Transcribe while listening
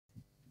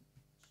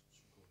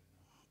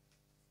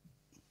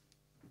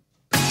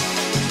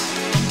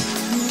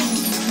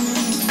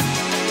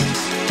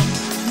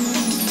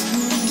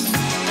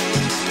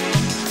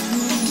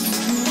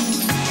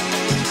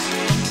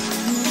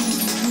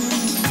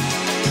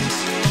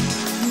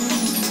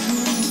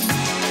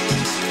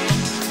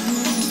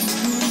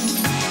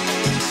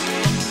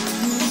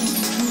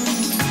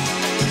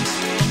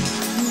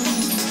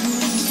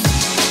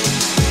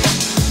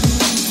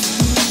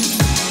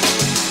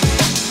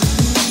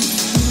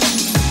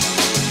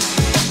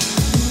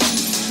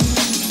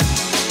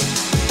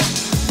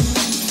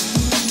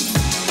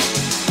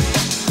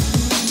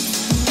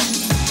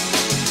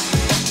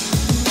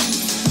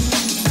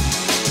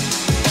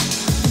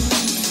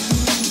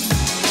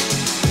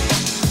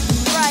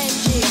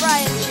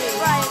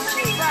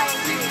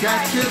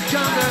got your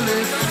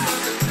junglist.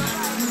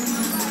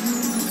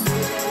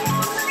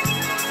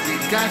 We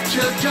got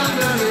your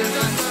junglist.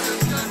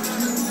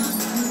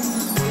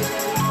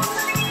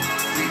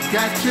 We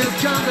got your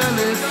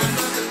junglist.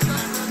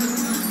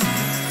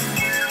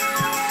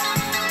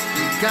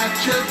 We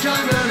got your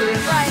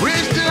junglist.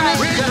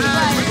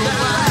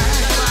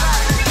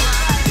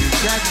 We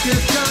got your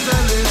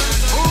junglist.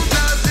 Who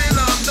does it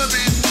on the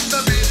beat, the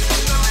beat?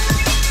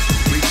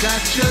 We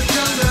got your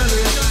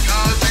junglist.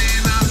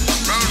 Causing a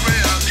road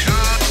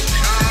reaction.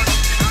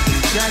 We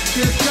got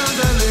your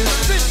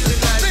junglist. We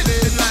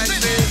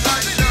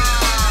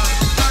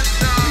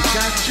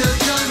got your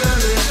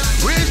junglist.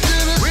 We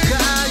still the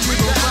sky, you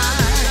know why?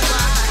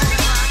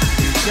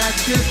 We got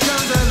your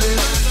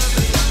junglist.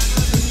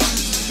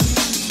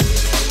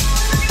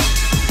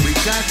 We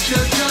got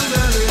your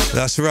junglist.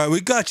 That's right,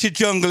 we got your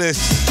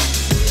junglist.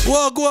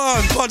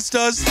 Wagwan,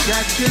 Podstars.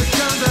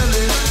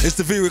 It's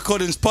the V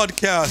Recordings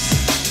podcast.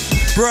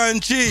 Bryan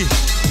G,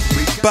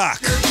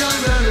 back.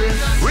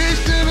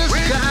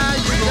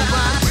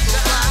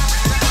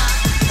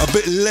 A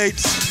bit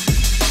late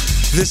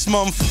this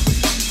month,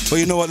 but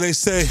you know what they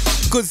say.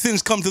 Good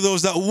things come to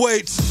those that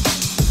wait.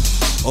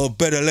 Or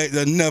better late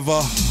than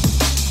never.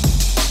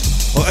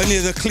 Or any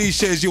of the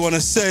cliches you want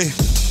to say.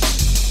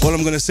 What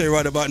I'm going to say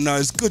right about now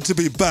is good to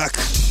be back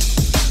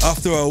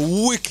after a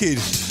wicked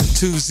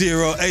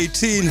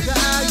 2018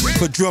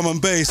 for drum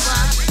and bass.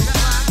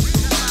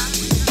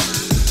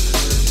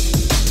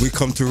 We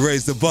come to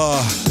raise the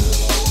bar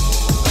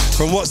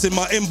from what's in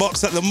my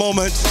inbox at the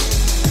moment.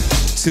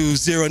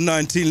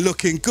 2019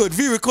 looking good.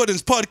 V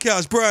Recordings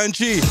podcast, Bryan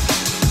G.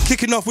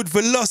 Kicking off with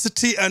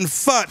Velocity and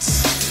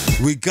Fats.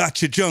 We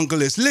got your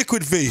junglist,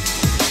 Liquid V.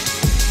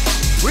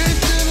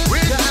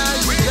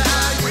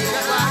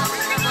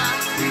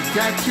 We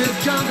got your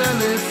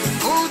junglist.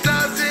 Who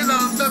does it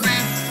on the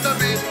beat, the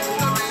beat,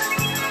 the beat?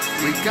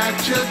 We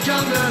got your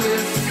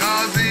junglist.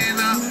 Causing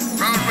a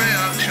road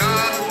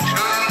reaction.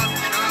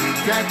 We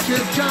got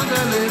your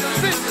junglist.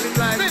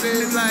 Like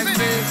this, like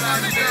this.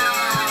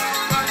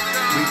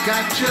 We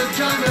got your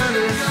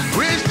junglist.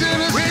 We still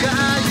the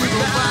sky, you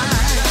know why?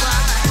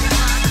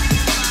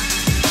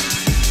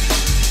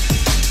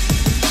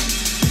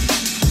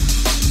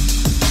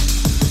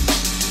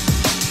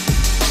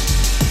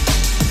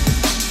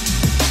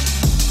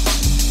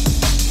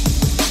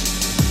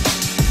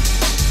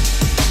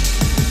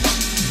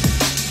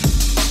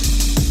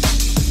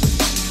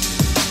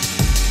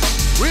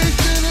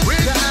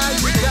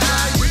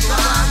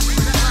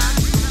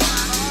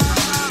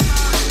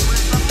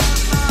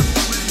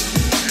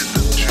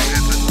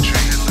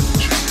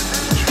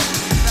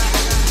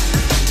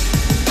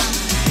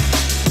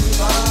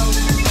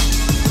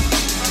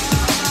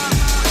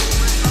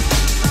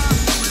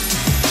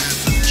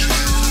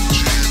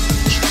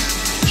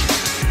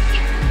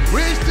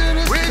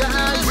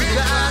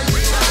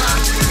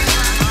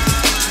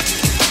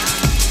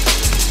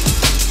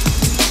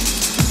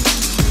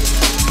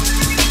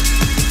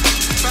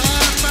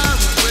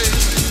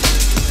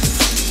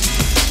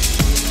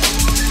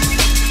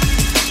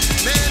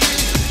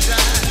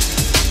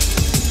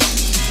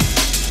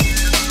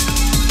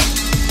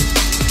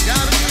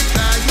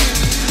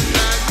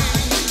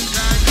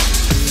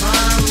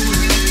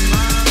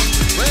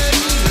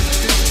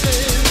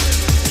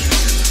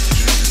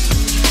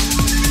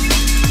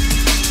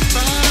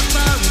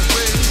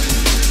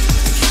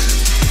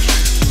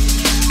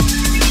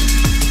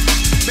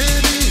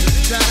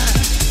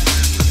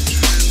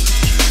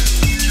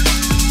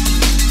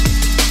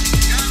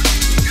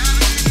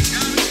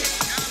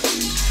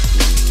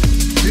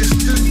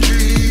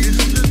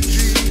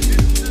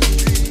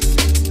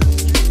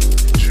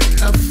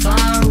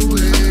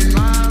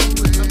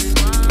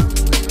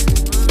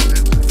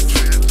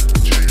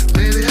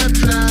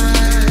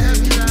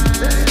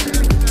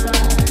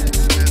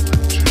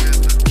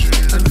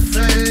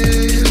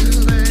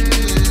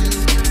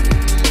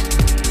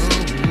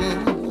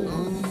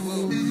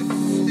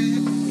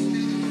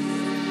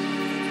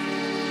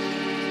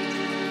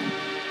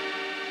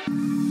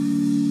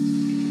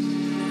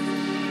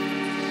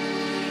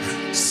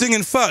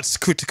 Singing Fats,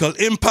 Critical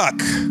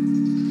Impact.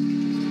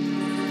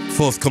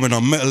 Forthcoming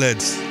on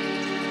Metalheads.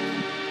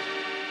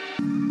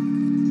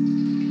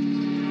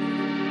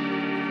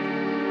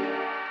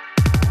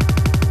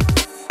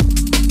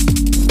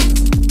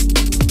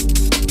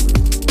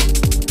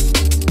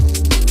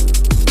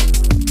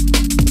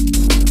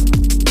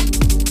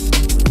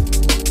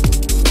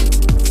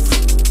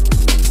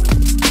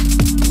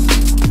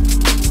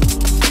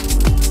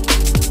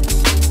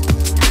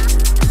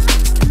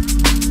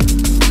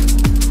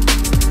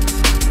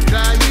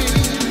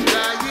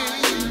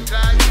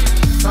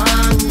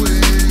 Far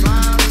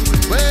away.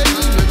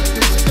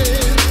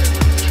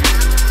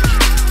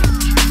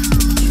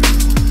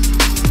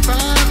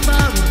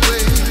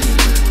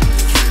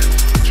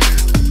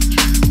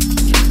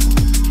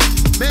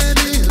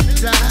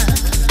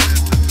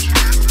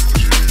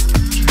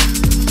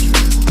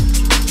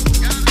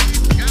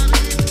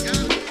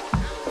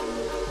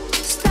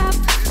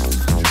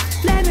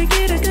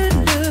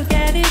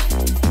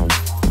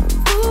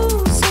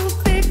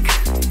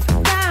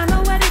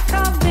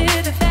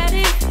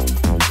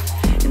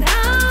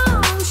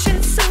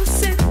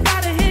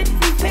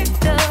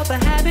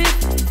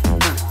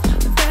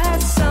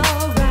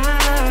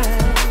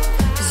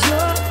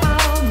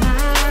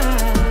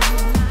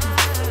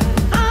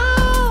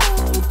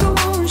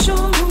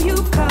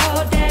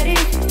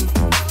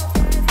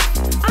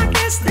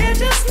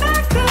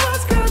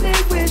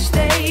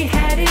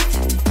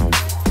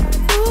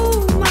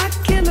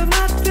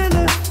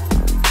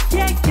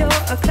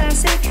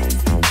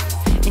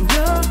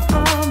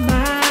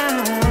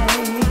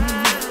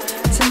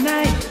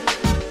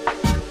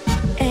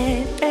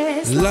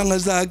 long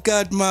as I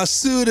got my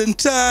suit and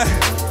tie.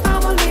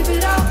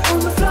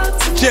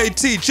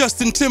 JT,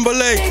 Justin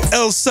Timberlake,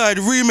 L-Side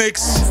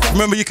Remix.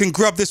 Remember, you can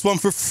grab this one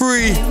for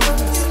free.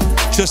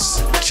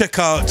 Just check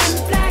out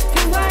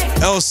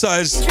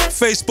L-Side's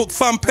Facebook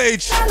fan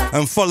page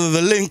and follow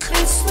the link.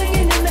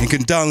 You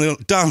can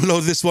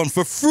download this one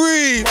for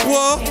free.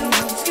 What?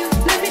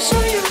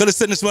 Gotta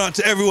send this one out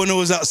to everyone who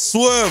was at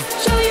Swerve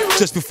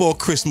just before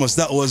Christmas.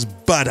 That was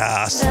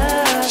badass.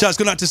 Shouts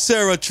going out to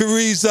Sarah,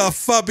 Teresa,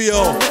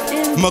 Fabio,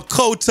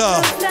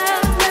 Makota,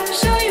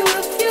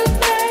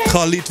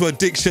 Carlito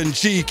Addiction,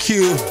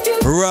 GQ,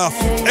 Raf,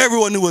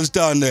 everyone who was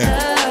down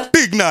there.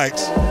 Big night.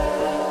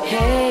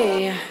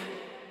 Hey,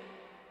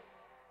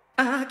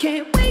 I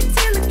can't wait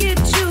till I get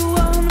you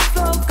on the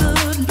floor,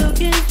 good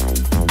looking.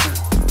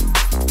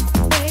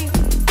 Babe,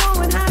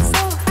 going hot,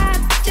 so hot,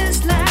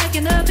 just like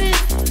an oven.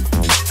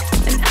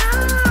 And I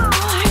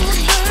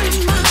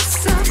burn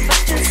myself, I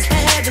just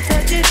had to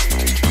touch it.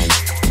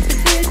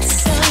 It's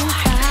so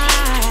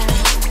hot,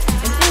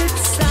 and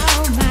it's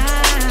all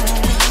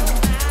mine.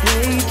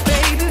 Hey,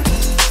 baby,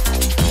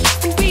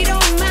 we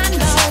don't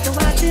mind all the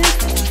watching.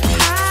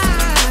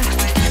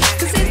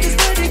 Cause if it's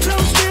dirty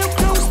close, real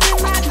close, they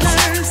might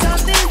learn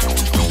something.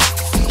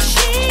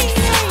 She ain't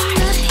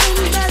nothing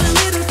but a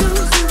little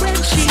doozy when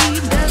she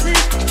does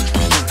it.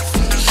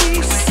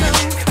 She's so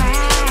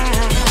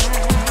fine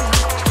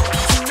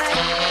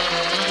tonight.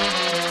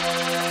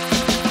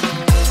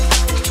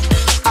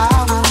 I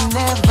will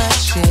never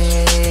change.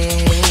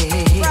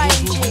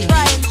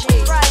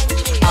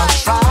 I'll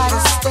try to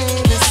stay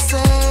the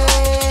same.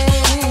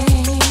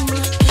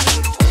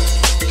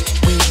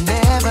 We've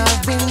never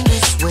been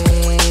this way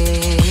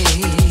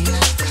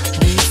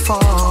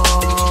before.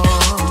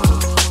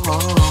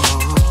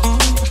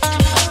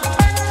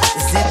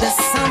 Is it the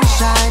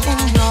sunshine in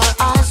your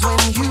eyes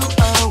when you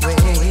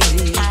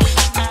awake?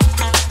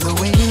 The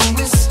way you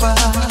whisper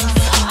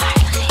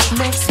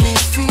makes me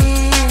feel.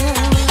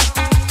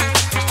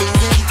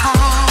 Is it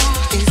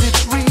high? Is it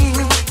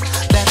real?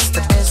 That's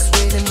the best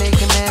way to make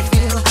a man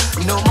feel.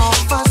 No more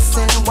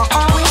fussing, we're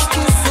always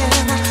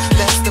kissing.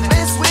 That's the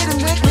best way to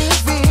make me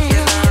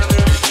feel.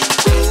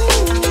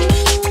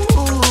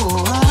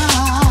 Ooh,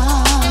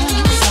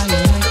 that's how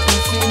you make me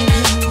feel.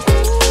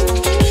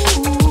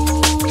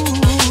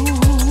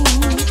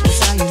 That's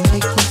how you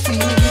make me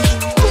feel.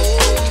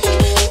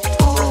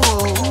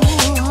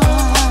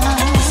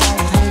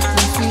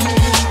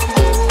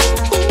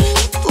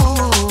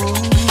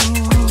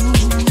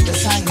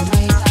 That's how you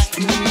make me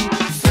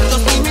feel.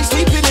 Don't keep me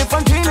sleeping if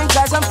I'm dreaming,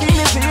 cause I'm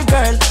feeling for you,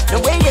 girl. The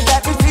way you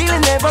got me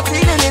feeling, never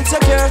feeling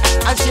insecure.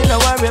 And she no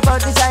worry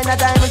about designer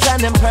diamonds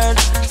and them pearls.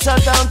 So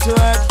down to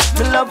earth,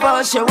 me love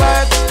how she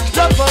work,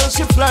 love how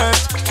she flirt,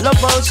 love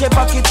how she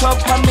back it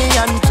up on me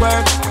and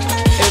twerk.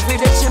 Every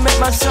day she make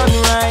my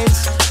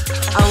sunrise,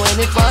 and when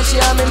it falls she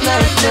have me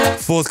nightmare.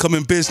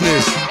 Forthcoming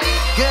business.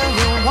 Girl,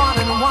 you're 1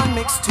 and 1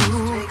 makes 2.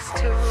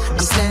 I'm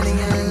standing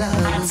in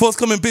love.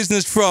 Forthcoming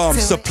business from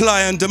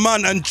Supply and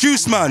Demand and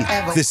Juice Man.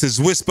 This is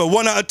Whisper,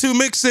 1 out of 2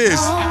 mixes.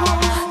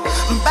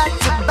 Back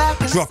to back,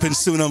 Dropping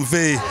soon on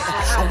V.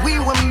 we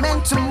were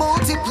meant to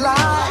multiply.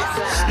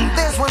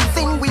 There's one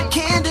thing we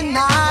can't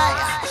deny.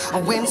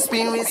 When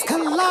spirits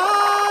collide,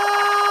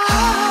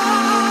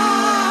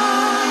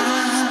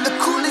 the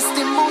coolest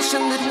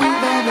emotion that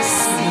we've ever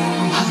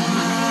seen.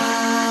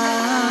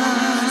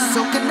 So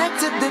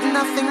connected that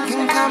nothing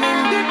can come in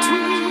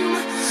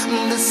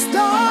between. The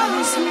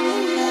stars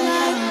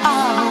like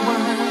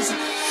ours.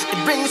 It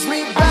brings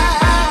me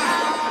back.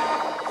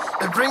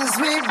 It brings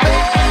me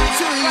back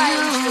to you.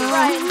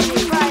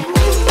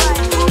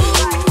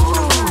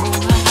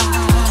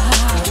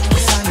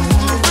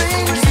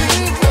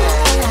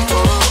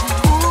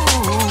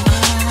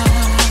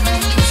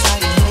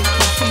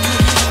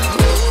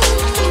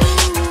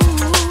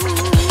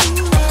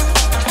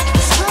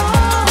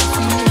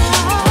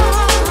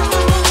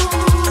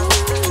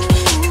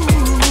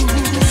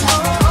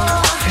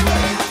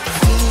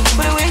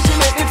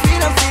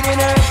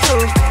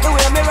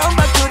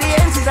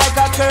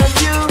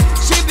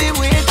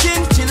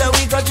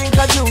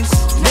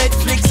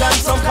 And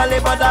some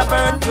caliber that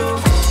burn too.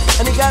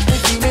 And it got me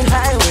feeling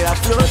high where I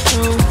float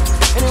through.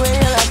 Anyway,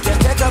 I like to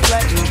take up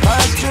like you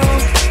pass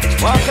through.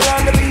 Walk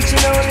along the beach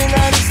and holding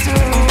on the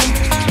stool.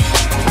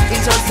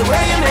 It's just the way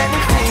you make me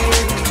feel.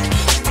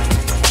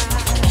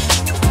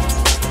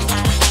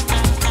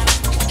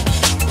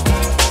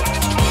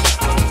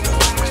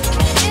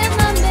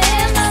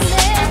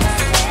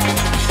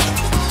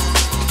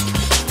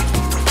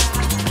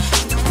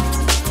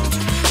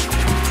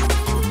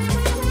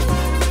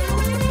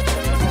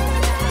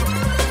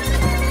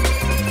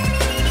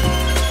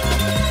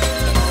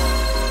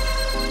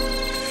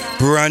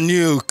 Brand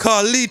new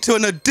Carlito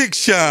and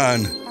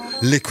Addiction.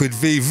 Liquid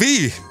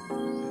VV.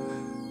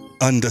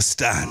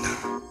 Understand.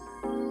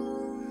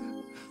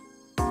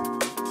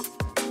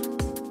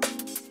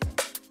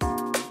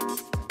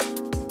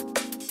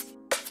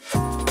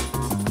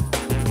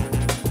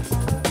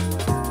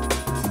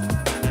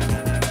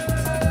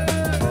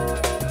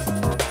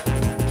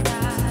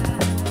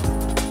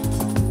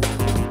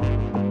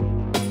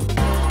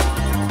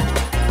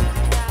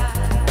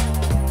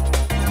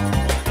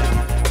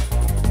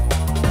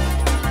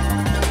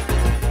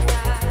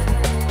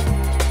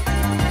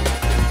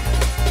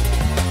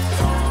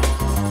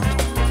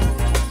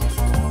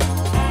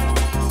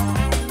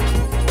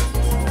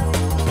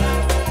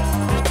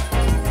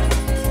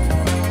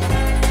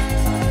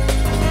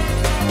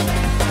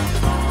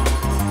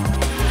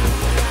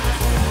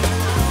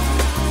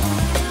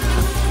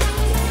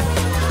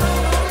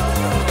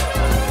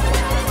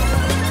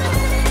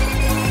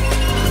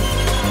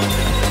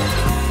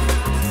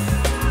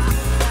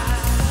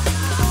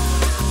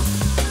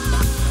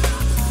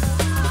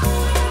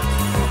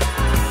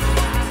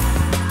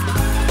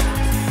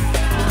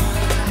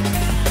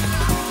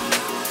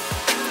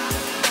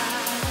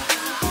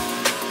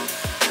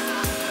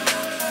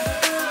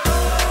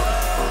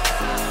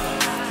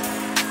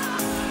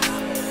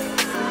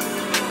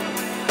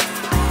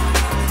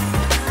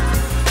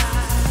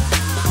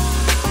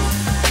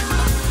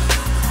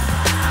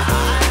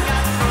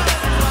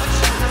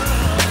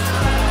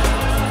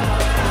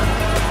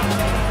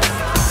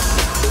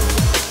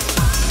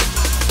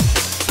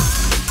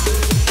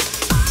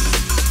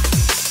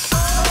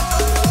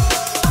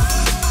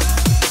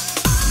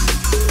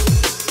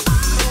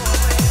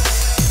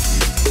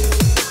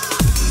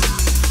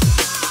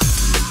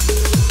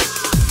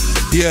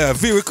 Yeah,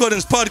 V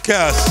Recordings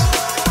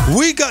Podcast.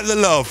 We got the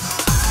love.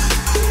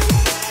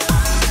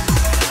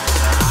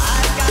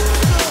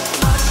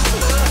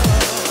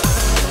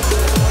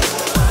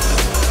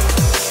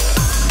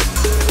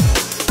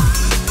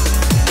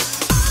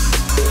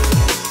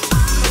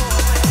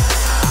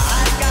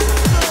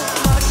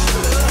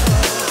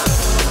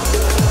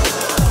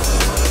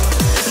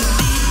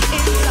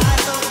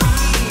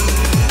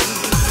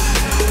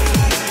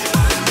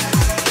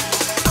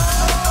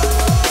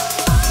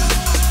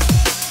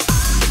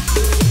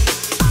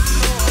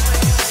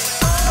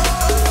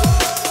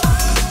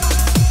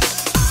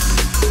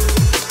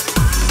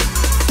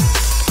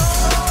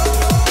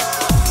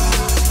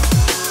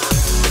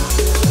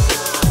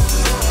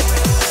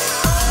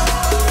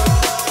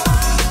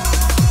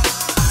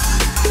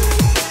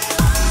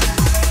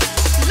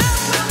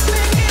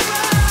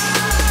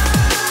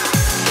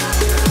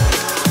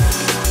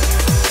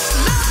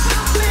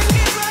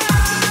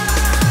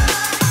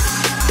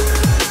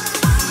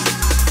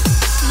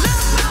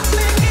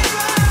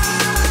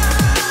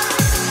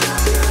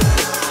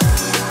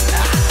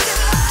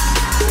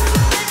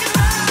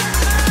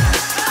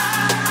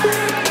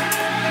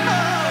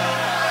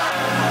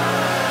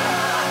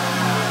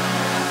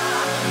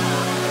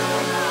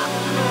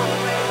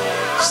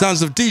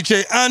 Sounds of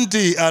DJ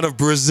Andy out of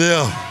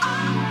Brazil.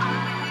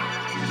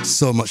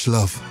 So much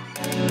love.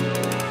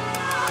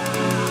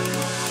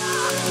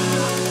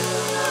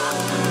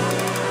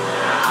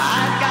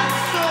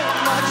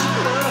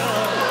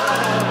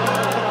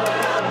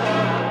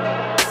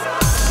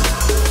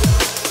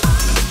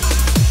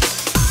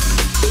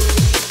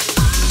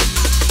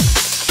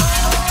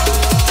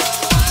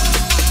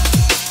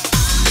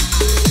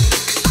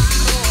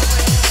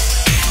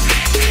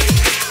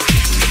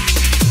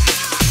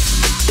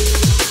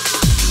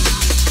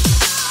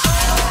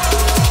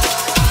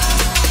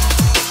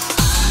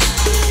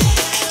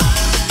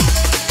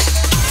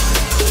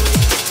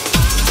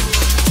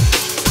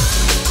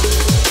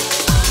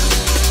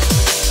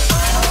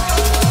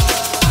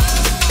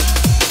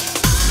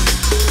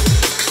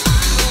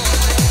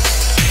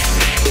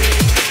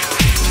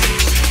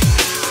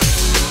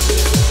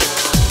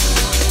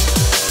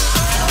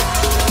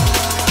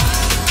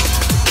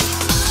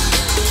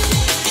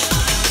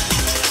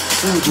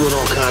 Doing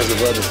all kinds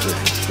of other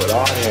things, but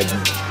Art had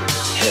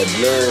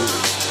learned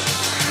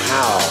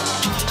how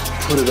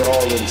to put it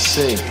all in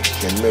sync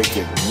and make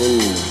it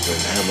move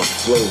and have a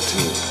flow to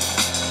it.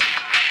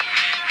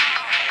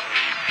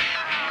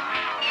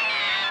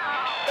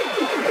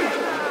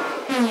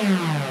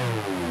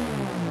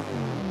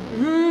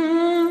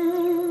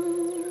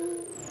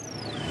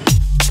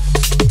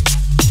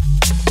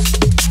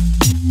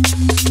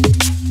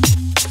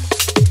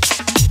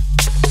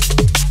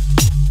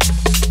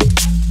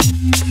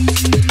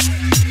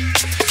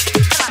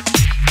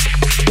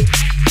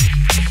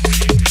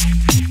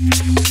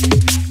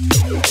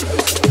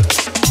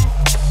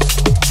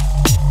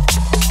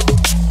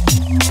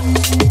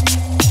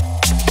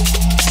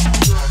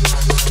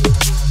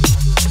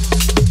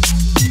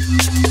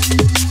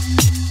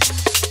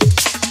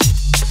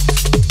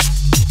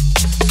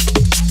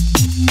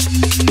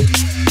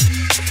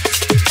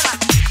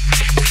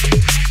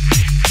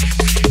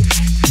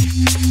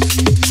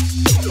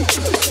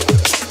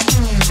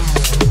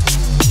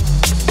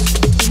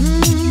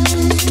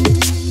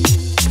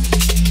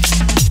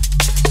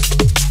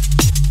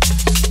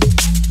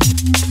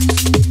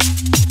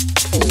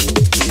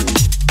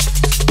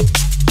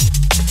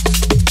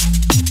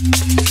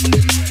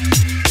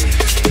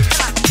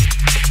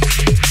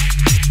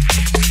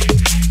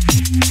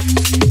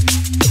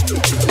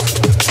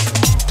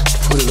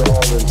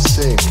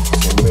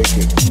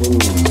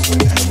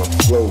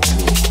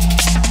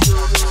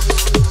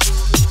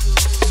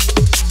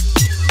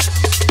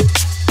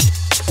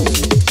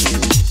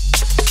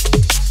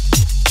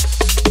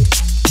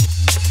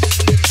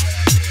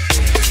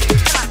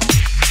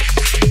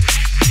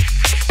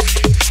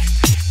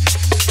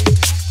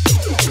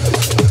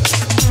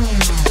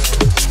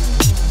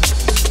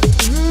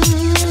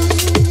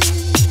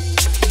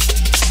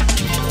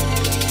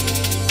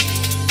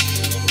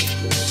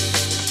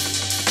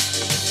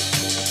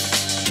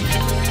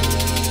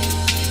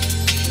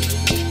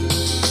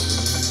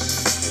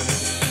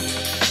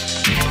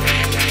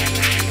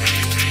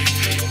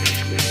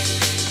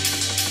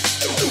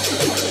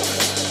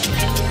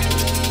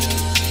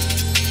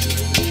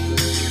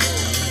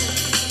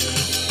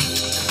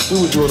 We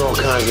were doing all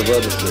kinds of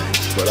other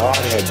things, but Art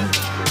had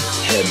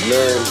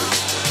learned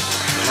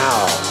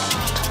how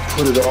to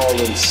put it all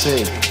in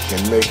sync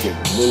and make it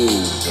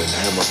move and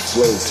have a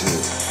flow to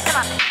it.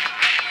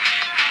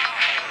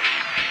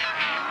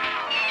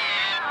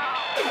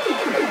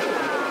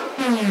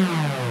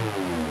 Hey.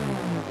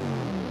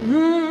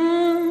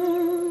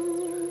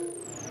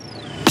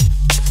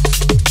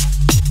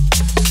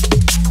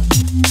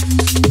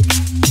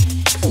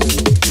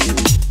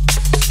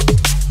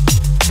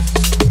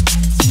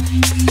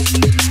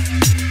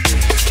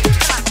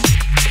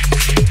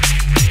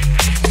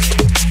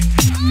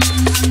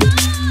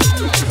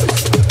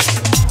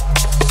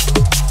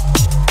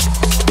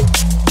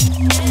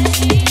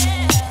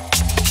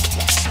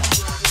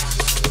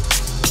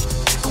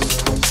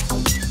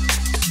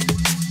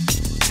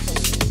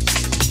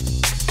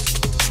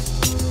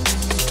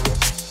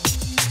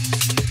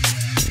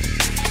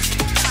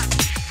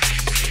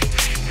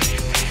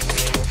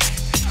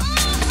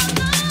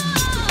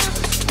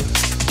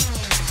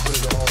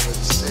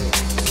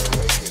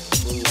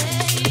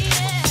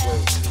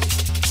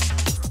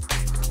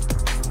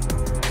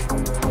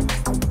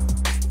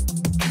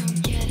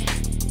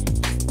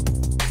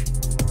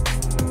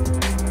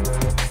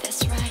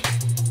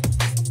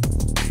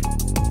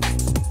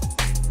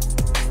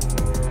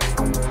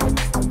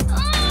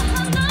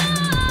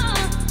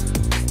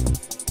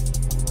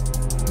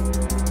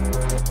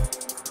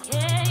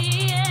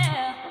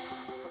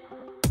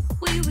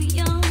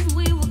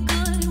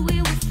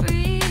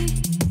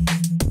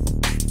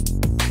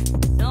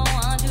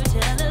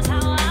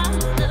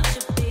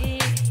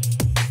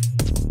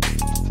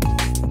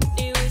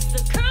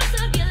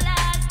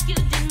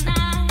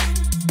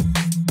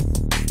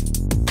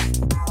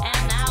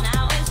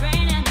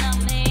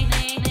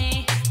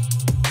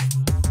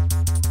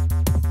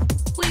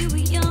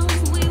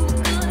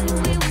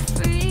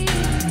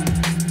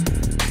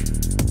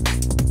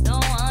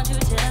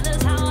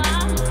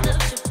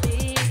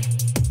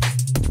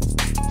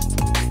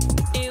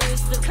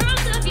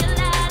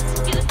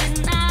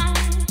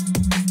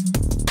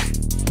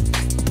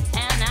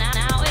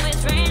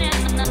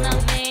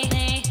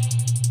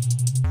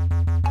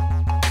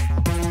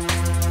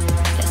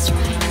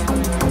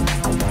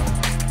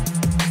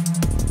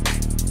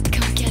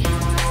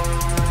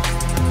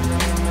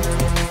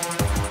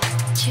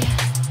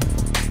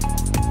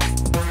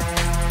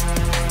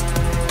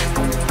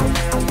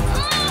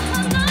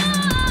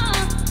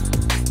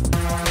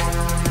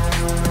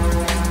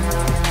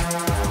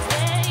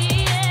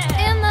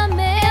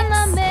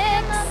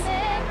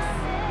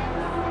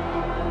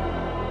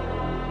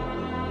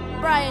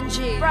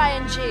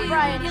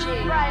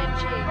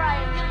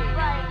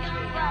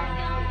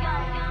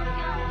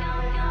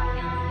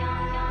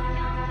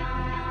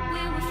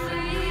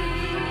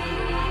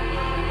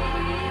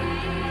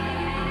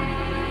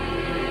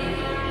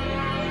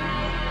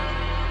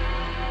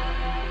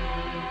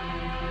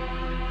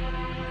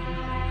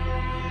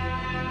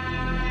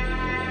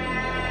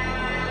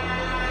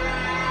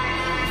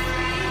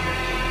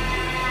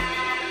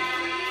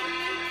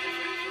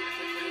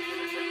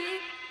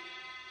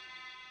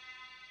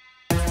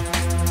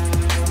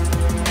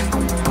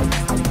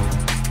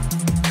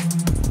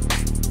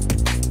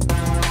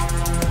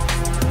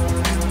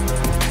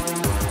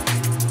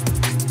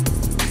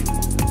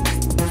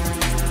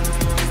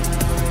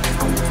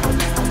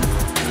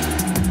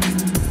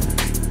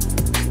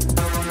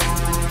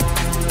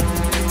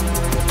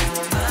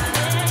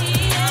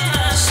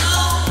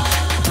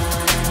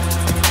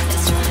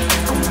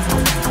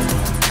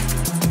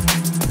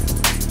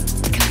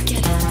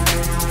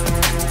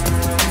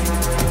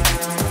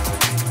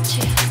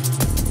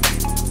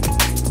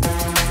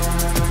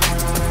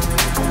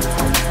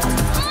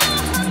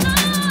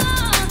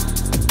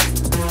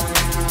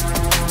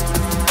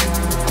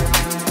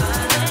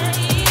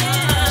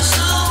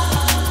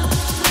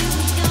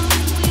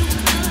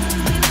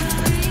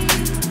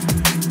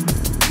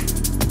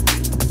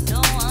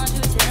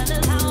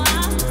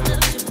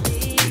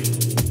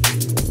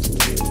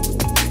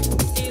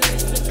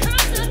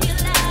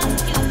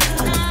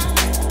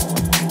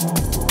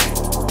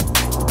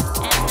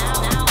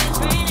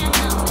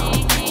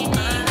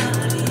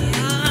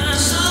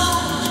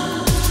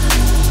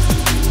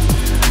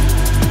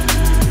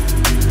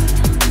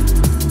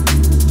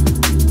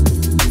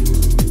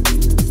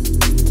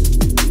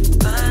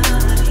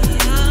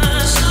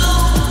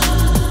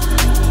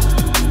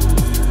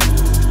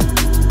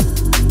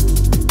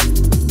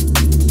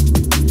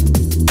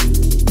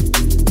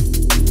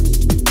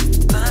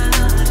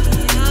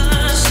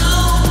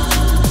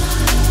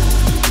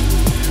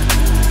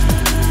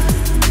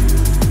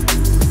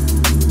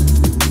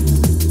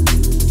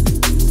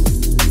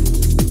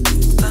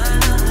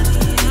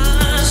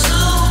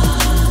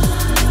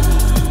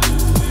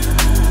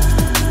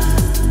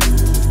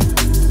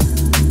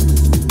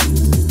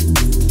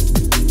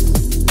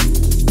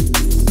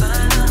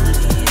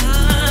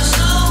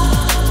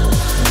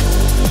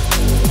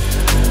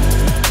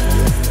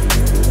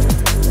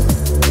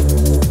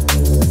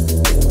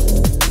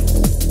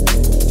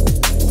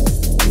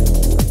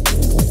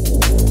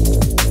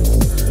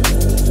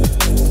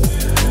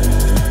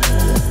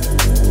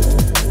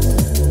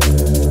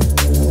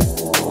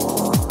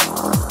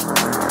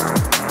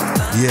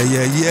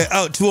 Yeah,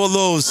 out to all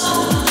those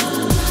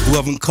who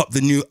haven't copped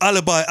the new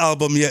Alibi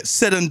album yet.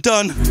 Said and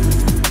done.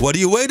 What are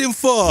you waiting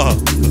for?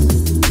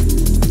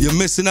 You're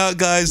missing out,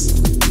 guys.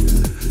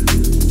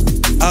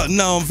 Out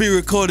now on V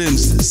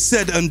Recordings.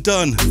 Said and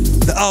done.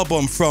 The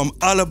album from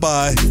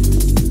Alibi.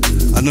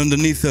 And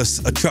underneath us,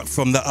 a track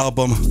from the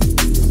album.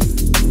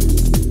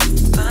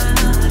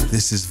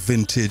 This is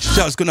Vintage.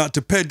 Shouts going out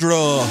to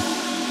Pedro.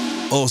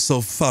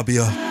 Also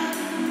Fabio.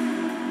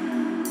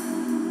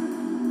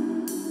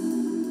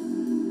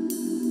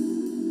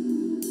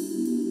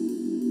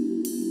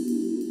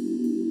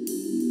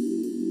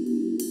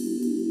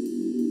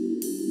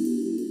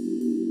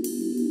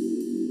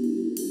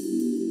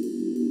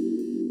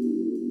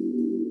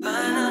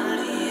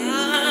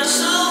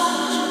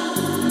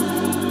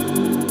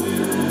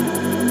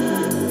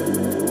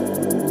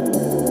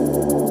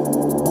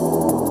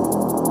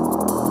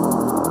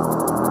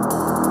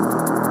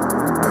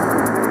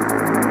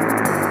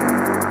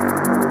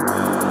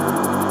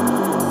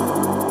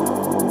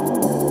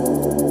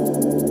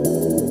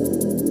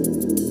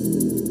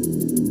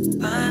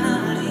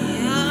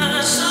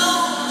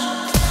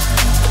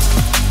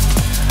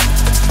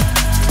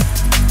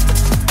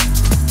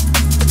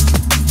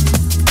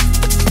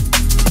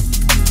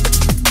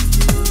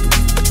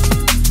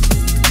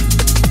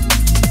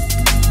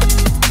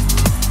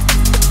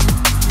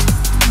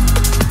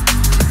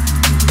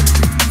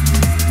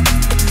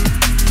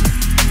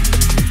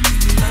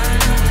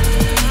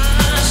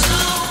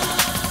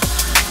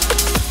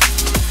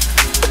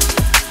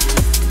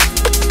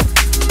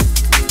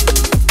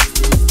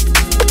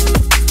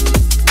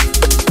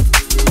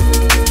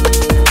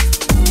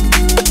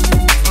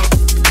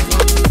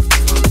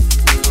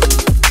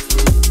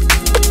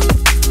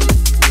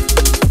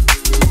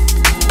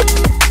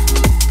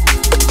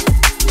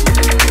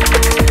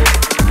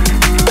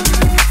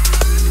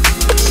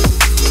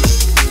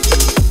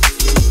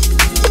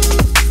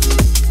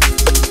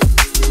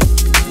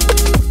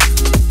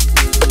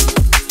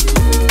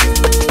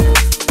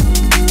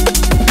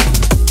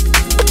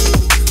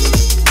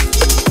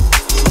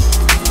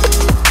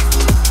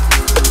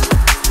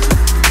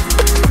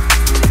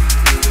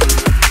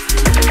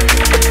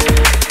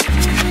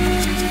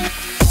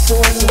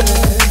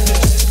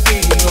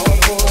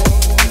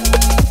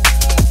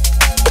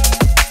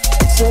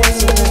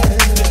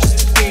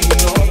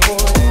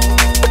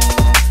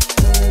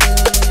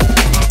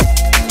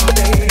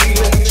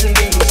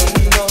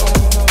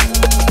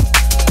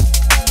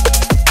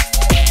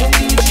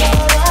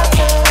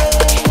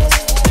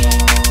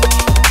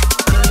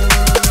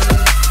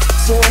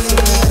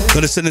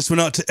 send this one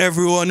out to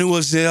everyone who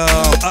was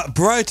at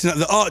Brighton at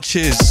the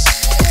Arches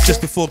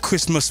just before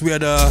Christmas. We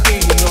had a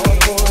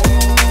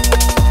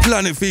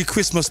Planet V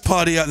Christmas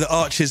party at the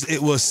Arches.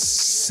 It was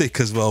sick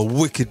as well,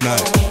 wicked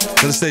night.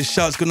 Gotta say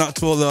shouts going out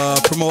to all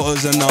the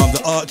promoters and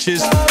the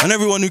Arches and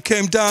everyone who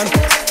came down.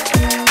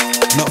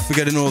 Not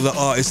forgetting all the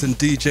artists and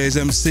DJs,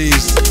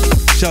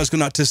 MCs. Shouts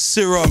going out to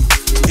Serum,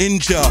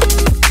 Inja,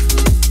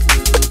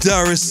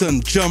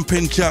 Darrison,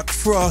 Jumping Jack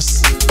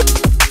Frost,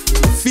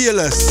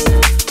 Fearless.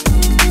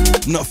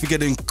 Not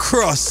forgetting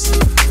Cross,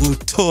 who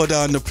tore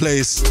down the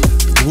place.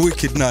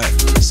 Wicked night.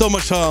 So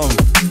much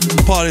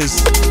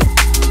parties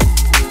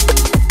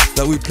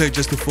that we played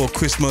just before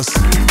Christmas.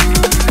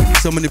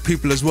 So many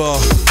people as well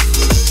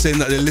saying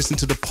that they listen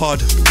to the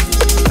pod.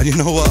 And you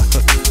know what?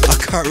 I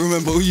can't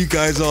remember who you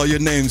guys are, your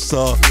names,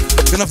 so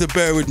you're gonna have to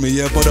bear with me,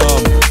 yeah? But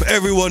for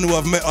everyone who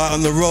I've met out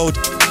on the road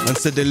and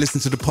said they listen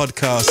to the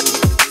podcast,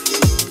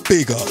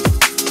 big up.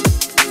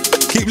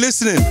 Keep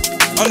listening.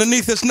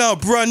 Underneath us now,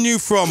 brand new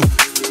from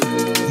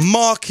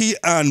Marky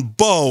and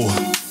Bou.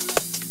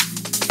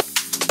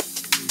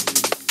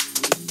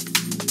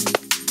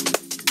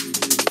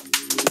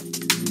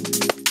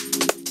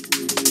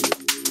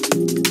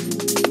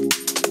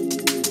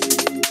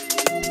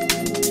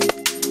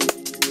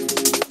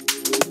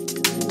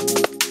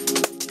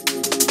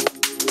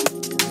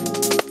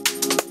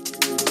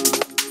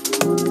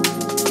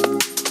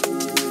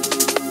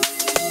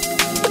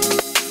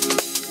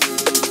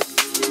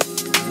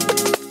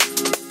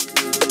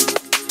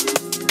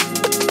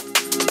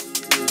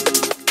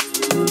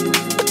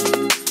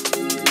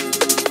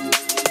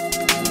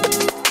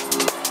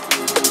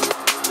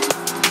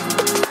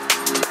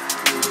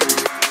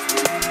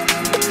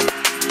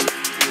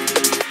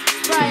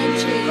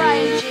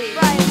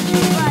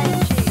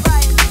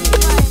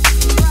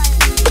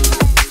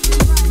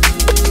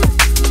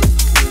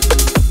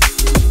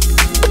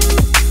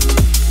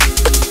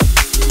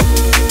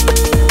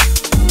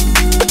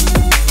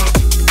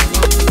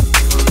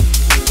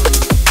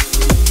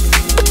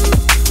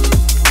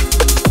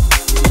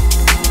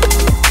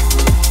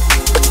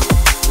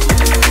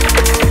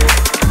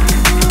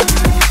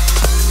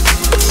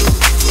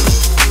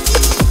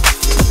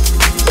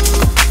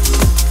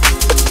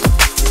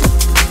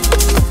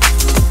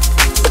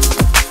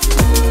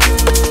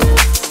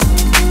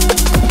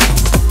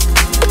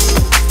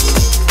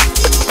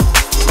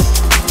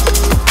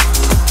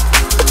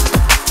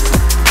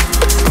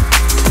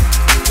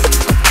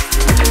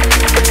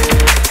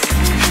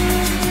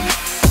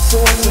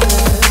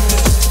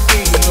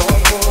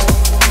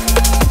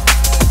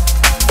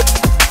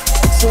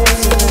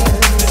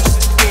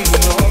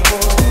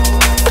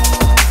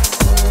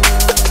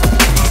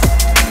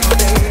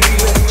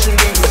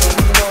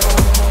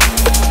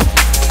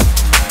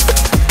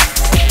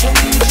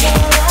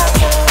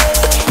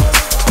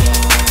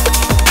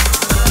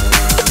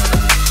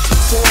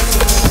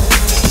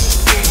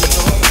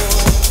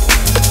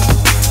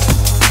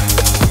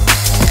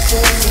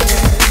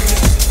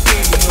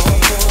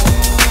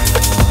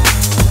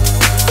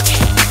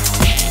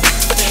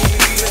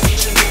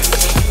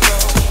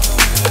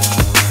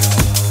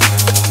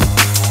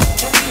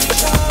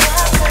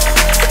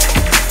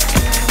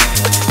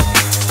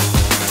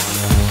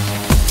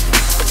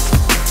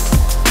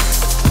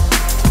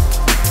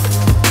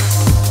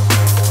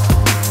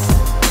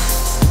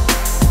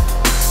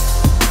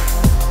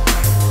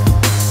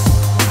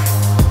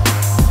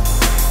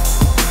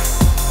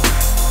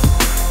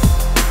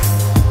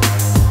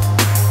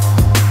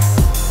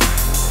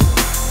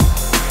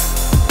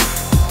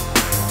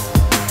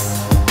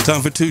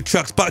 Time for 2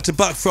 tracks back to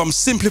back from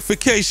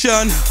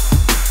Simplification.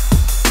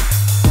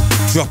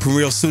 Dropping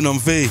real soon on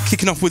V.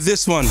 Kicking off with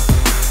this one,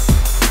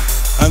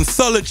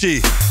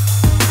 Anthology.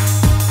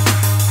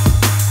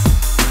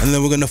 And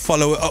then we're going to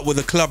follow it up with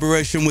a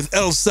collaboration with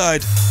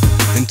L-Side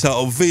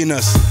entitled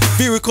Venus.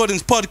 V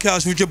Recordings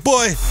Podcast with your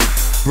boy,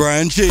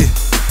 Bryan G.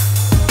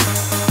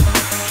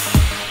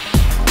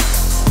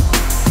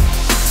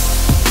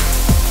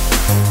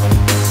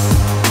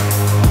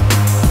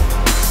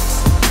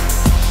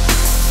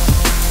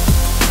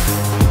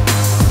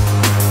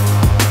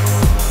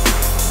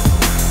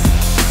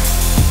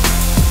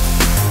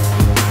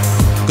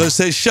 Gotta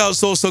say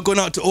shouts also going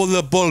out to all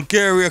the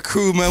Bulgaria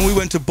crew, man. We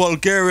went to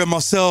Bulgaria,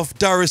 myself,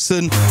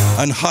 Darrison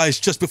and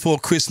Heist just before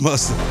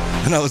Christmas.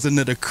 And that was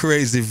another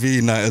crazy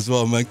V night as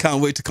well, man. Can't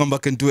wait to come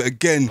back and do it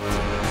again.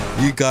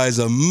 You guys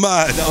are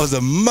mad. That was a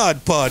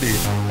mad party.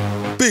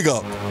 Big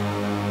up.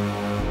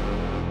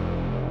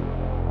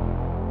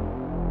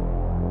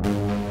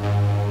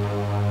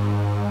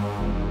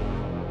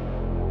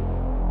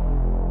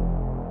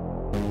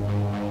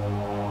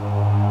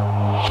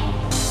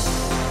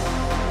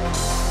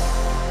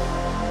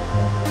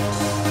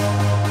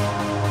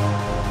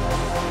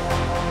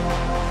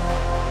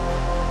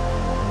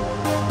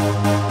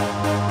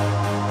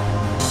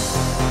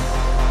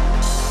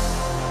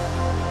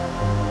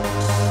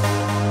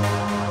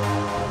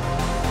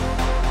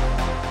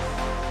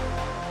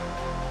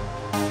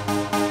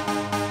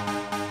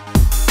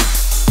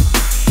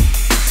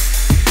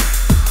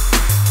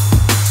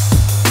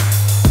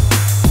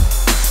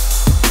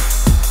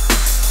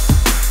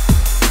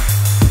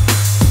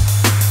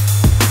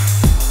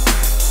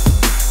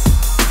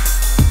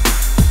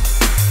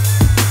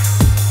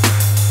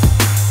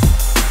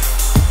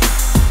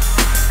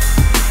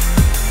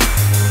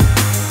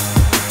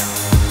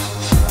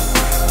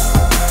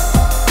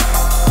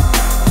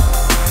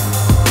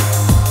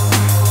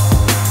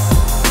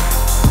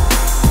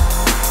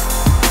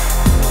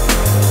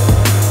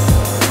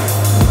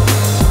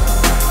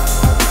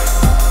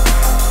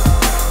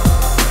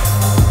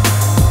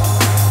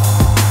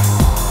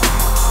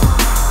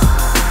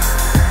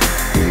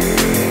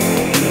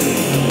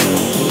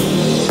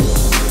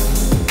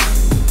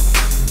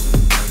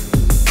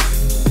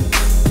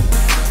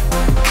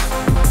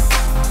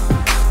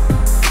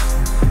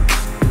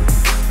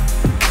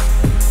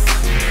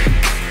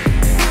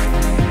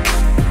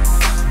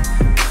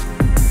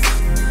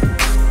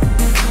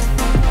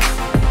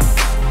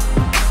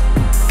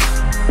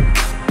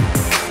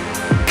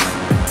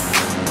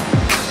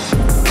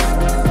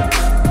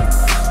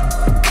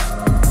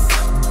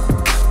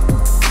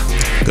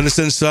 Gonna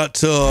send shout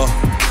to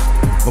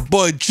my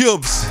boy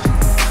Jubs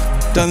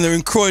down there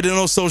in Croydon.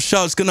 Also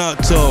shouts going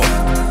out to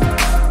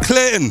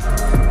Clayton.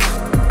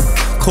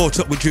 Caught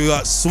up with you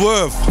at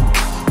Swerve.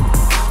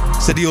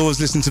 Said he always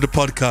listened to the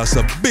podcast,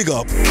 so big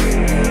up.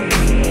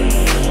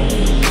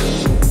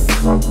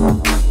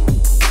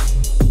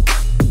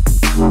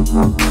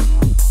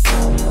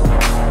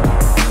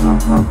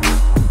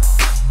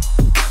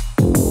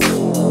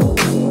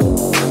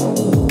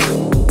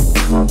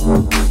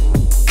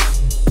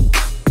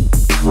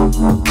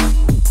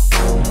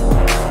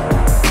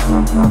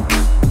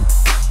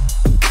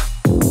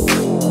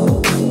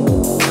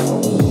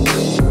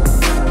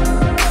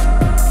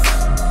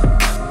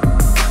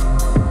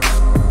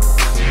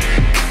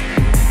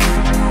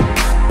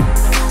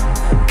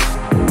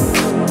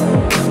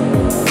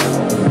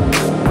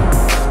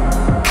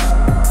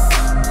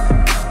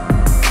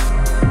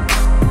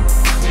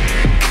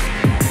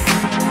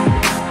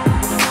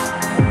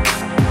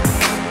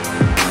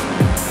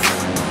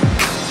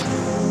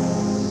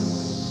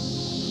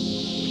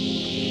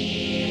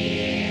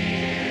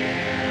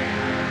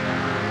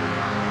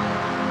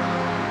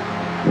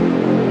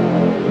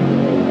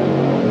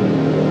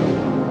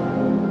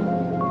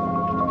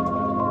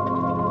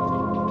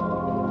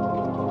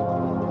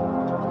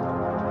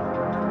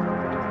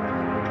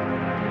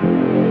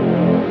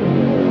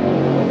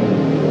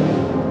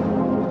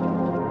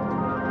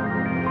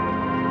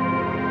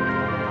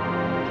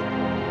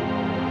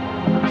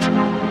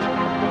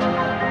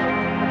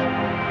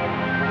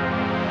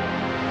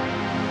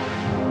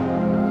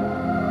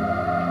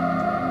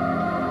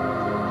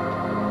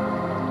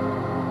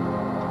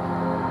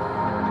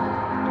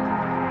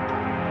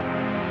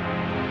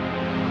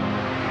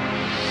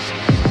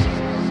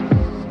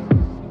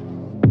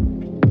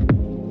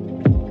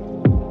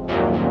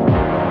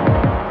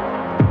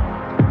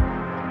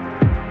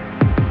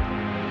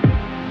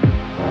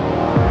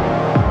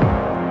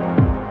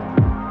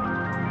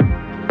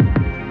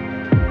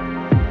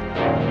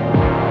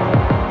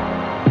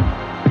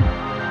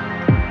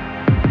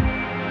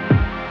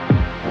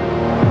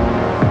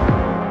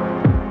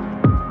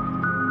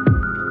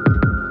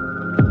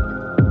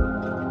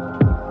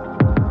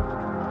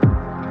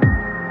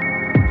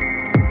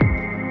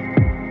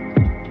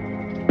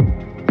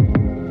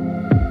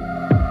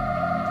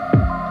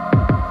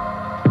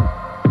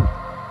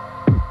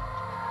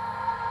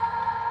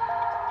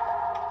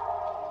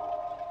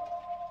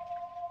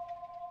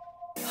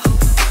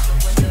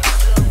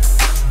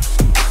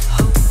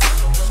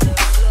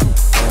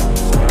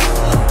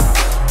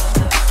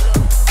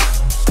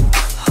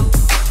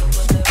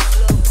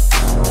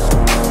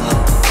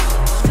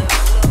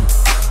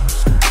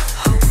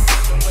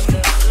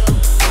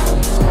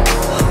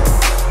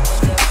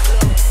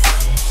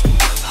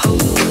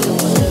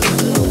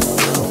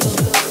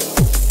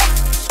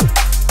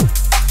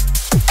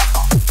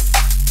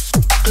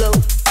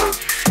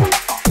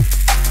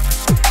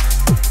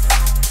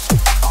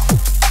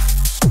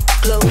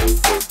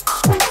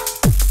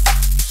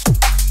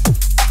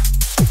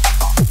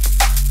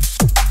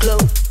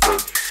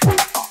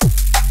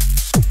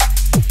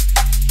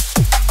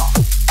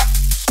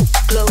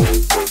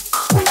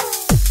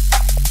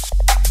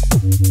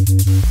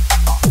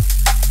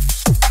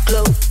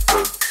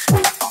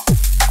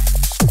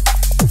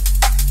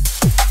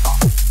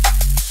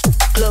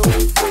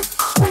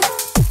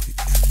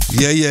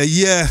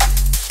 Yeah.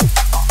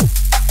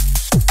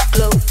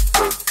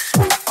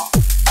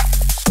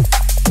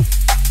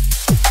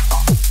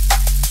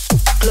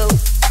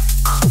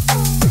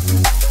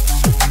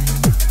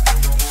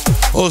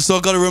 Also, I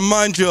gotta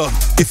remind you,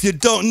 if you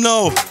don't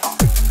know,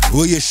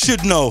 well, you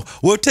should know,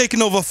 we're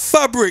taking over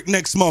Fabric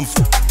next month.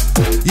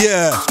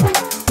 Yeah.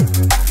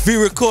 V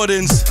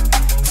Recordings,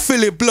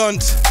 Philip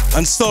Blunt,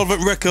 and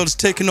Solvent Records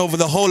taking over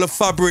the whole of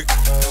Fabric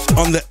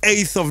on the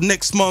 8th of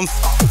next month.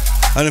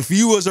 And if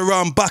you was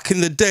around back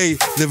in the day,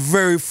 the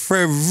very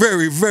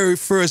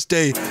first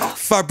day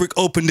Fabric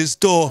opened its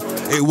door,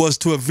 it was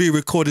to a V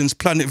Recordings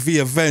Planet V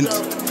event.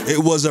 It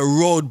was a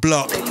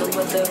roadblock.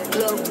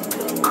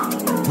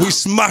 We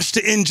smashed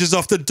the hinges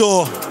off the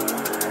door.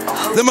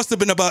 There must have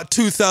been about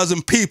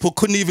 2,000 people,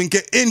 couldn't even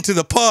get into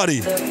the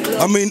party.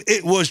 I mean,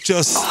 it was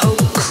just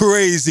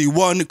crazy,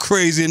 one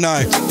crazy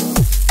night.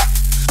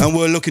 And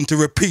we're looking to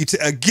repeat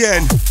it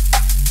again.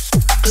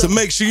 So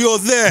make sure you're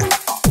there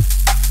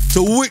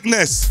to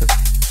witness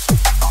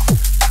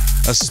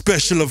a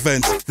special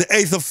event. The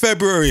 8th of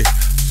February,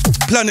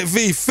 Planet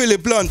V,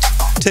 Philip Blunt,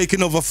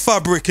 taking over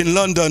Fabric in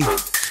London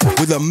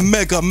with a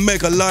mega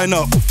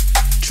lineup.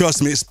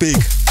 Trust me, it's big.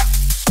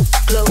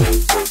 Glow.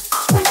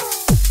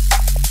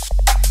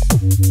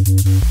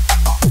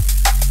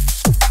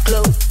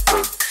 Glow.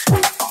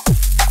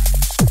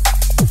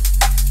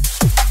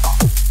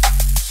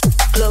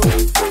 Glow.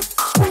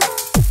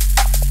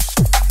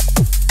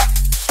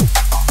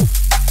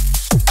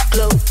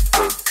 Glow.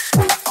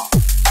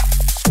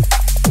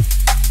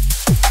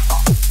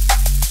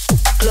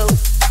 Glow.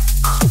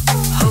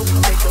 Hope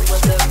bigger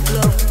with the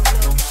glow.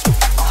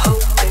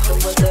 Hope bigger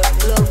with the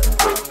glow.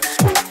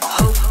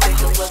 Hope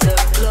bigger with the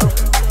glow.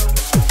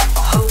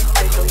 Hope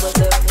bigger with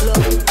the glow.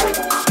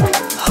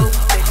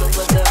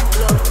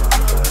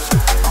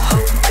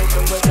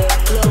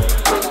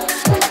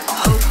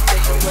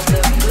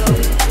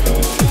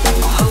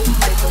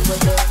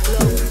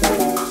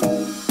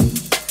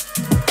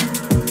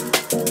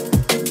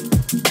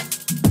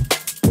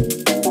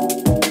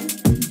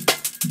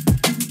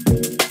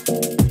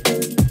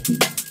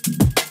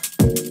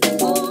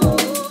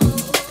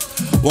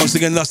 Once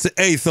again, that's the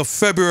 8th of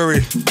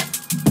February.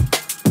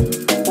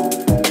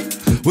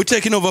 We're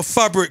taking over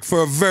Fabric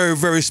for a very,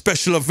 very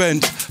special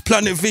event.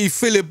 Planet V,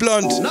 Philly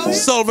Blunt,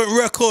 Solvent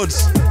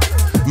Records.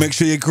 Make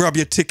sure you grab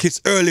your tickets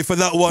early for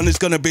that one. It's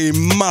going to be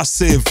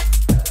massive.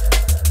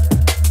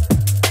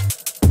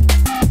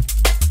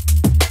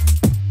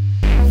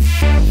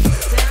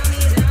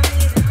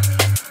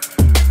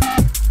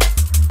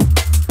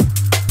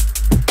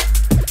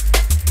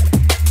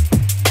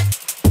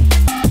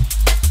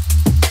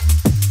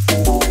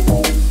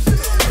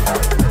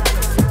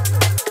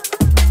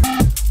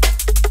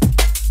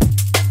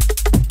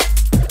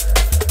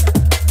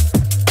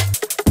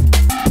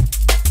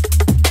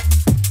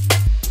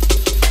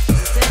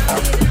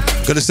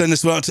 Gonna send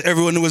this one out to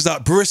everyone who was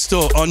at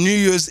Bristol on New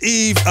Year's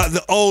Eve at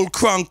the Old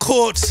Crown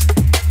Court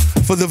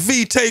for the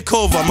V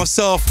takeover.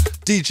 Myself,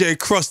 DJ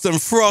Crust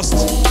and Frost,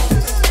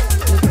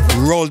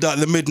 rolled out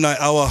the midnight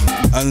hour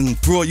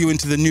and brought you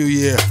into the new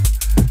year.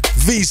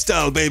 V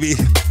style, baby.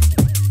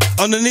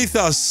 Underneath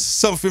us,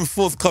 something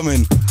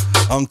forthcoming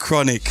on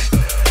Chronic.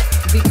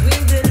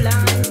 Between the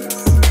lines.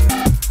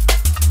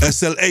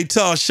 SLA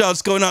Tar,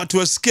 shouts going out to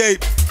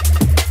Escape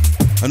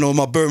and all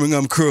my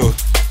Birmingham crew.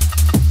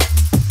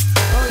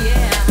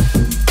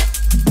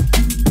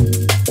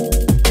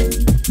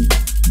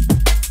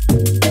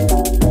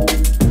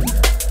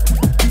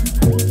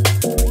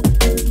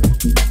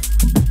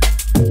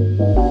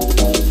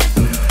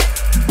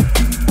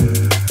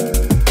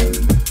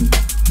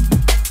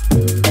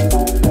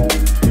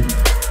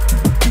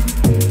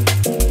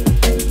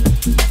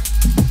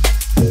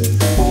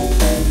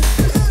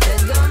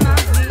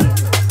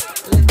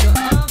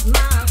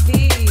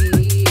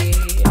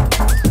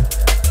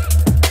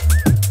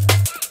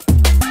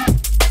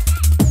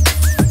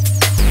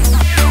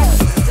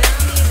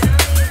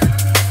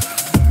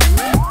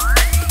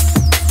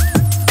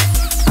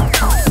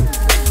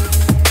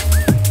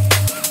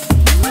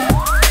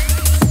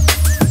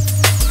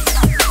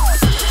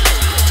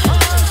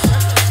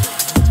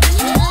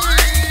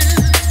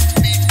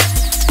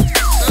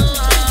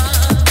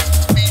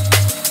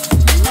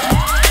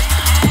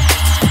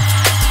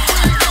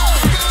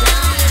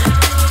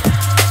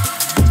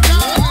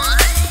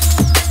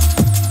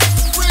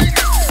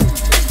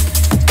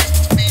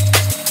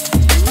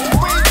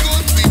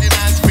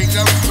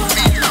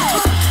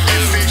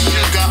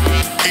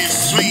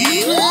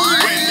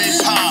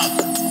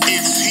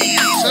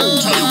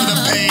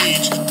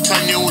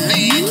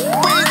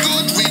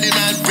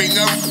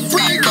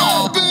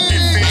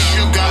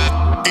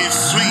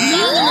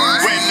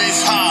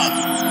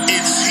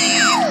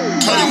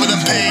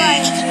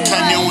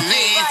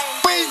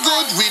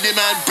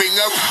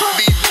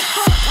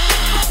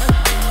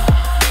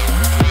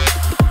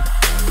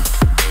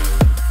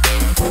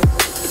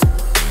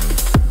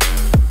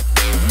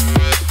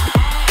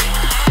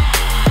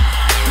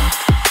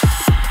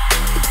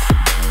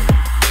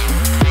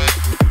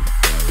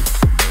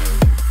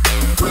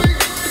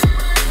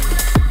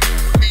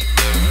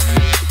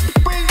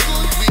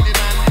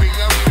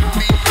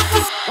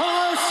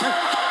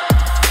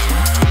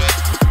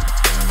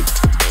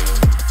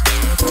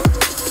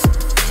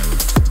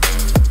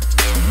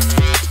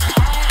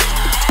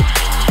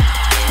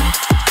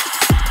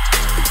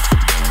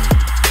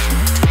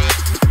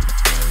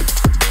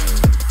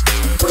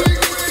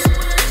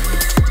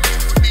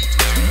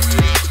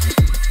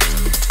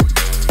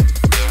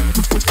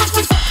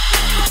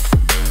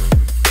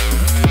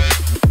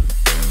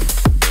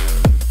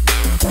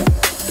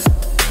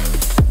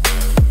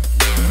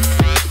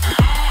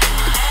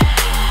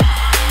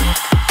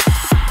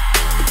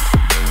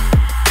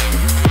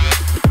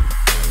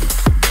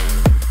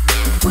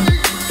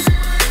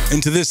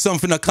 Into this,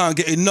 something I can't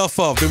get enough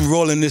of. Been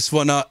rolling this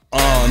one out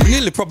on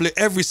nearly probably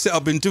every set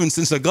I've been doing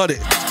since I got it.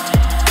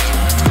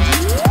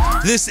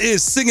 This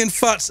is Singing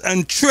Fats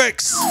and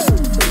Trex.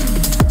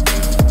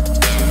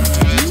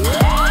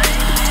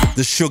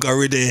 The Sugar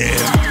Riddim.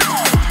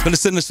 Gonna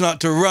send this one out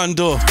to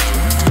Rando.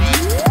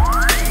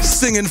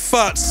 Singing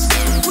Fats.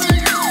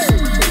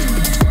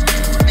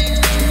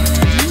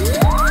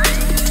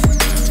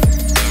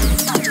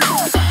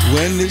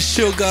 When the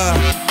sugar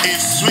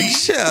It's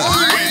sweet. Yeah.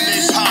 When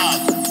it's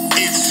hot,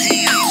 it's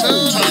heat.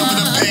 Turn over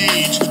the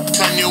page,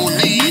 turn your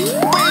lead.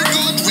 Bring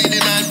good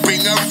rhythm and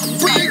bring a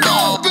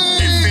rebound.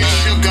 If it's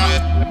sugar,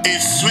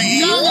 it's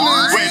sweet.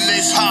 When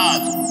it's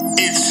hot,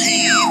 it's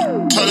heat.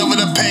 Turn over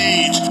the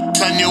page,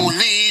 turn your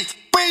lead.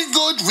 Bring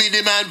good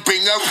rhythm and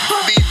bring a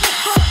beat.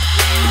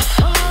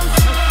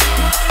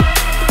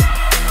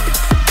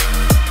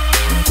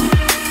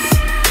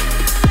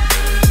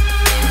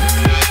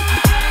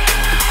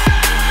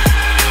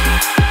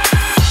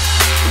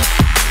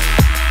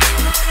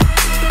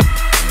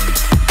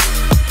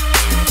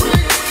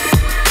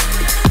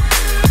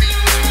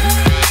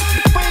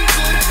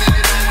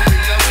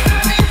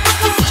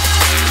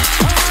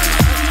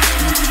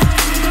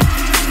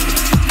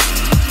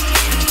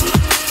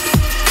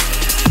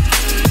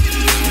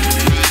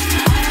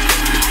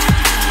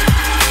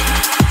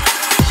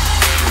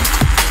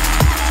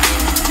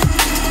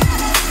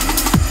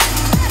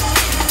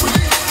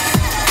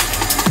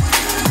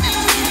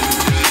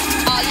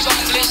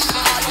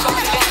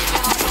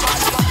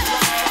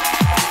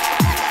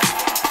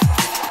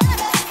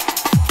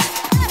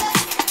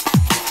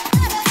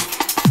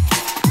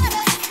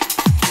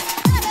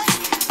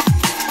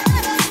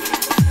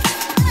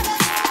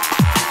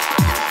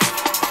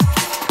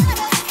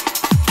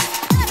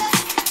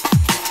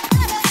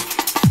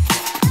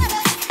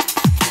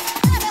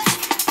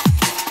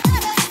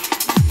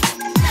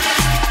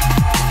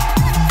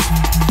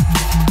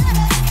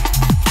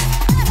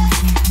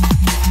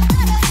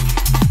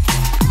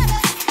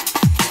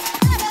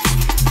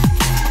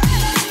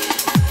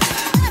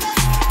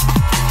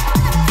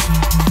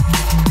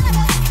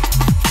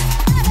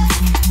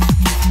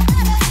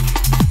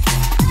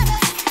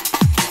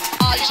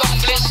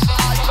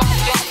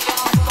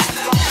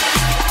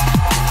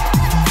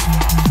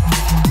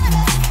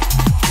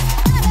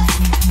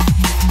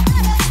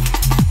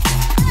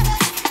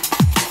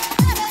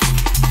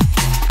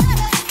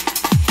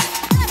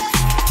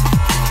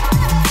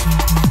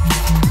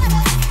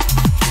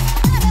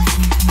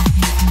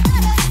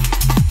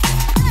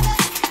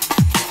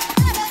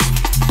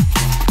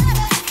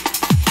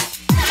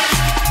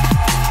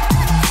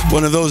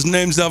 One of those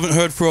names I haven't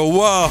heard for a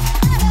while.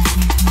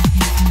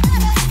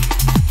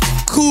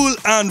 Cool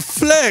and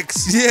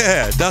Flex.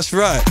 Yeah, that's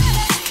right.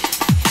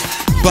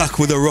 Back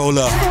with a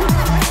roller.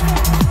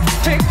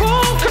 Take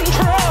full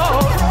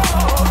control.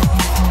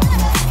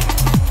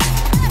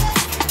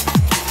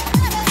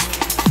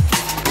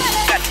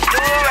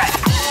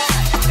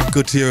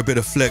 Good to hear a bit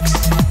of Flex.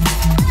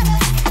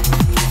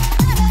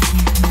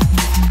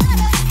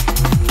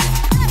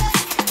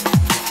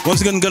 Once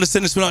again, I'm gonna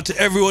send this one out to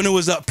everyone who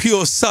was at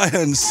Pure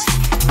Science.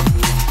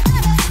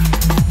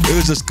 It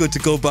was just good to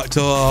go back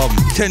to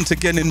Kent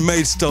again in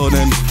Maidstone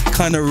and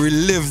kind of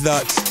relive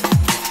that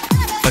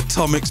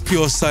Atomics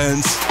Pure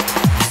Science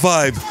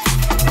vibe.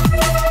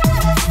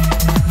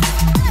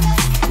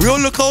 We all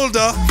look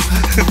older,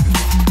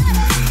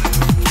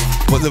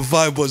 but the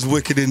vibe was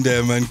wicked in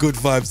there, man. Good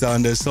vibes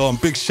down there. So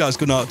big shouts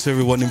going out to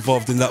everyone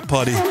involved in that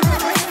party.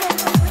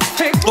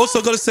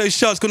 Also gotta say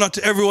shouts going out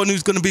to everyone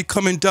who's gonna be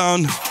coming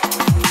down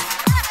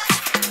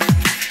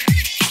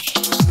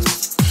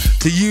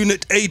to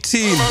Unit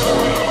 18.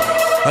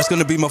 That's going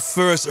to be my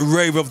first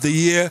rave of the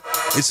year.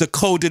 It's a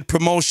coded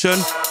promotion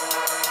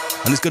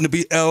and it's going to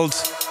be held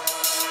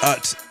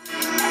at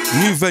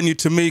new venue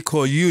to me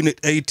called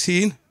Unit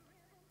 18.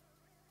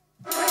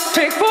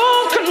 Take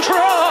full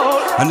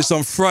control. And it's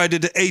on Friday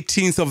the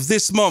 18th of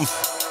this month.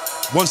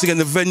 Once again,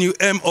 the venue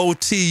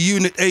MOT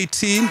Unit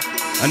 18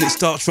 and it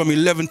starts from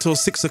 11 till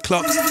 6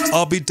 o'clock.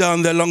 I'll be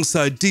down there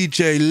alongside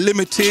DJ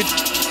Limited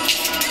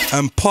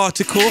and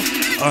Particle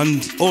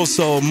and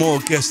also more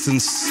guests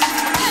and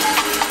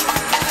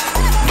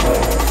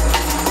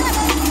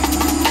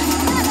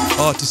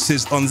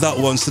artists on that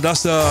one. So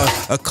that's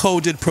a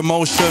coded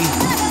promotion.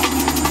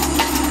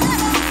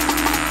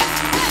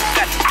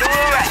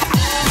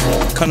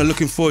 Kind of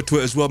looking forward to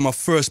it as well. My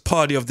first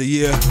party of the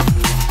year.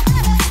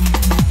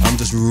 I'm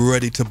just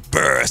ready to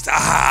burst.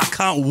 I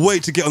can't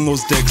wait to get on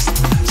those decks.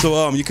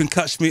 So you can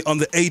catch me on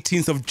the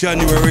 18th of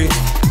January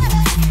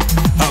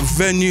at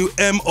venue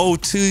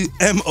MOT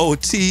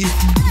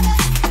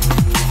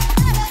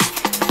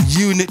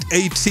Unit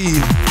 18.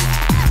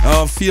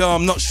 If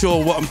I'm not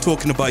sure what I'm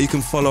talking about, you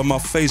can follow my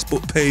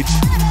Facebook page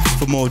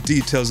for more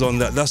details on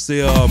that. That's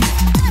the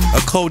a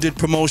coded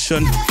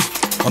promotion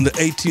on the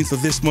 18th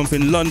of this month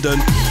in London.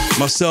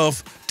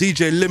 Myself,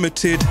 DJ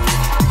Limited,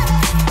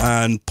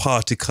 and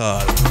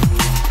Particle.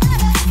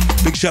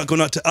 Big shout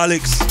going out to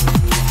Alex.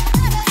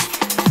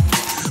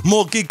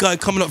 More gig guy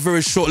coming up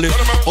very shortly.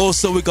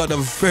 Also, we got a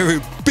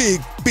very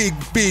big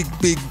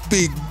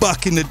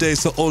back in the day,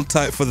 so hold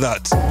tight for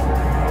that.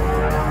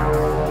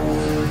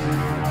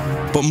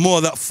 But more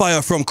of that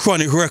fire from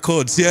Chronic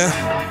Records, yeah?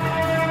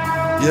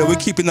 Yeah, we're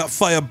keeping that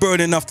fire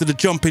burning after the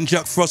Jumping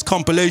Jack Frost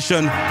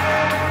compilation.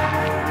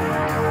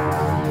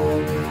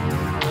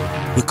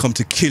 We come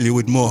to kill you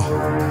with more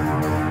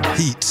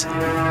heat.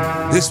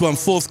 This one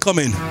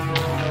forthcoming,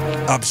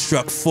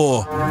 Abstract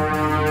 4,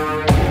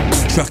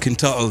 track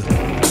entitled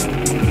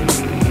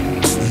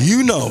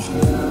You Know.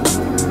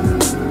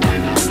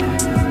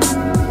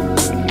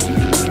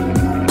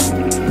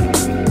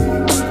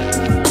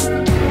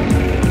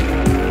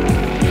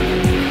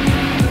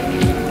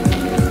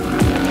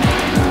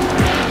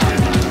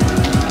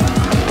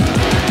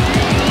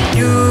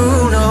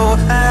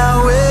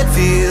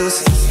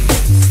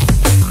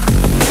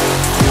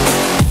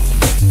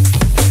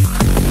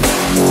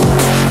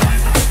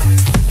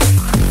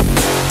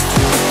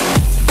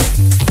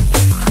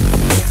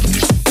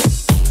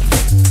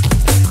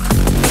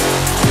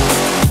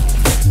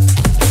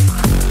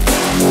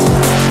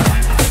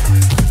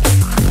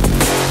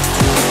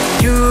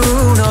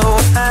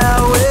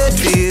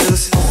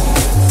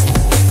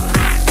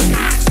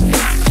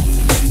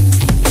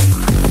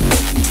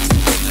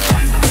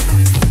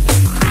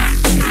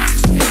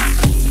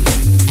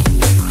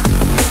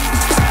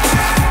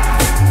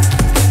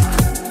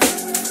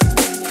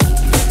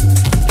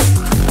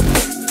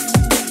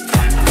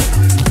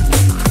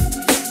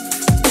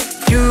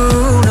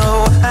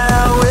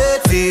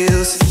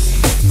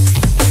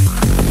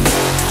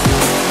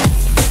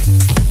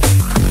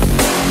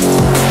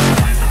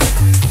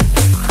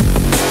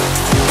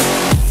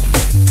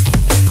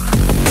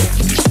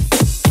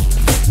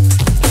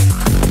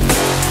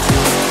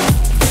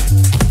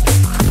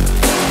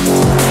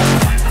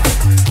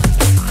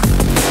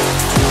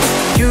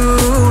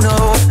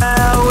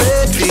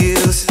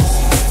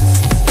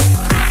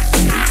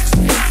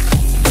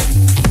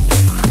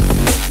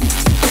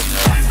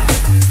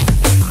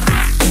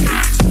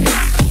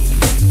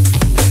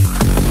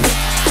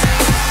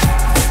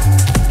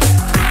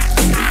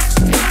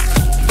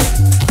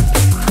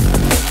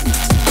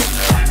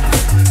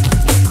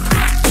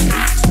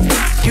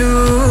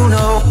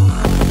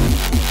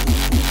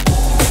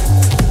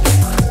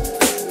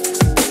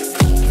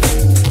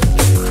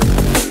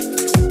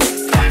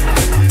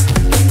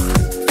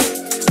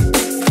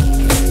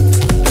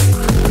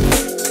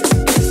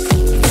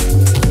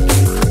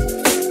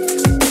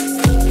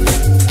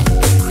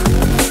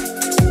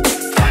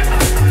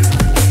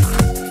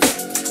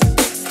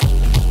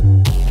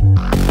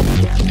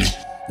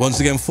 Once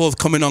again,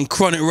 forthcoming on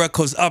Chronic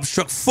Records,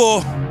 Abstract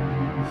 4.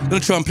 Gonna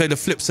try and play the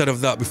flip side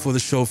of that before the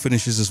show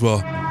finishes as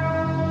well.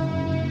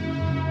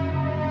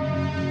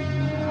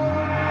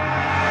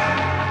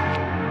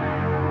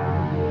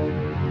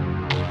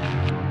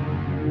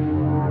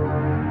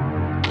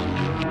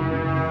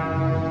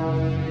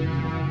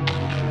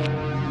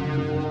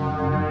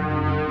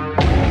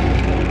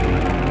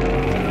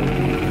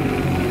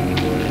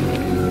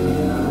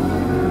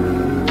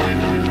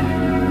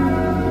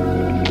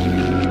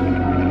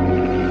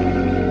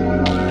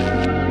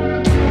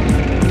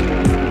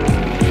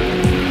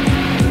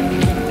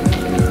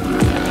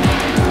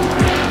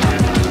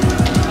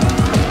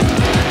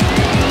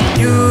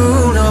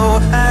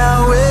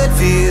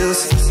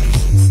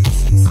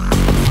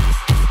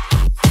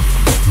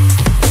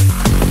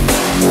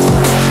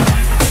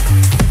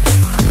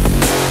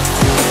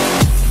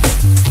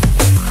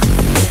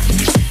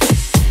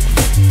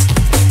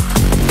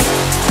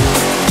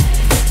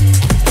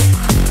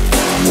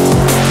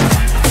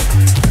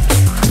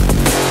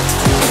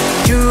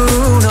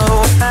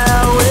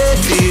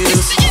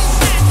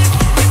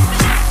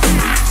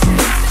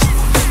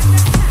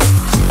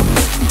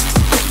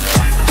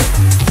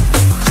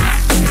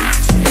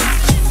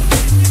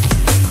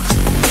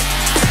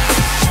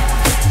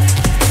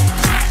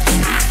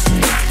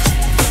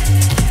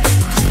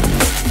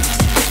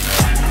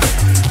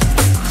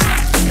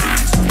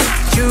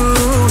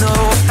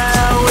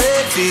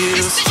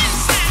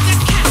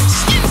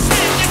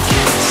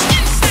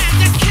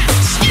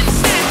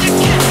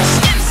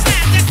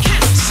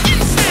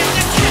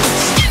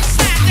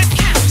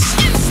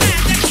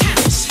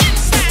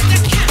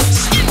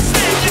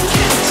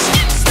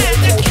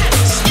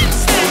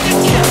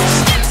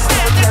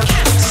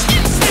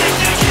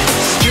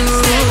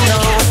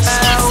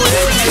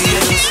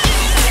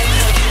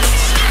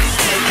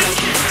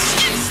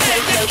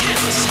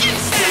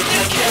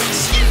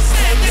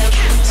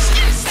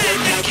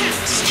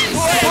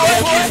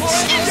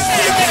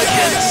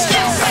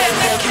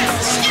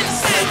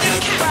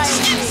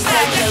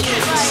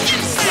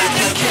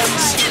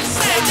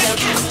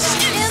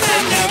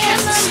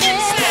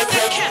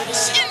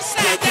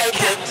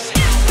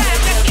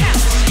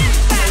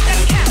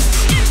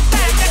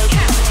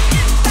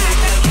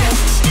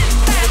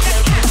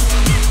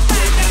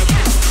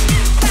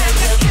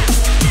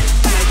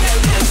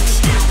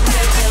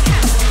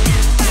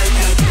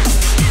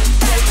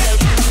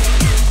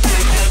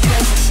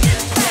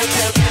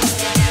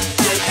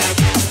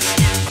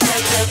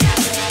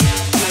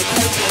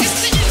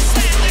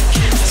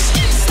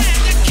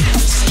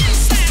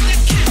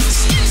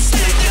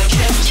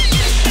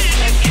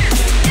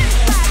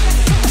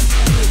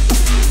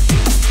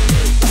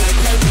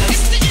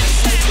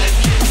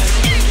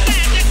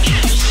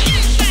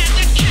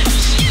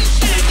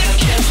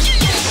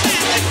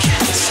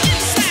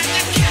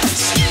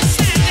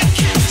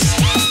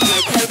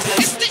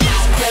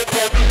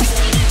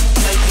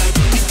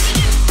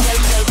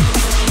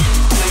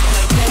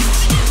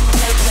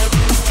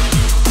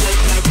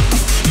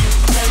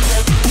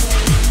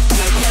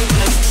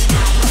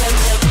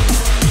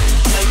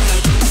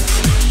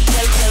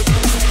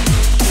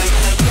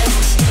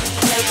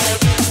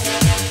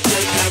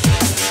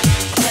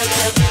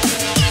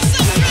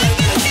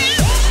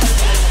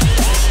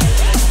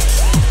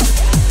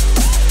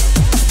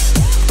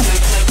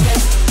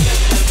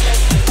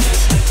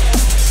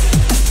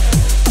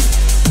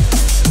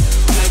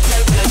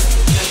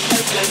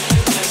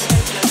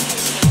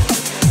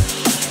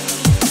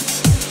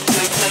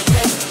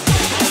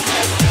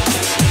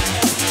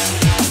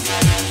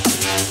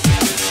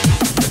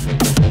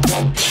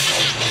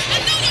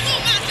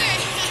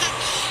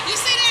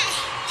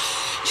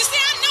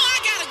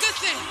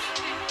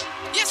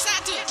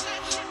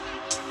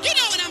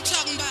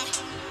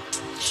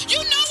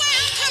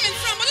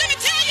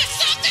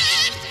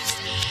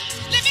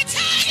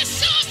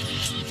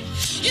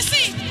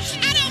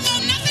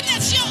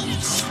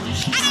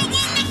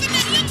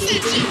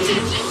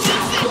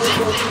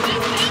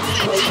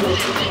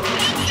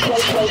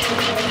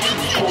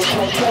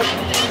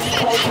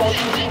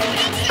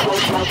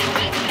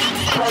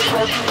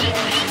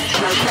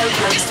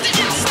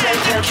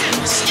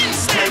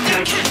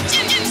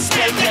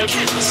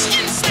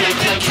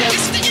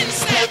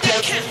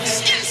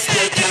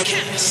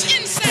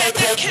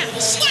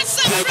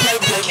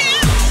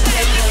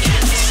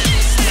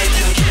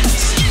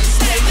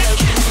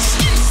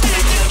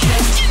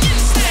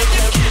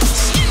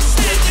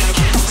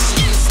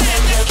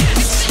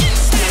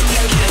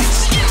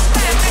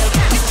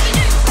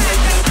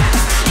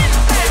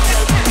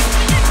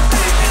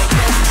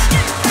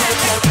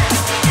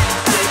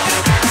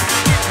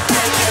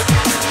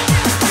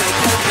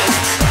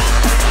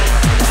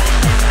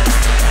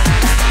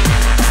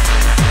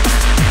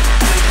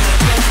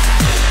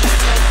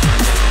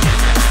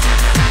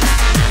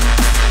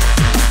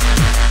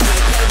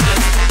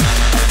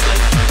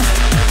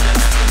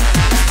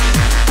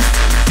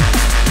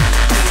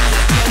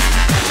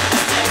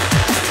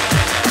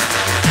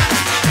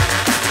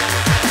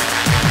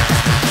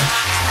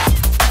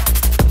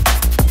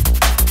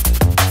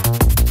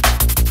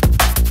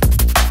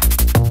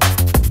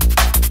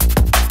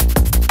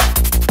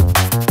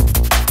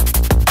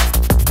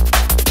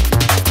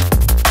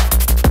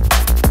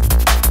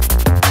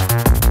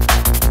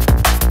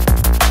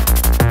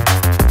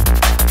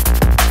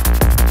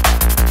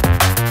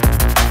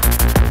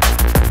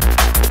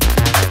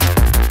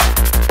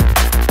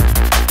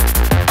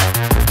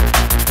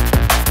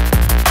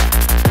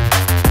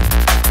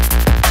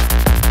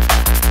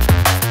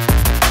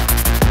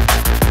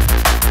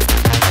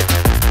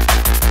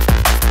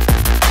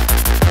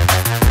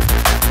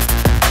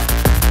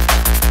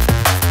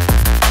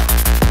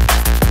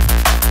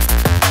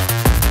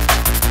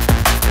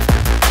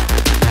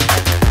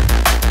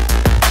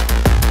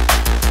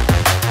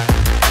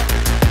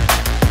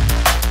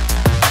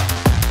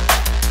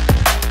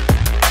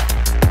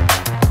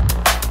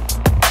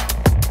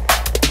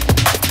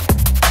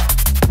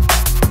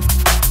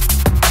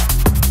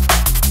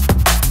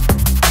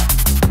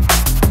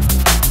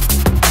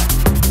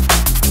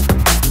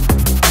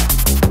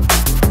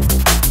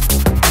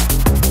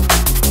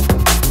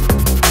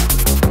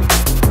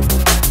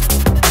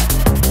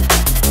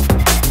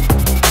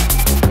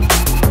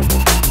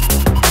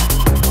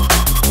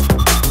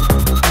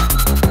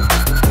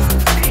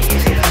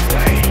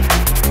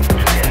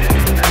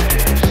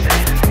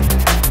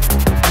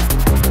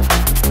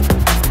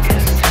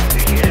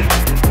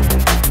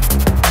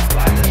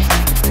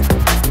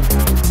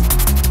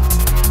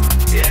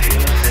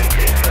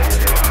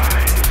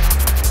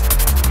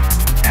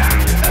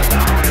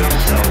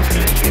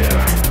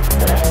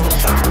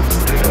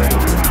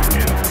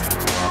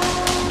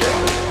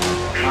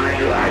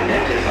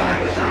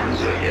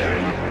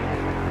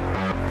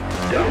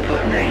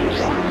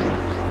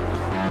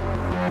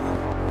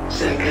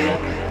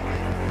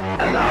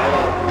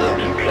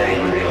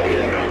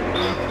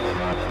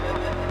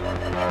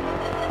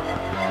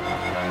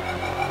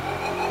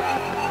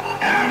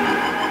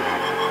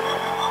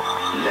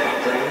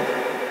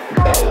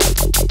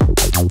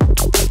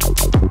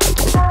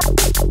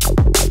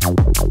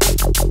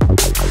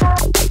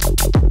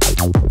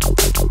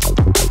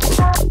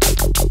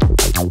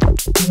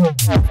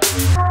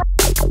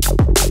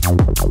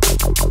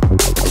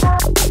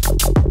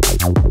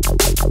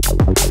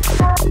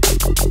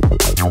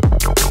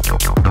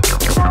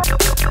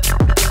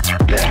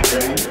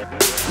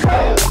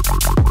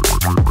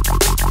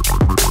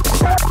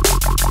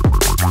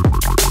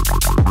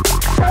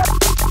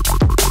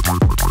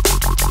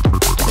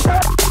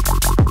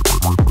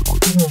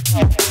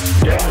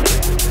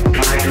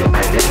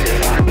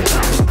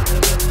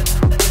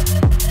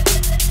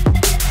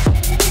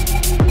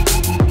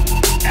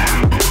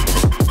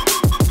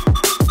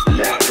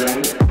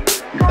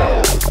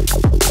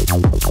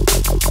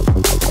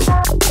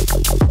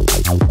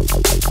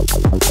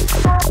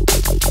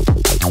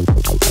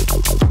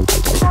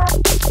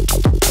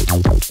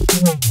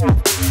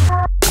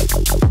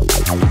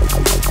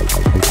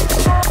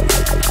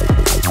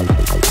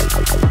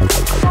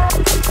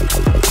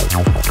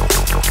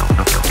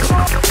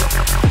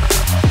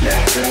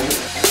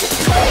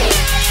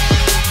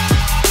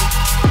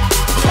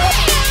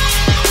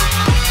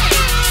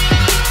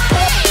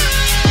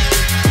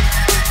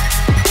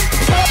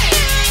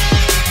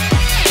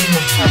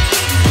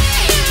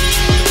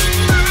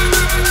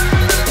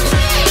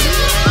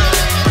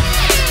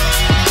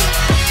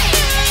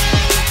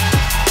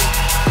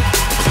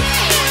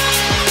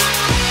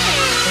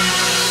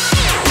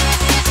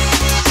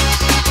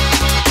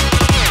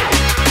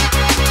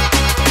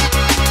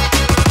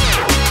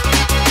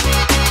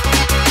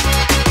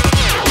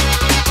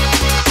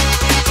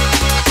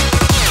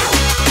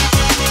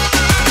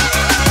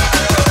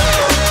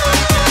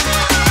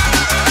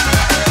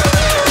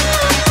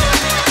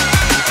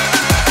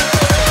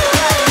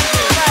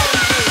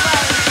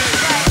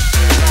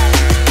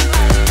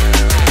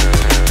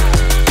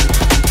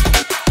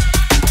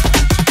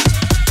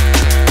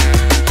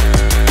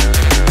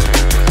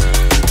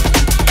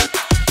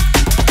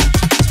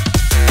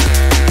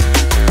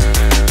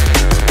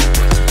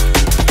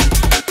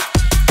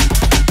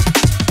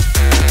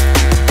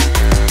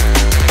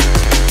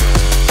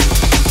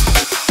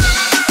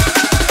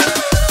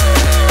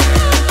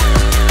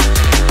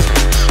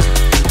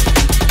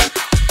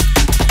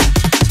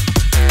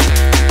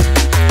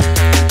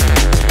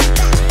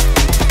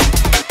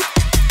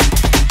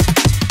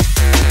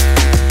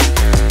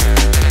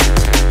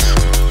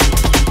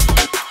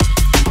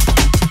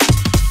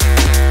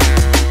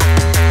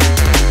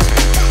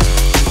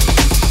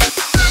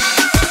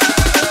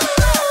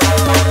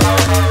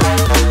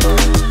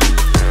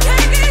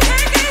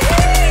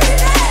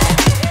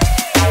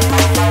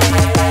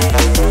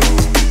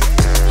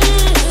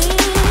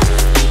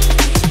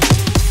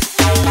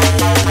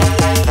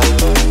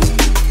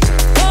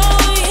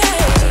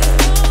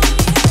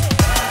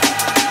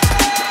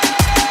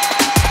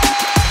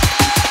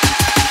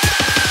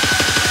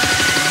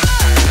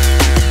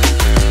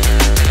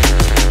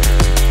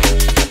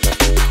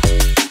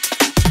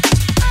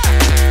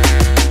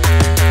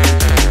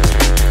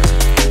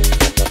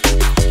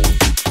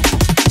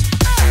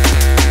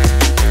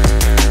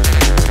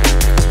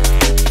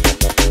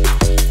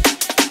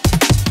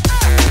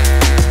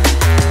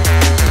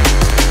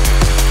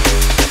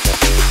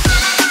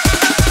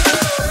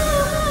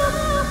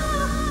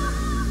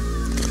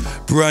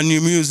 Brand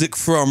new music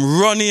from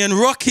Ronnie and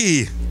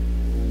Rocky,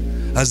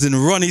 as in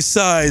Ronnie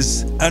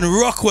Size and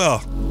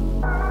Rockwell.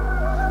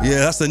 Yeah,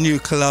 that's a new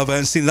collab. I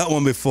haven't seen that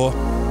one before.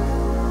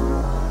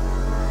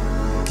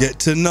 Get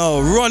to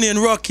know Ronnie and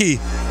Rocky,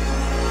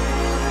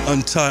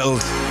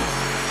 Untitled.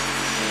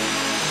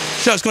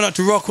 Shouts going out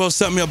to Rockwell,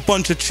 sent me a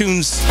bunch of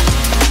tunes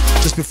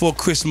just before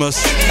Christmas.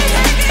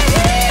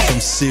 Some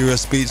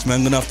serious beats,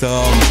 man. Gonna have to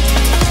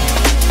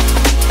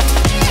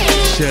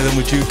share them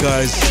with you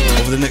guys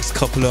over the next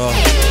couple of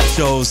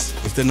shows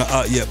if they're not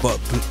out yet, but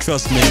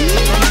trust me,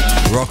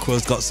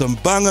 Rockwell's got some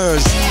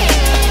bangers.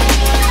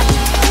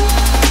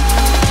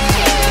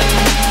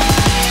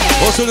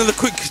 Also another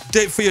quick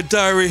date for your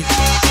diary.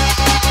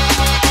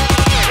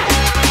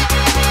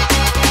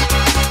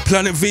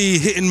 Planet V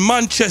hitting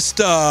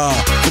Manchester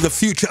for the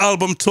Future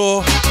album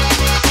tour.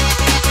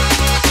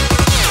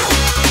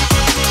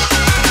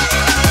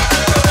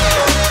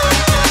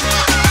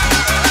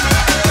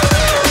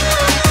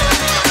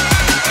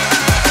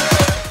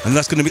 And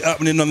that's going to be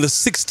happening on the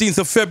 16th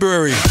of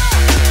February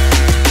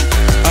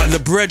at the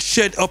Bread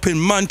Shed up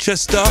in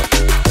Manchester.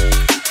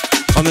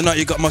 On the night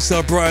you got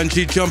myself, Bryan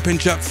G, Jumping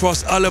Jack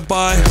Frost,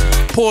 Alibi,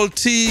 Paul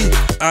T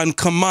and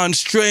Command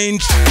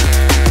Strange,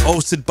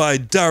 hosted by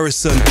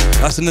Darrison.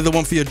 That's another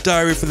one for your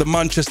diary for the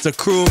Manchester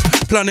crew.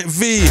 Planet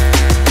V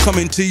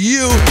coming to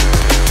you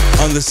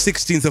on the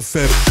 16th of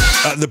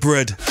Feb at the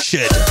Bread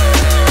Shed.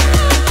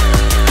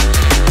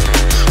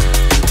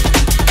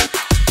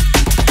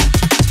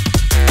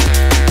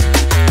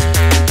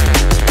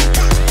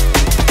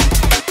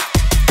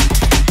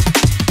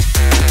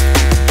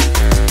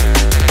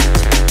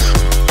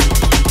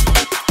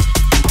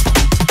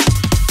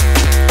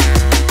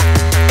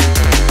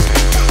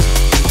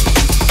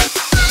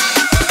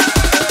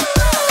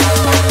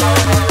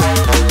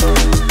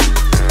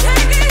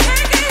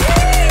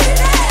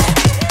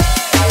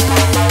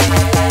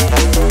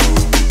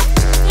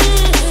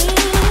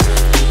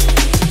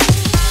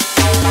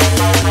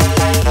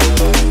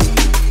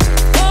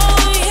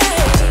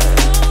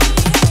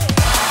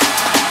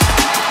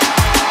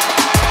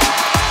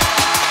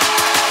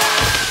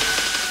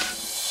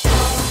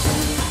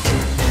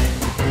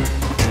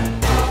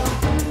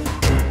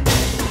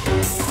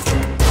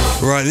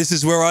 Right, this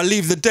is where I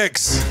leave the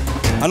decks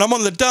and I'm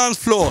on the dance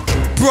floor,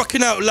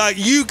 rocking out like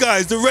you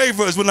guys, the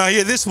ravers, when I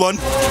hear this one.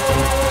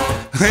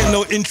 Ain't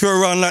no intro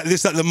around like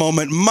this at the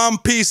moment.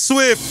 Marky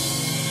Swift.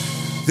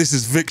 This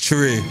is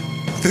Victory.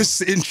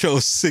 This intro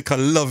is sick, I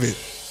love it.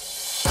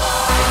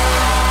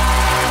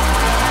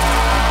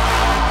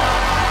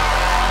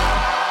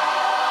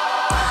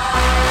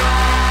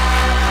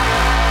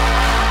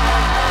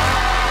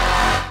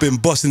 Been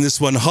busting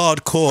this one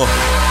hardcore,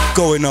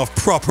 going off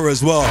proper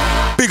as well.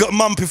 Big up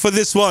Marky for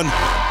this one.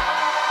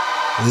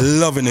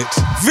 Loving it.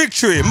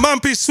 Victory,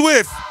 Marky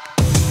Swift.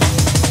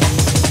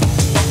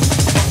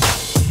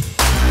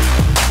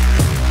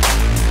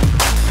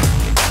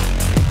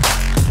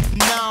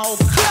 Now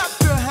clap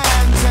your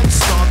hands and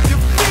stomp your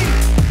feet.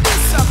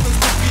 This happens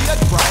to be a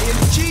Bryan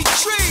G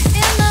treat.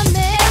 In the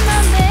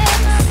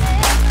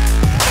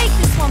take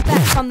this one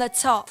back from the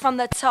top, from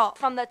the top,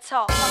 from the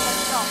top, from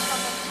the top, from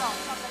the top,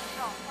 from the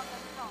top, from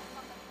the top.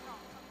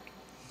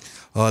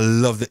 Oh, I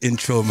love the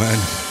intro, man.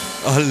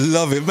 I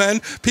love it, man.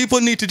 People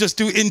need to just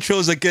do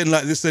intros again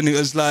like this, and it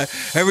was like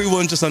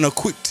everyone just on a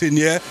quick tin,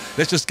 yeah?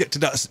 Let's just get to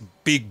that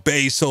big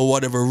bass or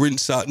whatever,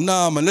 rinse out.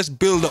 Nah, man, let's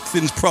build up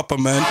things proper,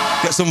 man.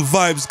 Get some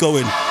vibes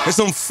going. Get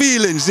some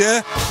feelings,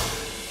 yeah?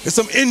 Get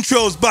some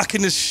intros back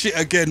in this shit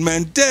again,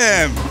 man.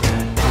 Damn.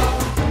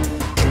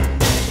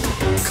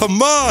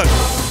 Come on.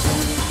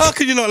 How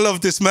can you not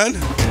love this, man?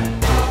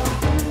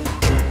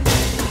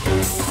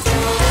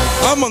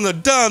 I'm on the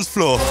dance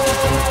floor.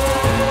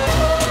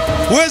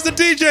 Where's the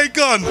DJ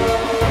gone?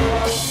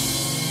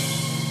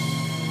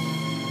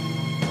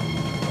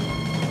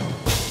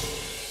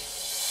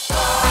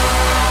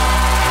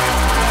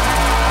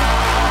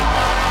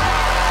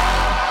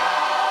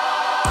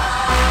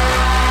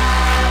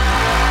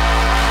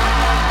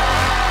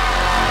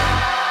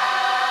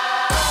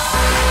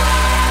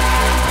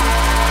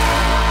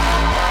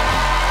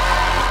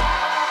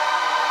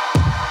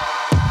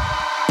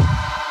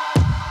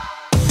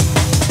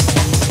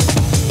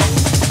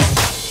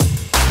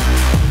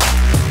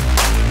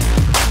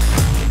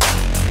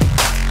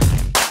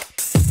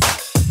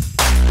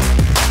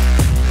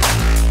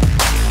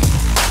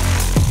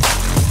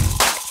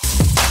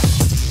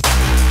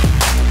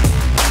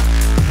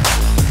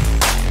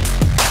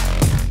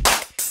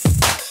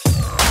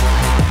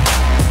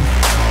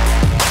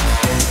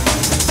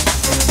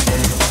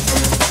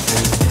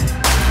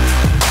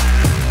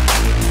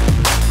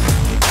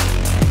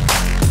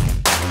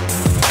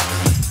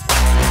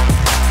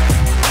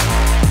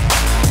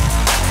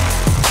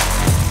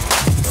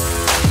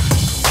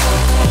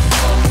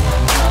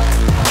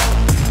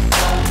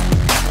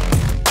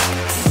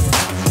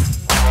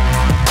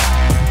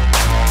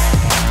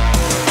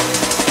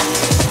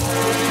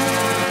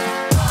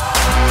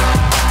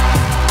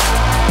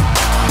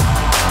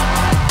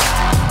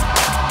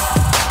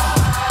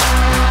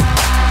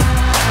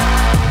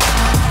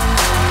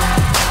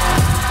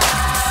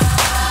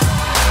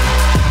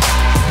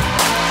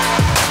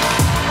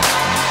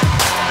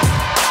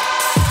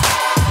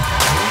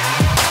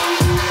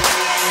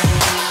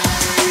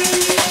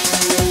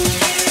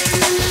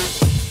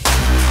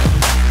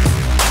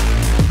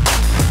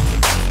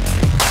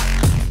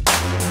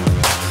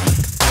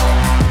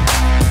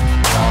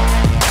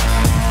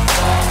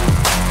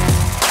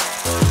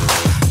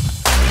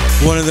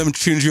 One of them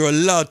tunes you're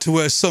allowed to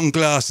wear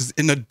sunglasses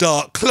in a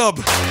dark club.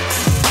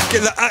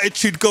 Get that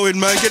attitude going,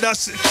 man. Get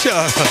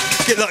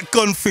that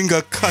gun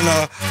finger kind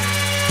of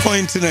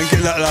pointing and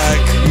get that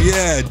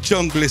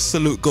Junglist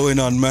salute going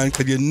on, man.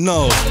 Cause you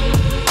know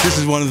this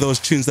is one of those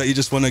tunes that you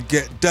just want to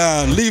get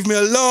down. Leave me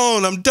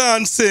alone, I'm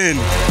dancing.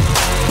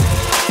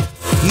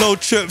 No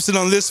chirping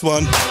on this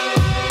one.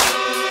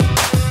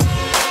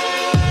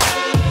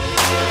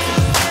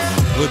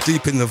 We're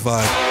deep in the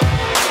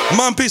vibe.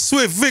 Marky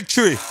Swift,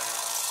 victory.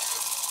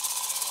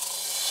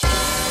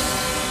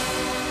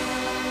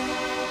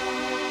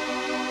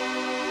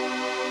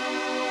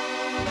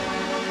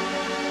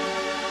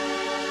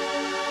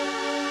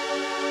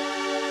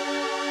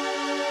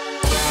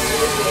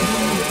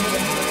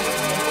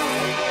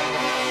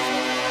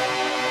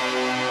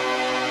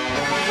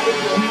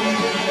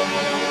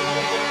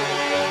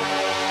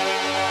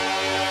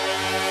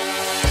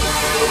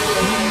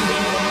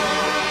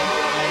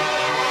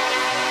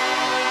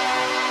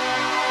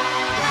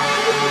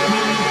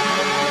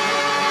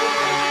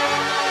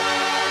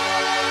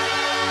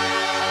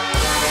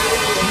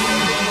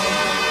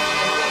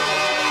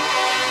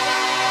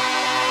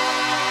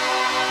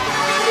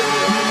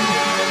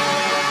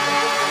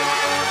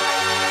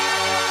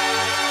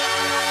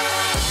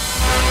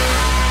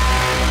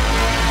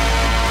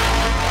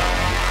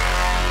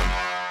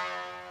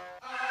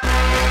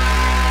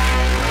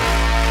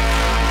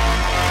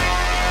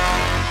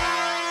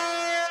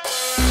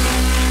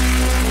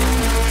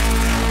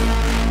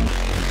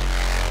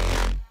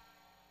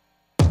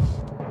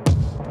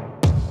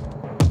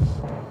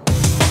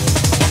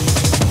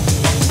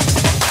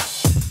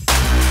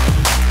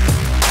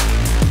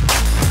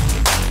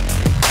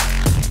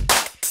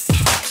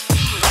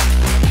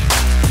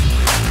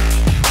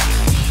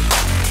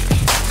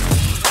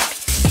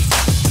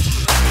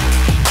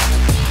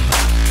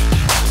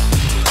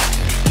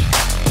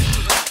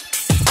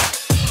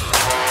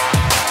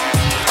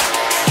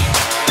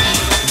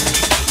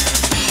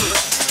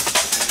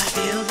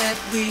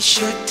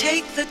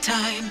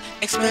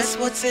 Express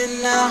what's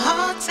in our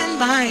hearts and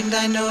mind.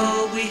 I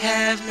know we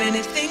have many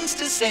things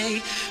to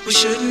say. We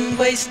shouldn't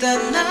waste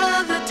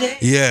another day.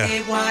 Yeah.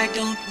 Why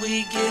don't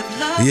we give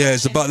love? Yeah,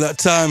 it's about that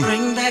time.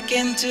 Bring back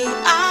into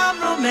our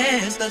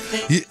romance the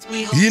things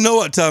we hold. You know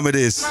what time it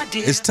is.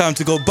 It's time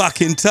to go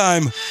back in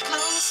time.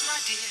 Close, my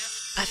dear.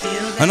 I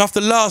feel And after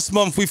last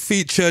month, we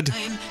featured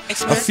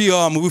a few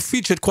we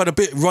featured quite a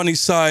bit Ronnie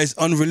Size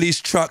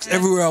unreleased tracks.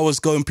 Everywhere I was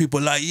going, people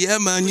were like, yeah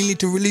man, you need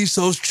to release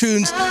those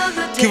tunes.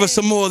 Give us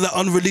some more of that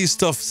unreleased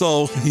stuff.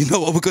 So you know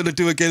what we're gonna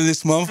do again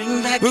this month?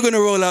 We're gonna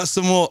roll out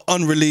some more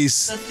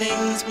unreleased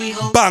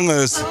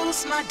bangers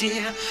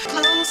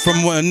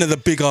from another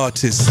big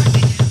artist,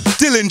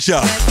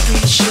 Dillinja.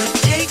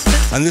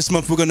 And this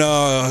month we're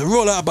gonna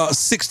roll out about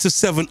 6 to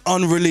 7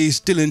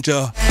 unreleased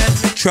Dillinja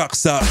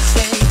tracks that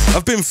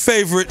have been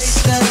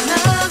favorites.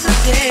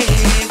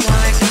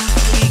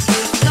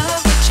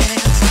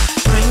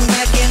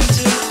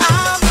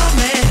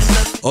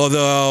 Or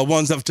the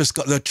ones that have just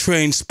got the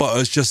train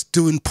spotters just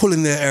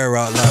pulling their hair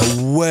out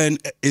like, when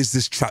is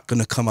this track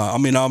gonna come out? I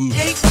mean, I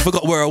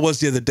forgot where I was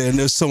the other day and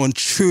there's someone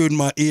chewing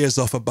my ears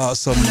off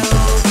about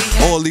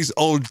all these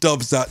old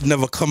dubs that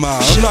never come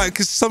out. I'm like,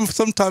 cause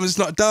sometimes it's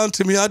not down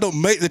to me. I don't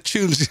make the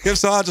tunes,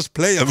 so I just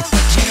play them.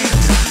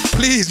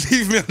 Please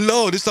leave me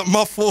alone. It's not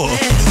my fault.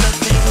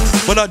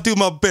 But I do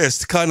my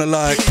best to kind of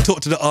like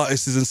talk to the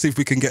artists and see if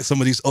we can get some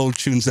of these old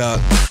tunes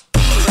out.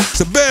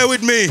 So bear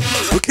with me.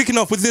 We're kicking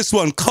off with this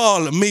one.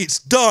 Carl meets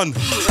Don.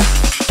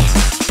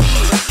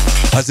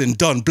 As in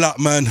Don Black,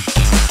 man.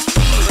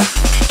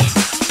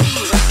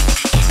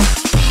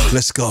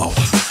 Let's go.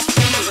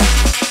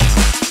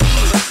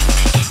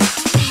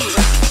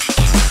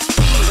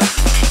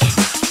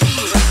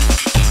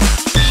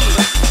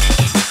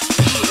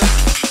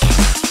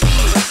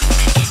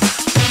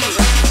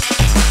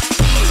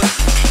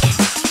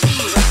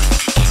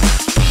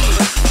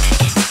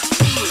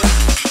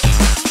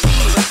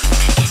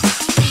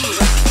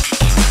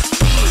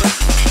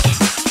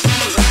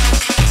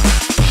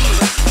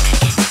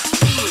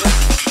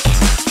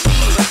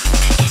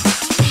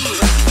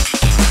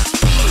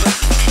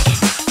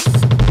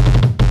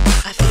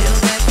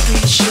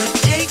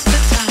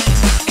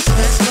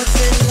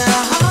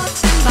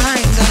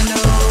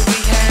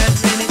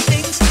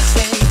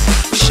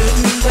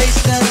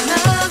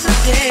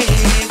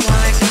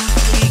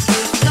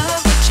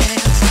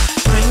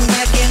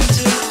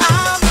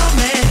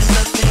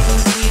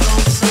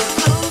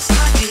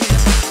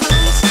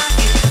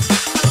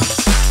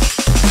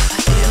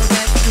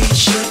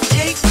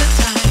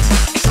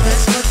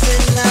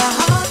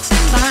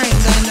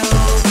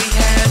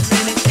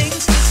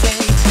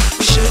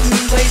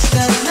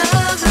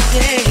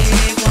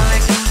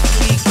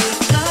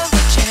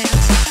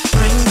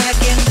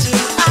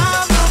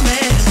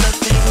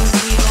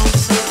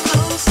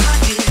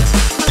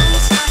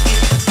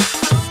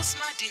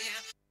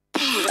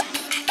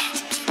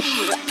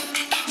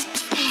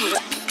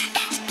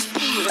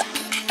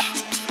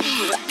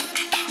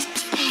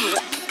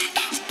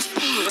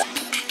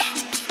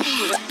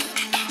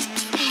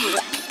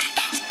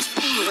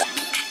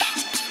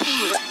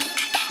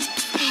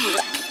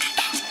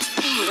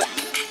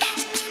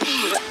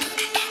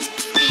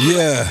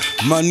 Yeah,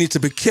 man need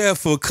to be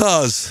careful,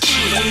 cause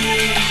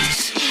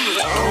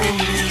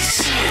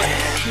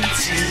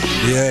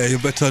yeah, you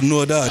better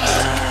know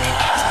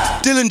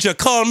that. Dillinja,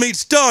 Carl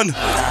Meets Done.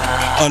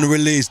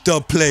 Unreleased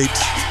dub plate.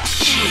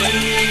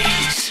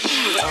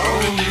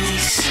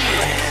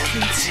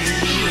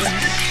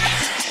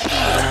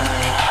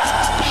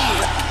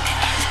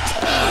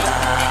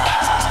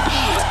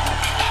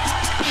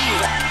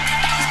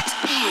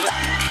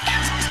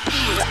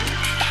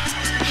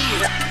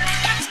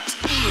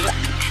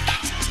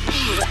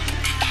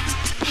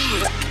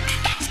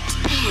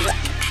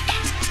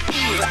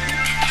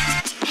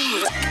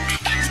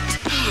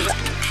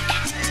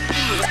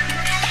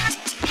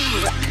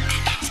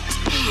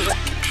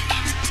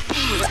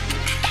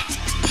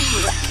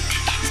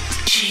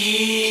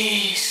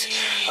 She's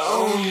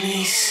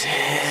only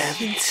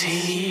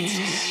 17.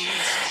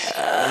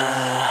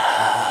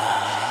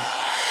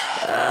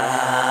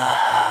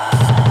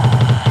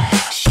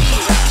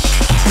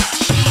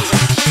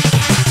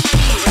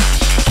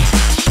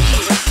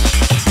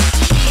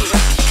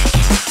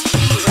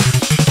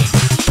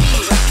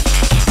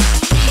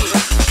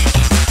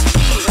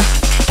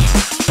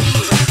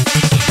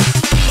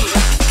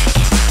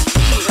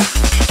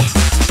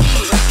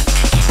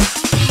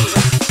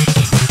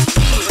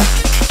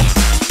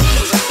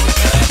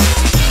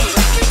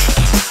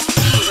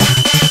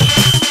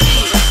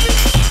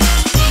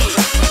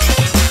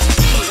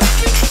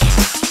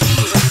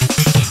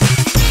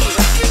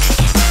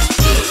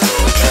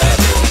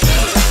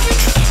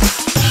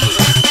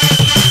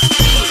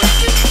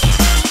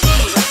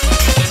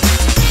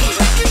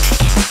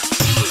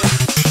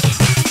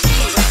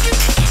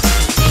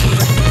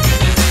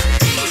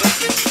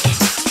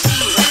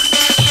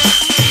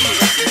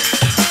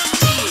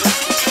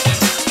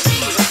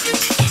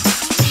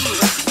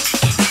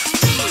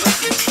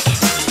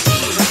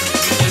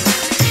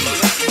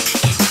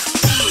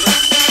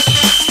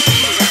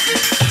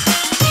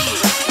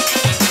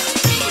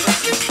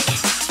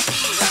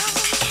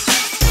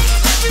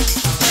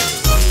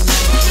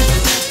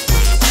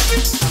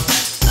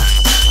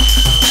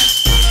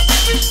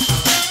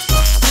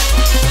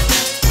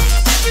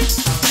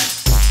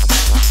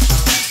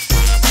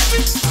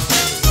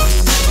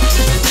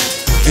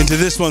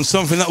 This one,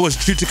 something that was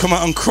due to come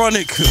out on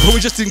Chronic, but we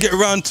just didn't get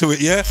around to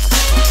it, yeah?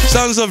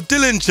 Sounds of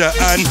Dillinja,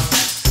 and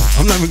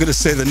I'm not even going to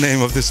say the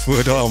name of this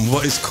word,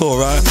 what it's called,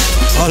 right?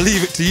 I'll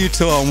leave it to you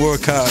to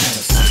work out.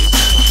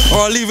 Or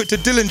I'll leave it to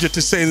Dillinja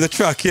to say in the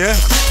track, yeah?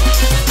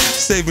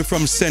 Save me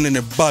from sending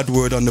a bad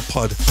word on the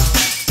pod.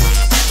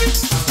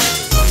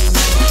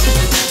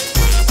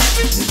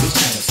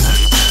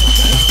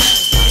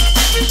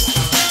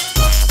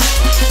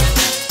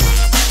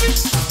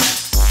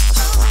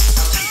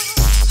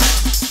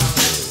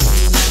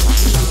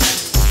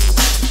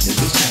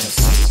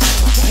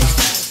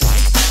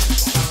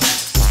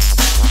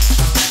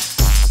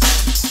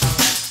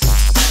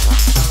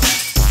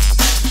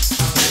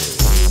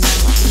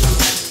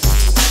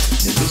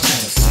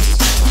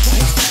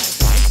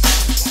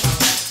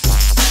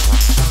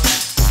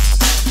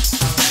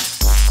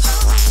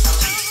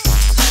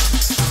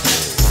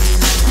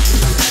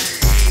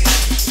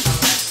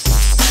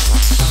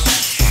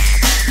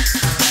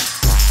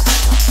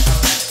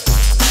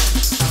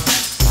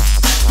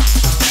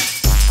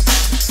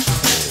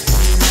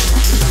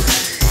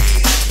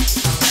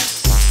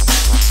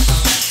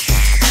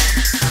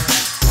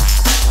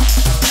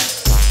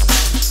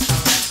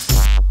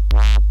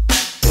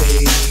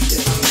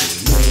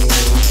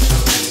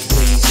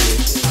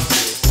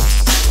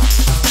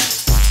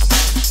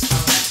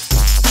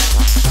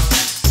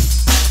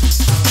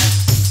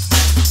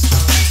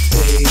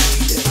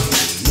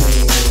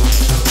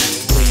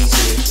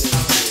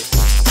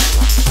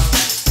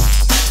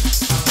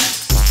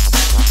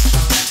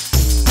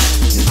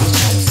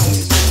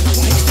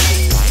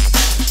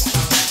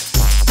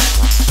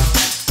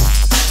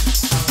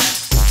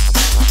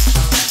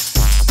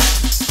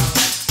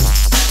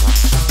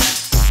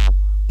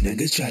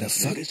 Try to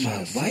fuck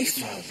my wife.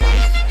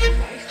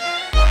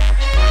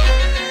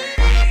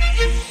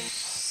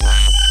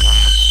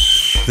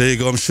 There you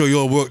go. I'm sure you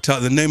all worked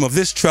out the name of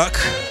this track.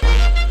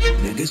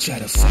 Niggas try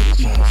to fuck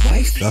my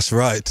wife. That's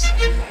right.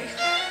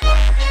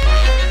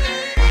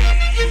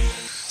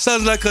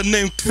 Sounds like a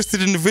name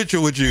twisted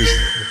individual would use.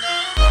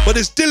 But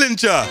it's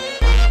Dillinja.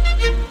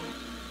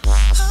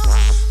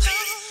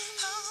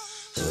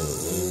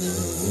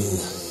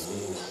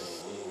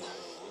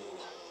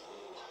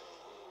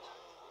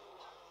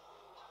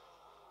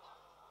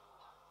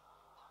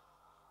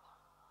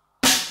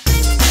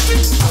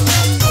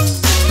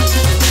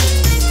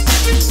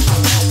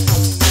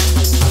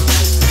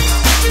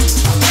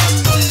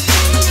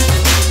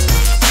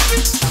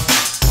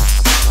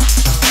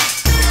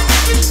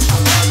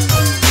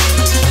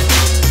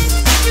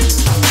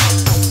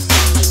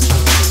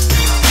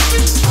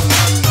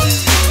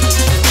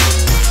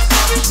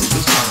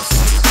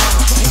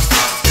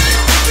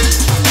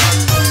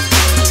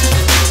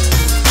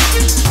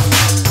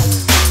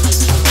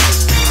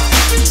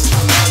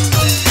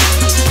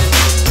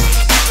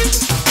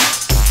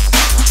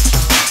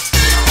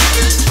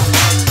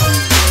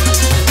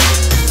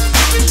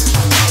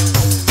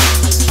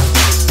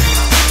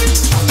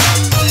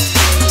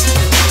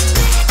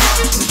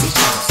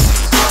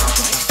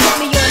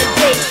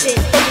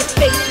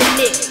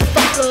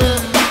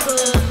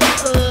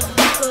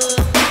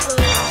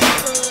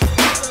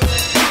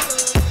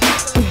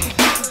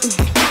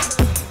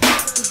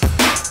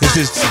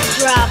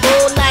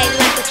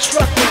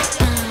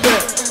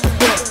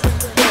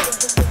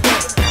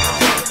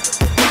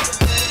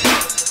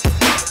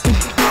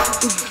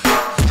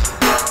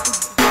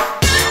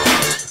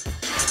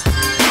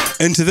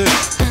 Into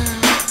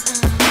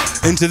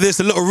this,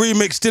 a little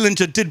remix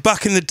Dillinja did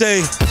back in the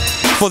day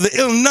for the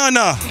Il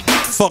Nana,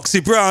 Foxy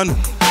Brown.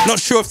 Not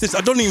sure if this, I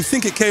don't even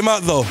think it came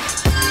out though.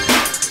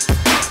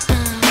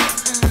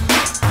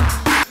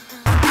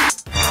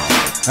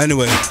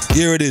 Anyway,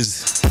 here it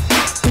is.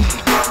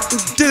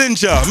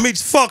 Dillinja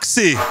meets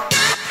Foxy.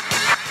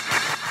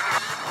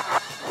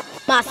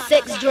 My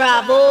sex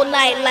drive all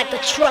night like a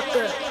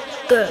trucker.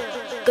 Good.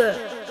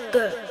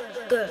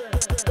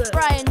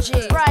 Bryan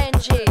G.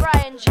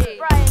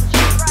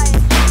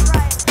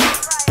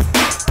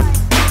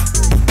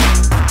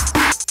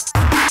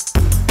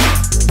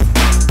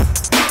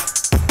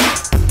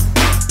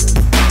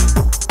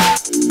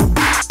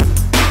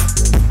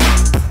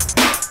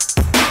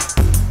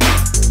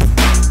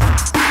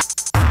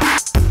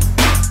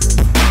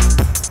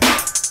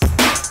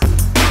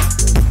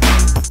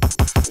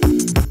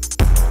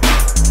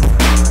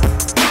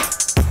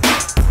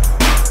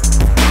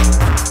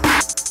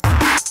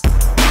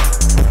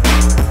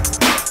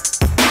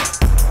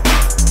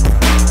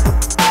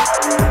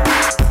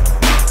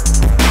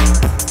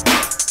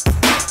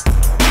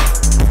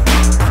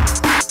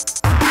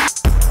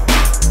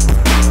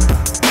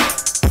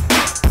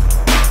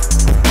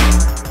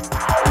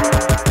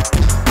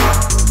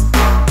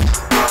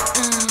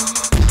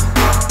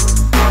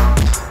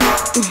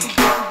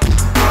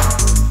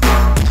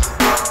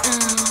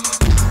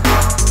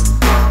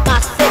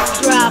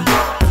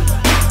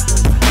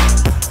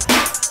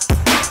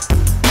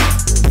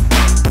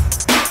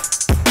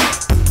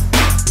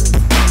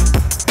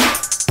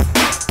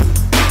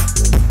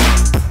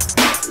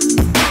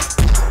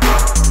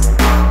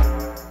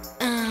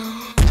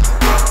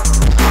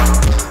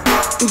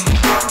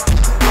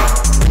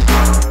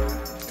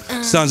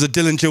 Sounds of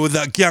Dillinja with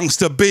that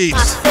gangster beat.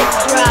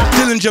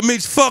 Dillinja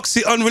meets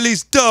Foxy,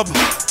 unreleased dub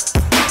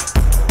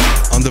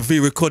on the V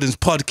Recordings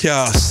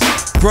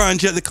podcast. Bryan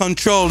G at the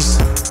controls.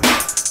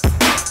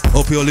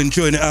 Hope you're all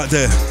enjoying it out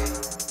there.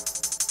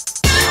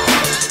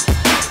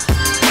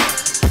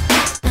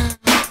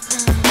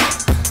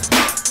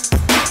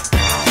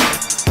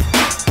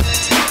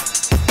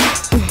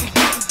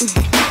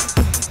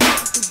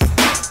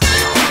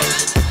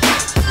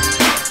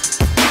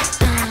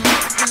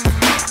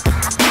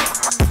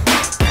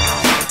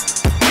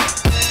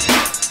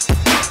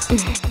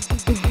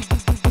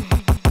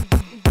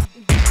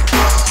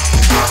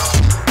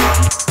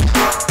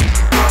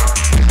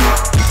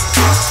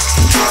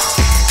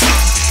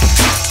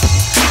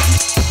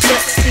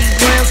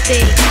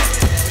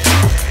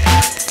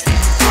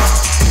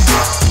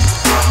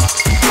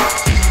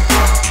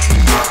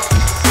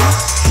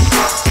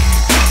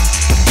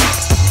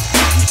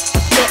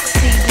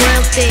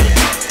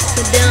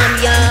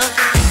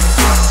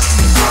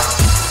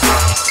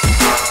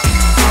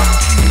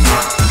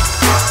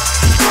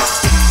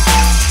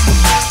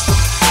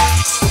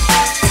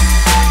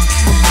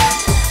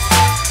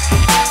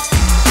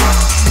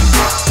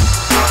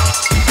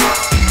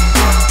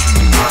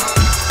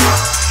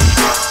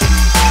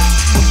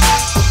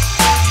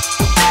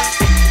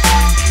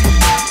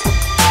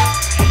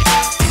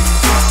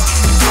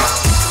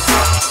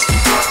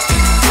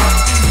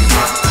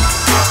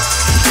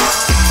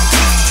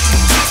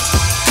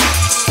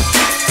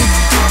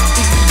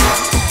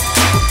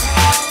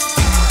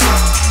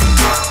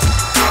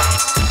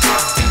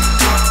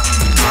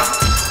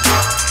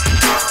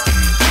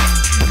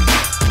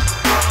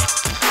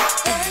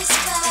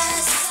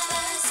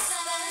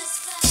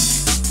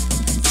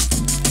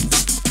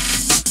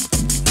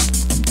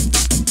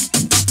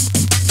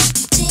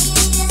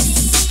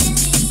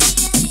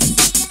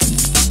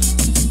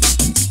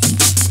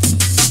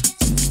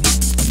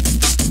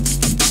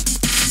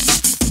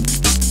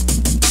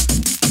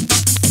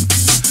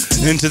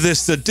 Into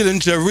this, the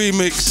Dillinja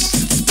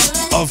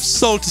remix of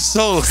Soul to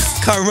Soul.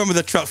 Can't remember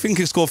the track, I think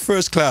it's called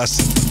First Class.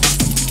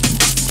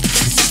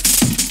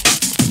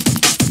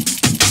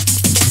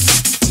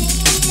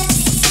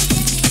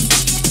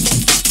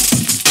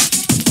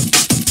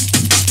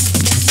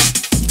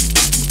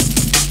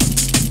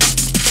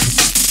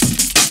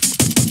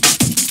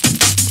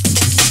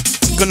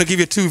 Gonna give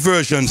you two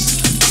versions.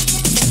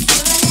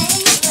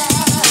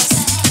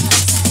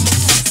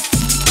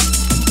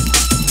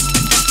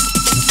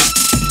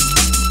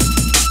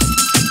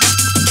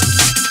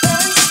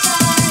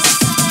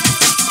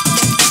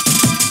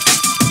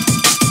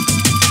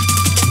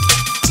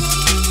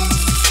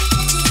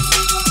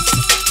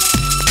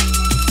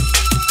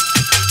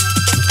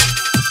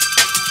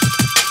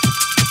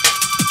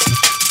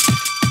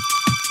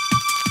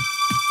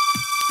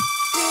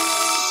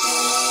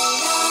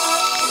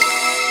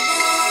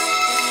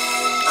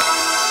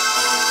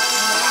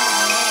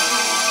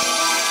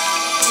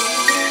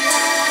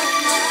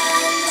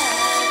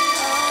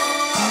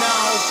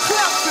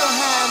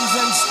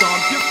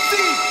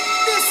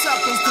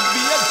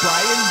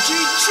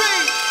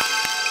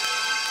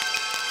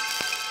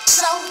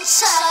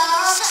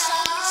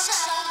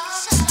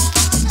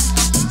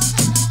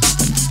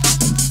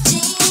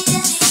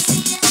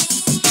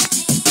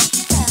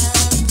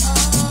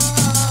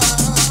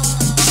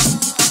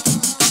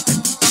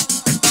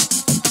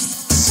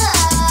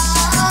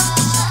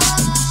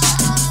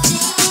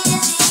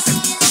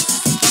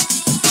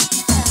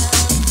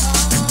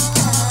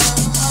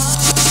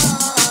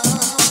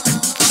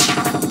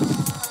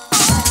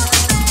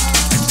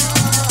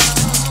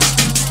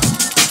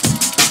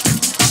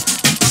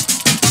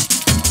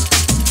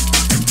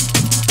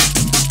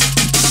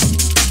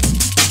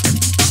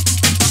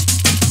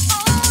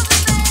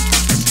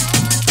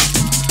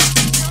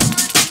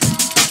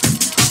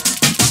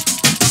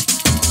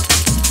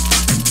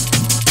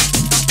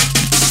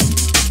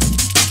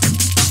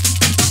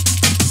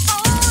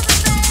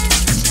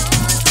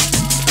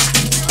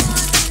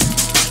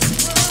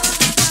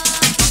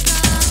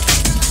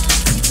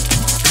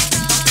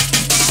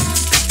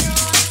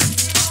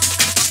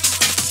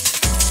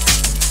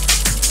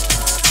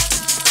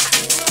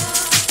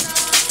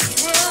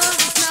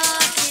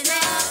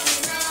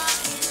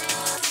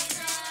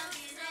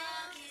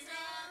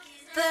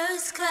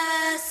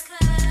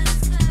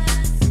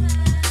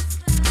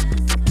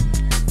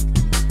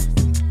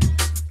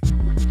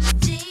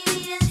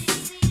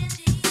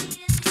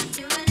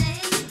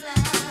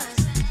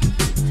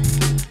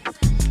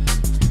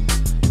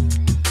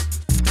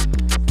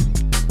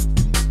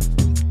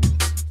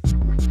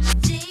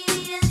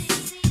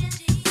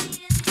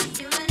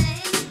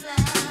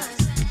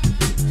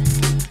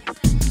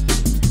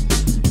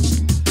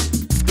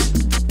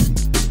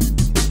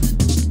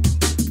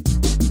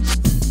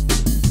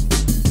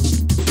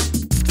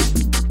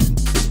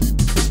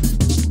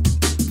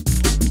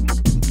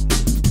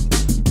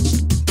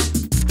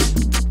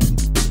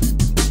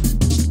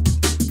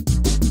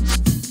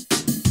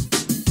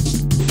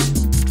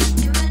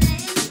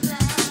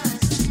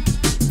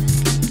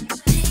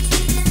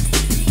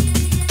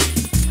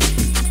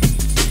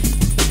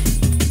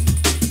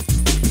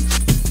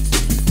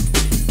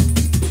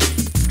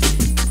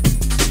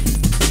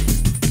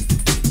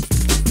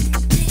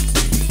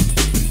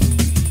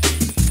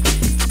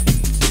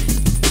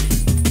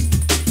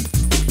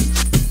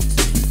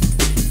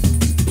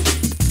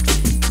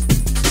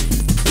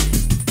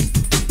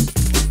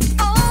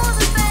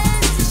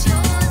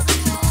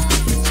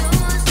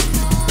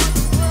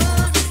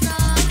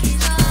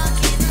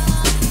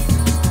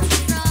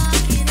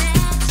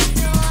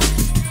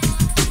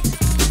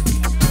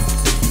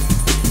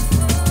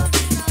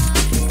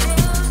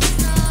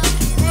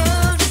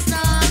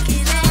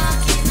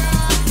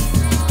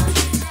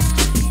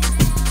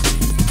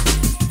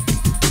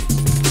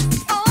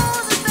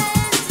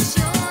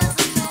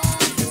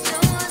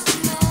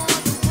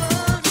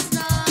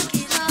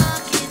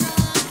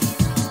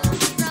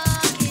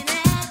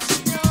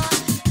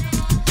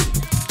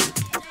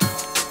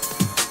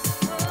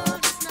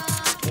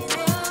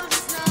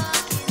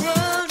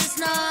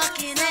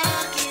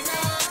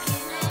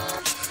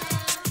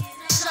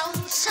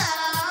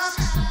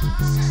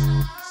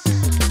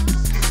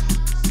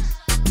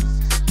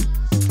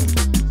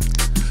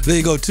 There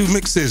you go, 2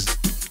 mixes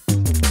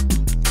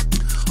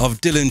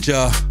of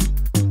Dillinja,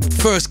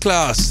 First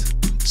Class,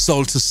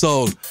 Soul to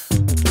Soul.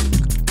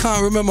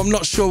 Can't remember, I'm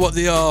not sure what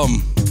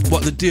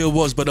the deal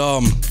was, but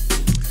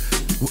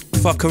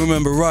if I can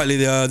remember rightly,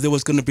 there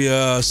was going to be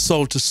a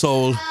Soul to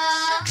Soul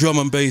drum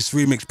and bass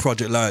remix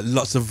project. Like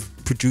lots of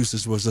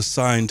producers was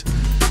assigned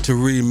to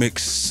remix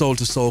Soul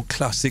to Soul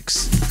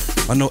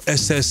classics. I know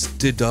SS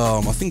did,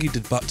 I think he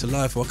did Back to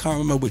Life, or I can't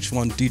remember which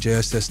one DJ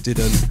SS did,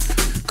 and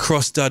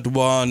Crossed had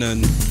one,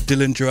 and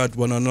Dillinja had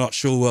one. I'm not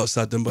sure who else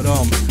had them, but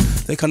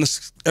they kind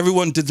of,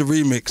 everyone did the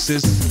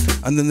remixes,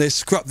 and then they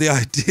scrapped the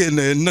idea,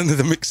 and none of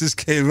the mixes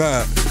came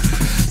out.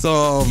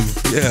 So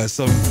yeah,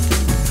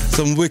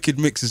 some wicked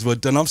mixes were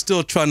done. I'm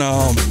still trying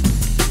to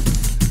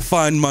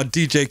find my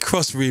DJ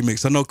Cross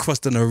remix. I know Cross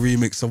done a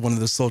remix of one of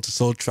the Soul to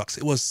Soul tracks.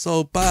 It was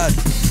so bad.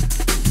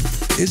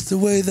 It's the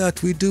way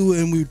that we do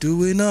and we're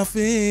doing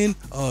nothing.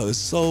 Oh, it's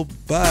so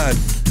bad.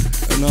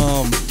 And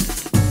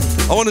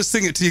I want to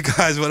sing it to you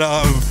guys, but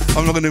I'm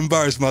not going to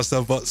embarrass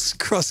myself. But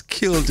Cross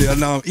killed it,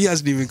 and he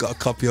hasn't even got a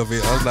copy of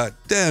it. I was like,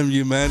 damn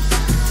you, man.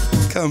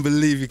 Can't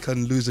believe you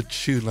can lose a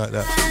tune like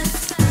that.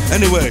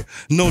 Anyway,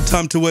 no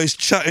time to waste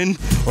chatting,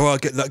 or I'll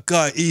get that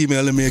guy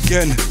emailing me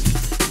again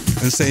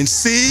and saying,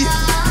 see,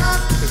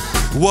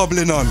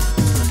 wobbling on.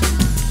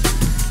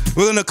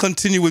 We're going to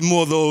continue with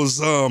more of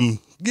those,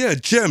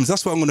 gems.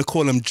 That's what I'm going to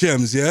call them,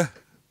 gems, yeah?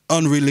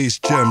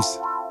 Unreleased gems.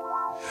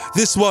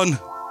 This one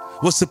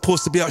was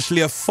supposed to be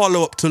actually a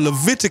follow-up to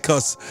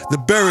Leviticus, the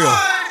Burial.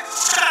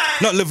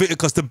 Not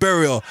Leviticus, the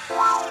Burial.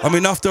 I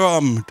mean, after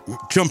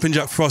Jumping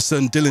Jack Frost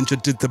and Dillinja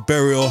did the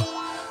Burial,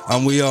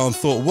 and we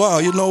thought, wow,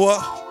 you know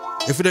what?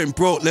 If it ain't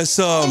broke, let's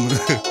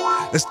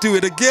do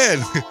it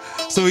again.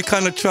 So we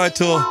kind of tried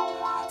to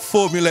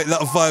formulate that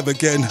vibe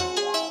again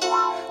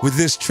with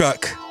this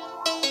track.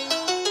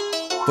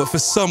 But for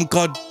some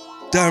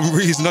goddamn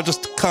reason, I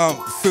just can't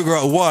figure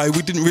out why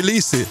we didn't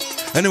release it.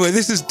 Anyway,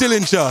 this is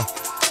Dillinja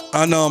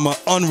and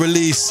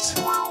unreleased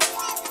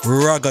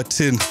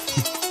Ragatin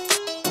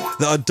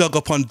that I dug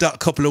up on that a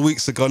couple of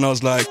weeks ago, and I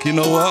was like, you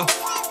know what?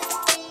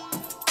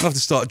 I have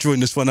to start drawing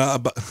this one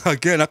out. But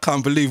again, I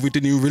can't believe we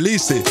didn't even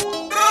release it.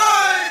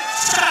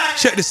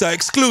 Check this out,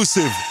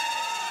 exclusive.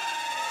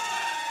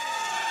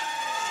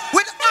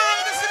 With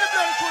all this in the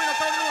blood, pulling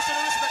up and know some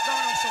respect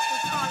down and stuff.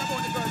 It's all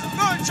about the girls.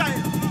 Girl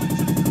child.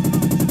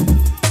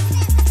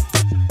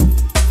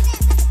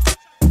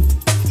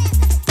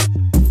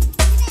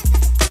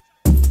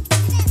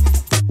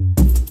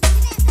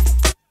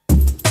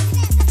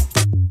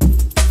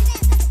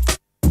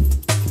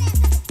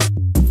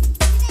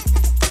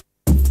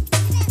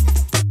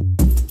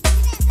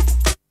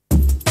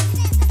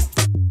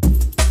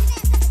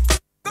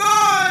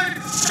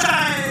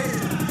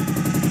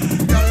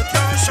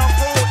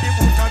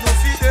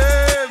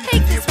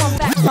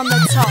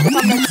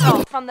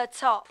 From the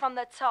top, from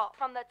the top,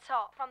 from the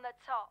top, from the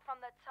top, from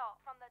the top,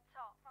 from the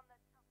top, from the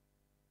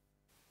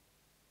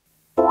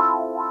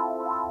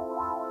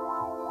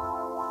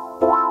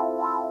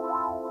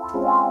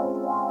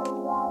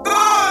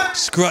top.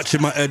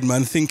 Scratching my head,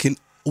 man, thinking,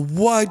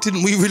 why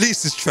didn't we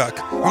release this track?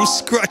 I'm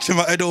scratching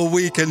my head all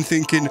weekend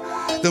thinking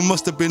there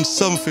must have been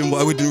something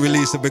why we didn't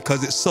release it,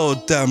 because it's so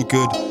damn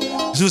good.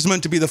 This was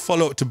meant to be the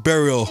follow-up to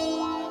Burial,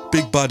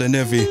 Big Bad and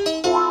Heavy.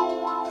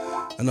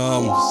 And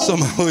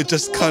somehow it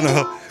just kind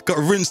of got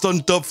rinsed on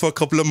dub for a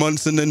couple of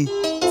months and then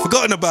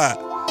forgotten about.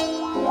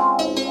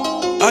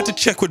 I had to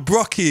check with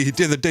Brocky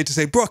the other day to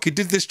say, Brocky,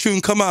 did this tune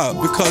come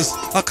out? Because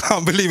I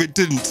can't believe it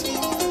didn't.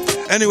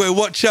 Anyway,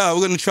 watch out.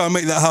 We're going to try and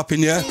make that happen,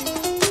 yeah?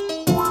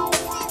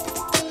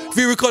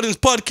 V Recordings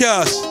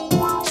Podcast.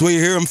 That's where you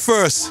hear them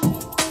first.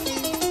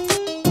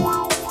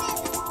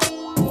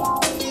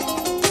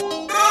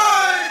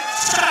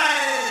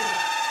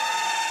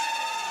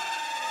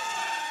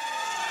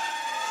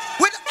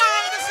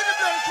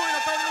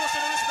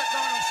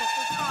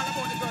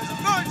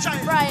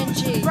 Bryan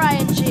G,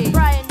 Bryan G,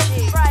 Bryan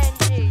G, Bryan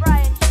G,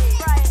 Bryan G,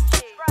 Bryan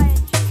G, Bryan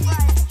G,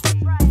 Bryan G,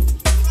 Bryan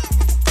G.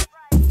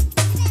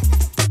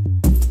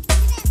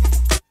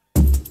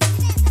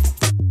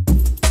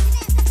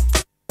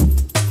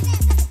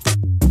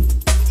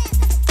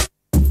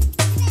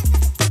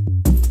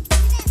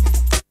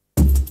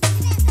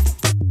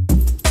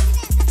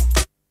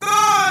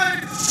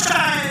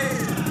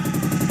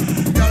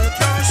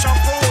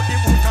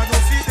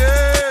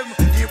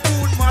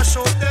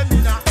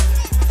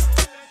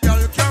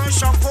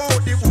 Shock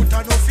out the boot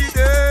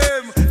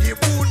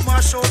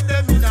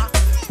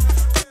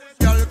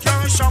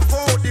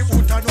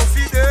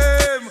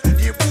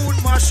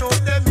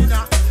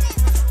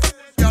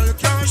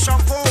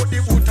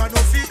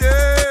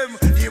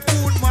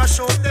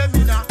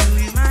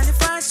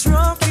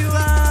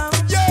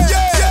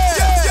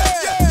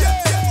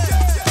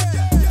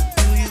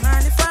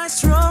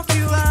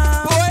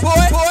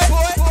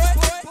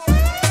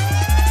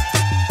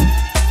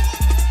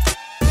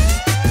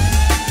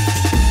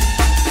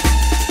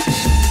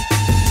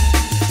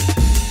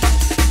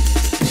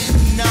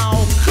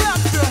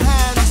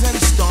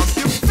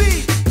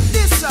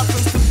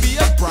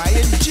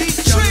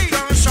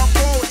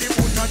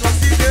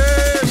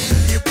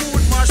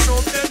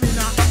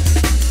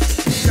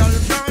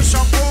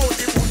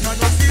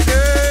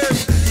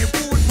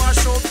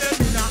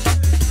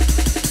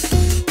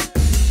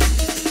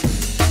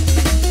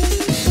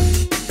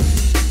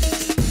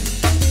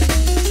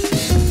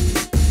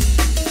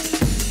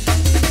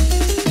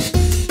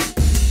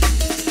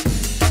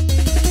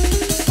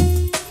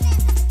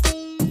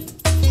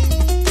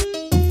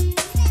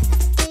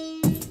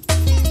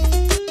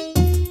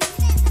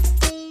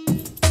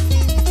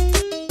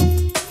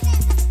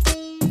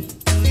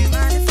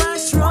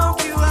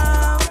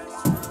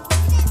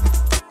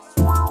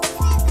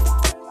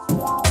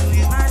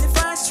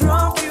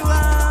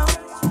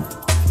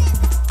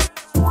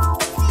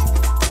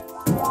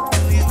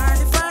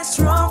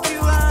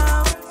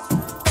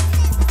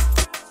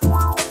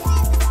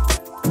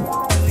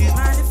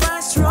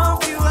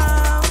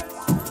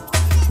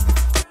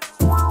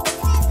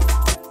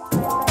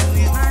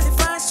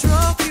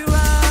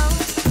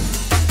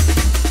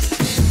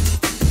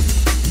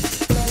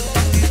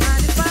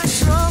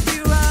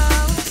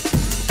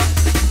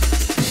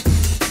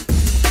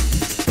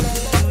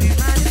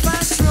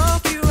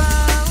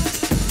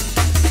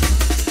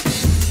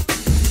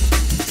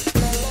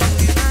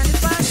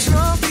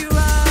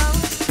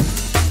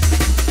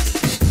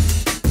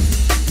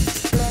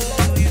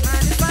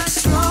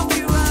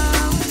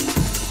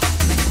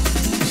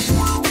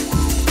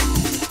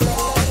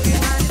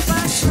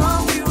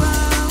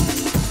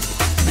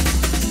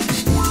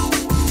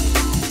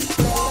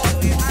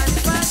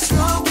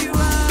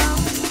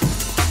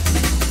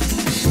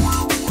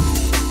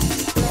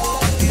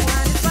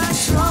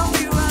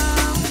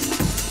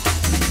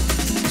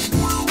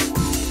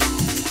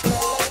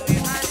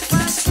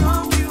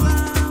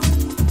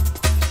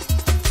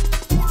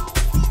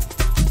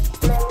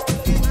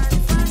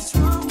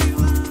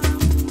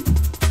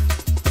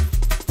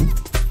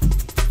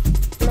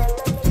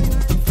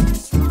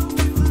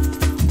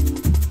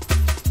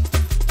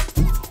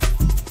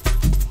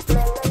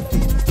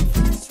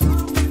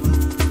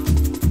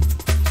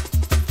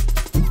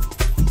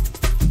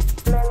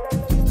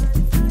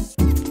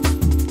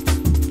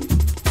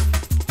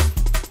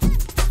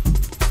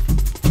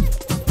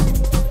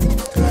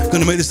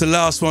make this the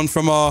last one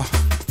from our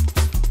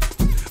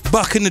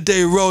back in the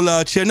day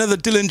rollout here. Another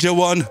Dillinja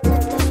one.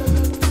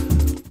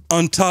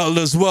 Untitled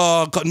as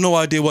well. Got no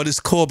idea what it's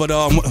called, but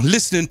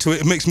listening to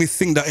it, it makes me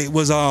think that it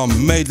was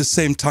made the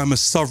same time as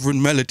Sovereign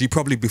Melody,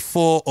 probably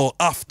before or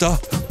after.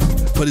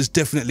 But it's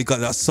definitely got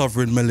that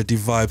Sovereign Melody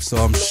vibe, so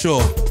I'm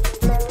sure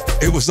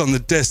it was on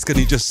the desk and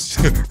he just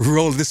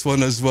rolled this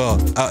one as well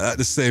out at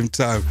the same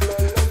time.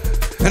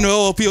 And I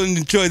hope you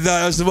enjoyed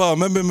that as well.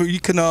 Remember, you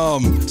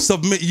can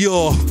submit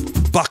your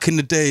back in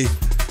the day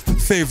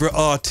favorite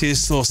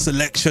artist or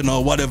selection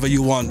or whatever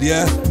you want,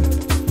 yeah?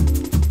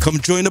 Come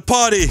join the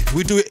party.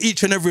 We do it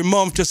each and every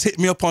month. Just hit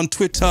me up on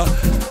Twitter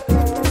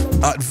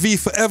at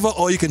VForever,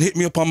 or you can hit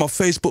me up on my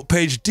Facebook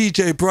page,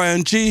 DJ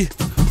Bryan G,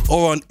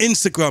 or on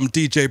Instagram,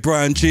 DJ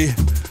Bryan G,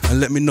 and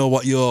let me know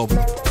what your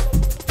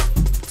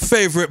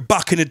favorite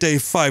back in the day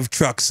 5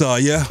 tracks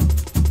are, yeah?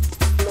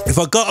 If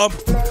I got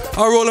them,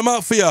 I'll roll them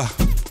out for ya.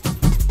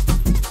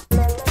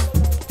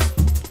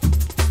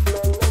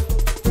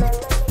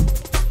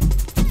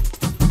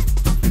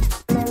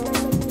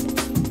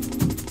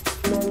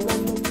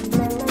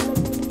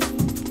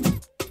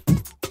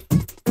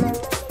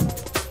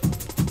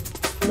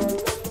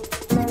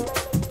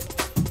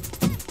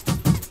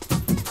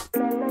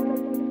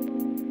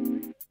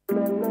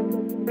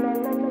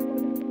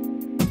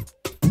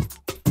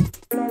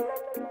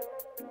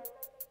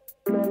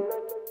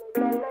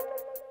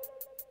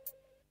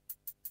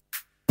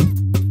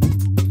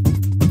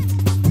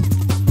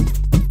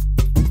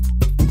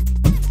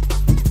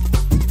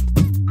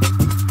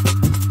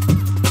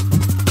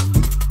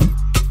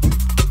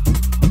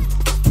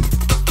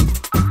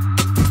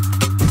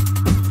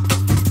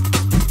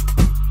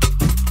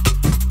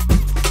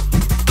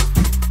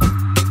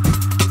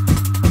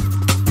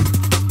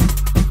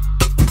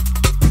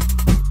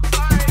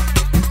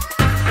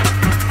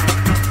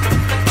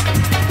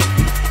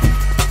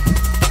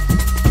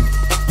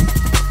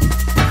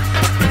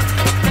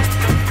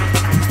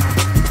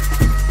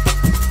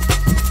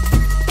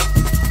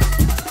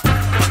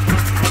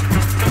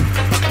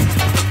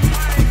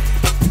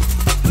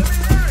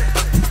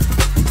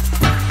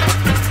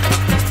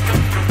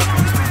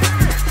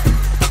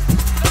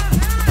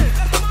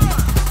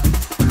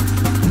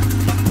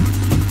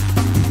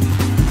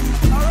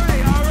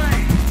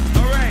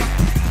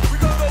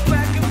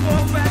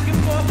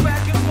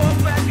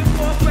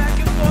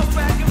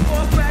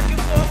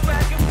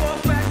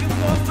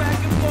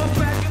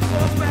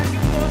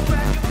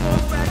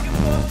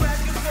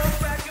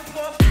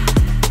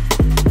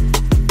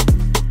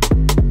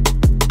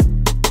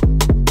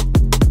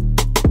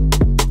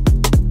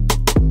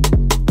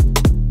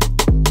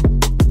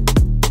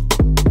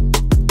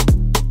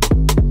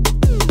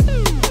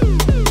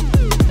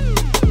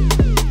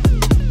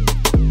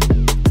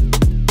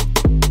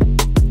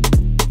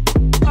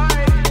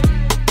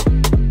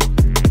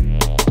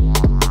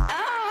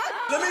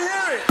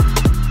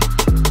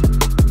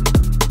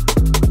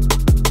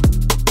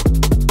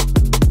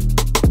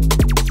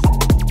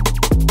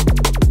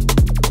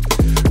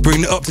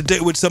 Up to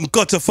date with some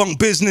gutter funk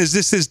business.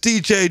 This is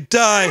DJ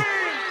Die.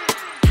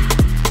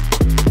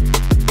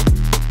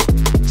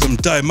 Some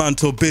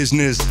Diemantle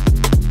business.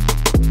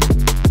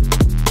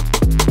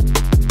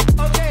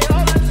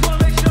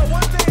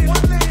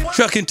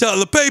 Track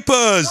entitled The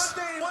Papers.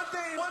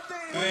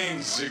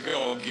 Things are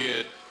gonna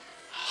get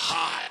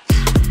hot.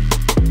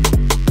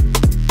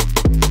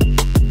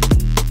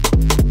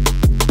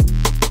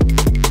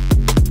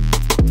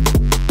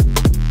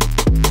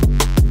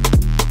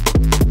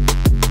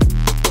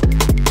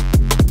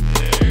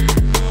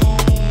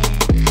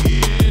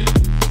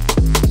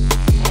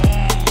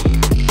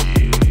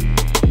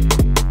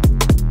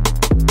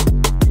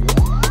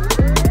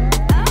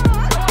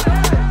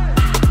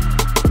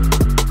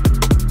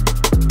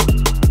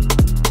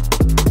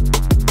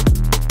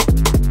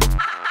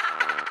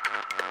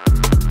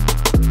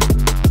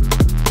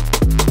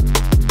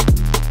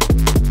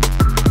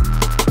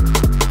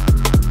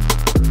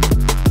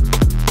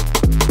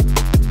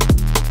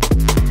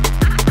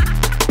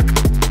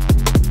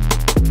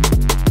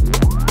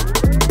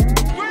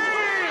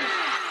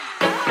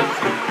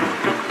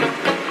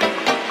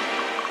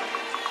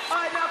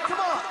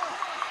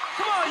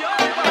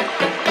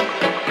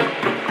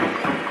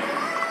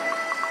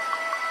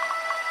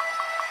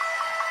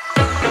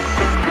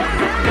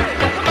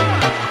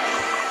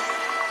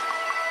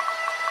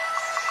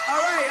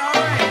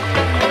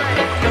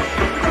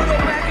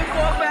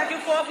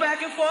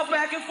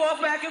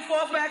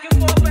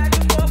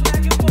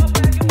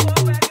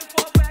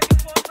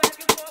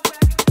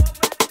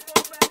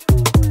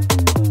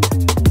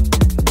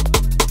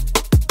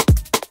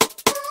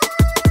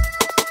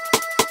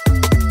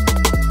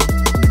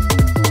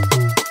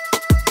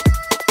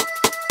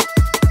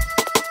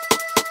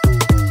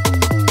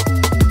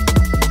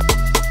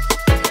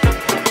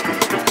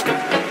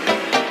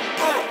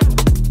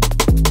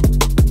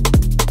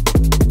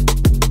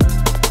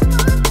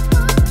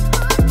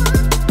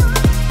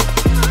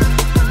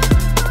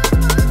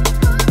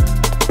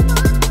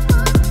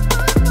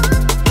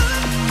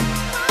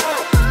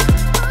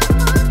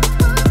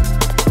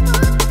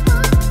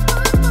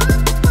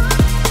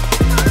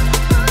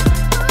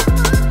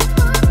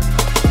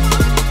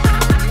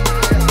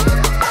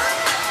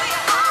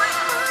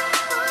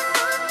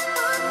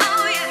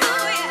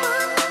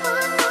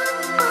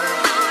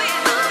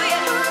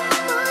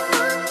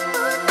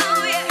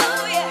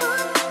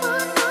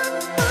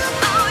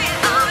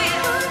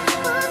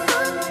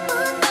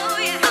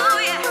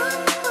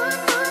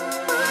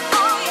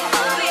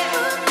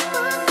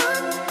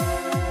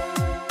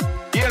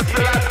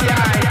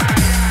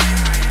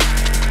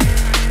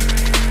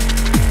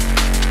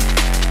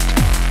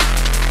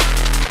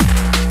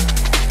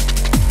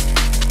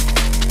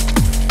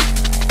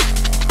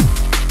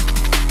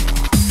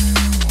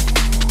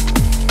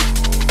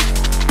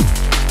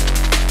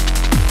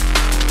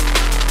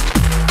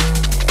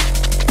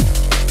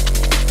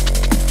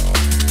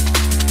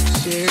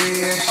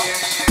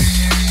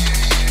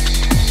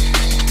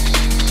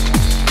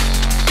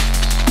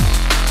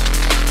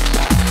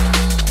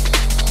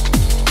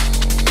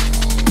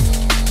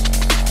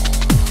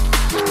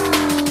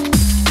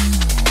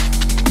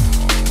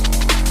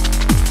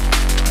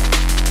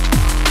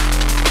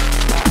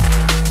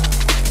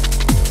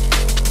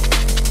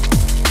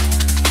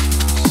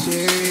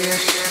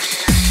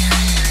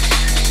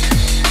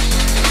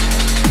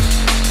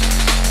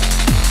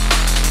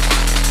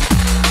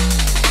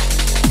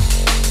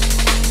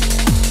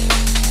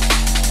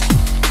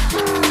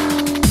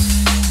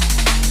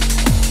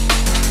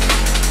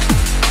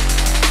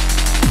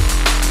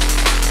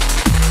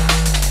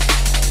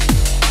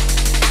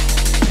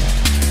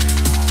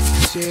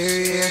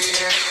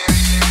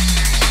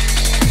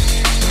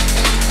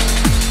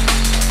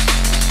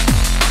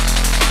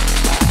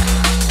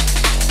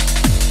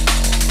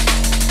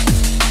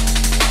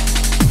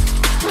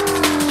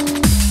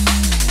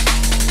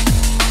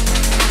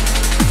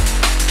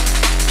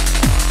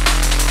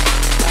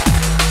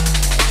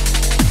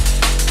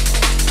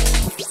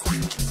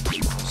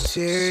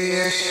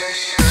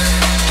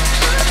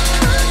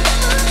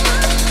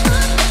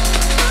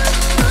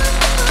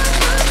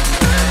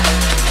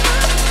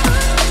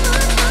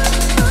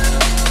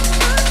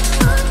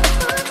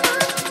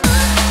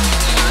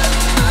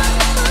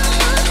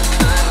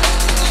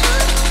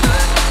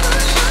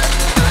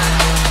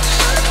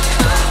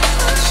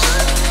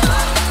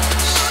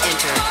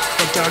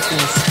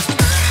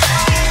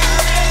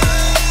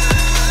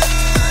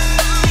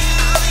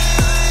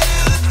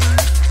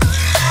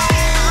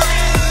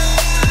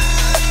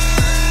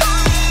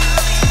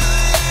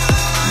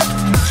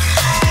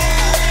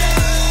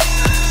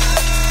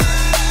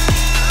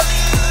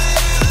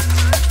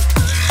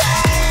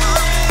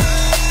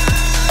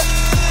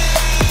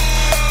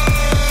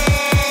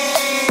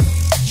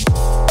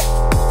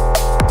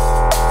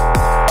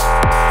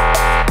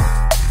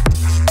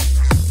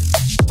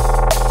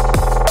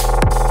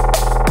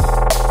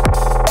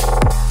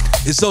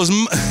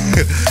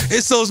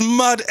 It's those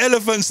mad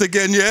elephants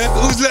again, yeah?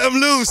 Who's let them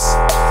loose?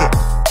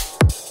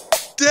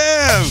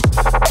 Damn!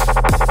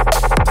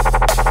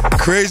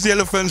 Crazy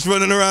elephants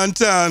running around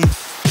town.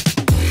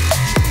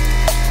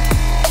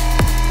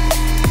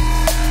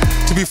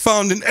 To be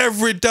found in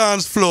every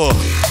dance floor.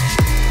 Need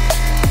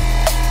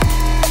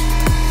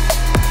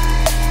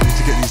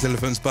to get these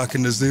elephants back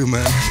in the zoo,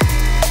 man.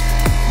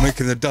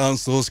 Making the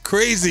dance floors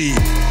crazy.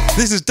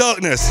 This is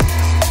darkness.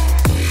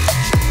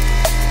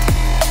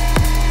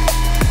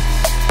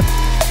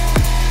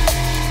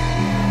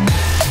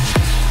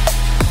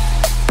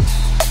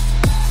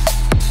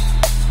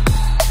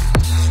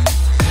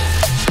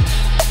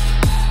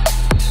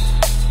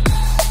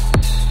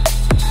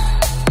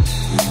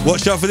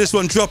 Watch out for this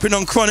one dropping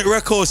on Chronic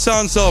Records,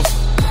 sounds of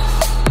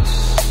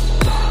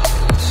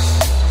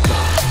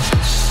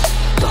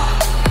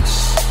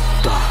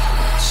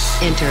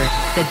Enter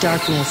the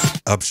darkness.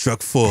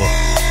 Abstract 4.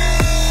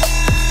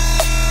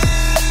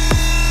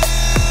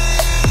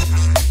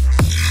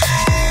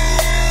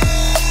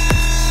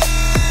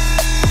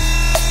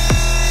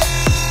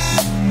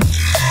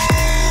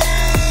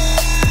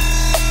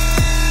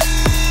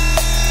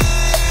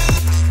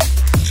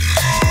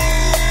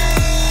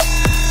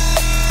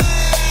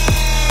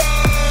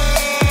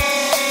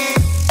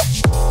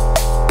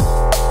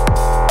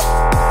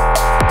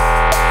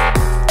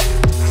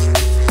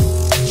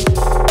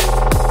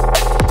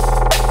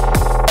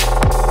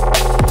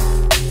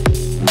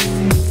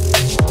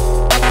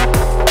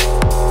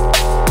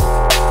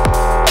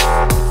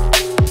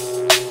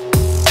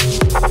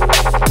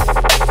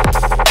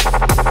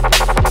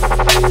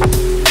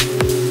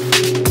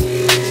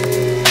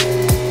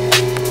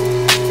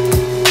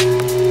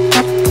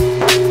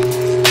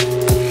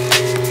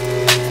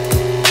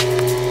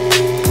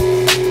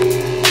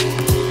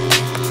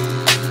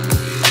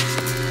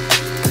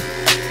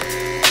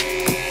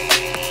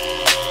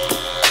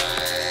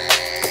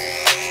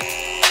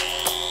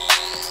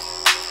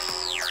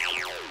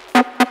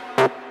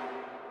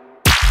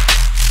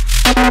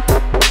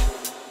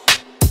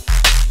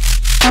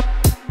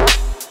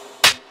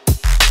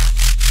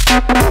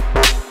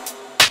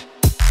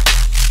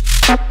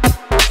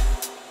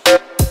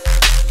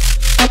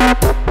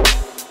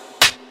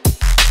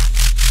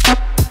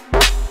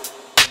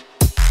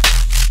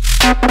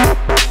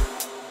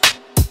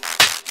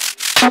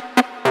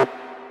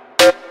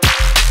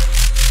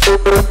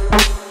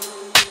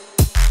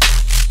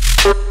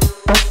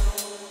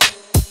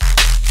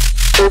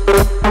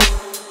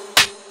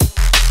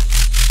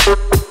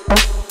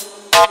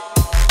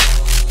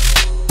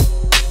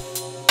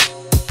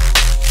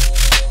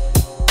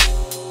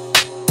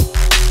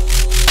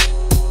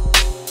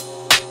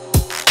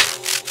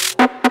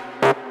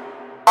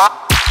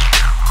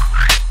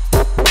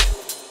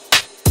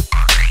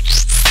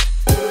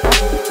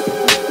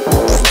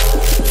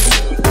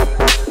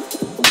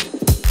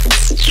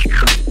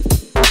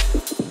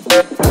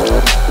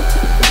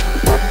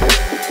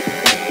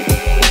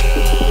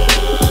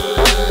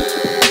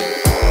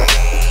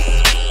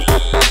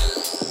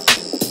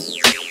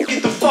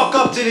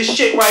 This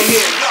shit right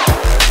here.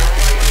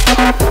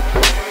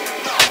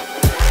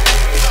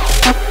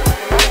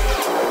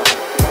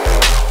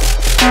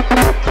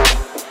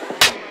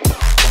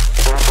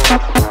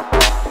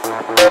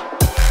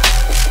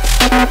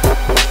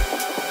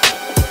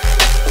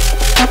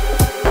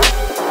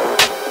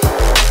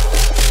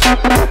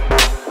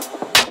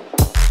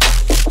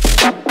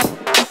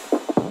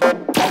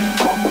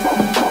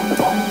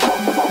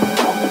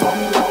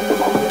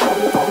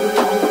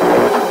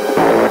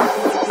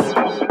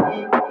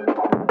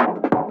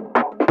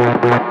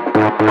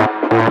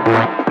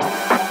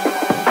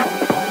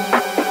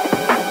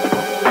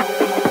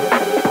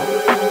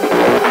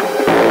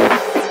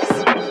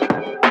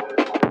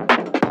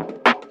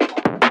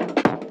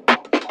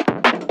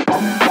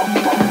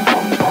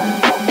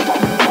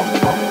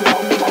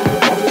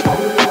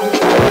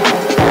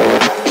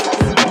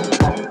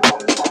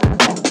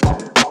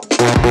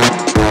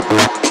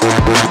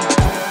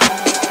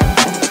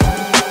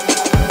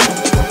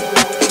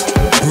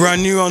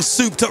 Brand new on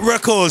Souped Up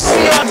Records.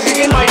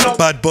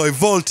 Bad Boy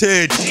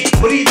Voltage.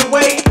 But either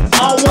way,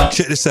 I want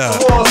check this out.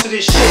 more to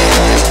this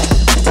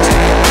shit.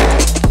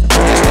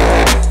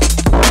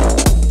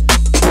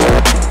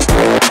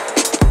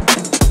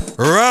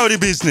 Rowdy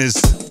business.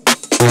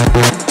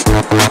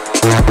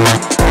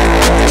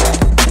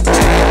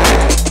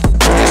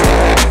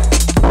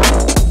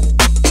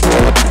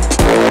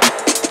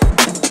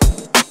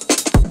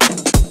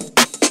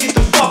 Get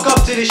the fuck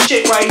up to this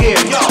shit right here,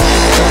 yo.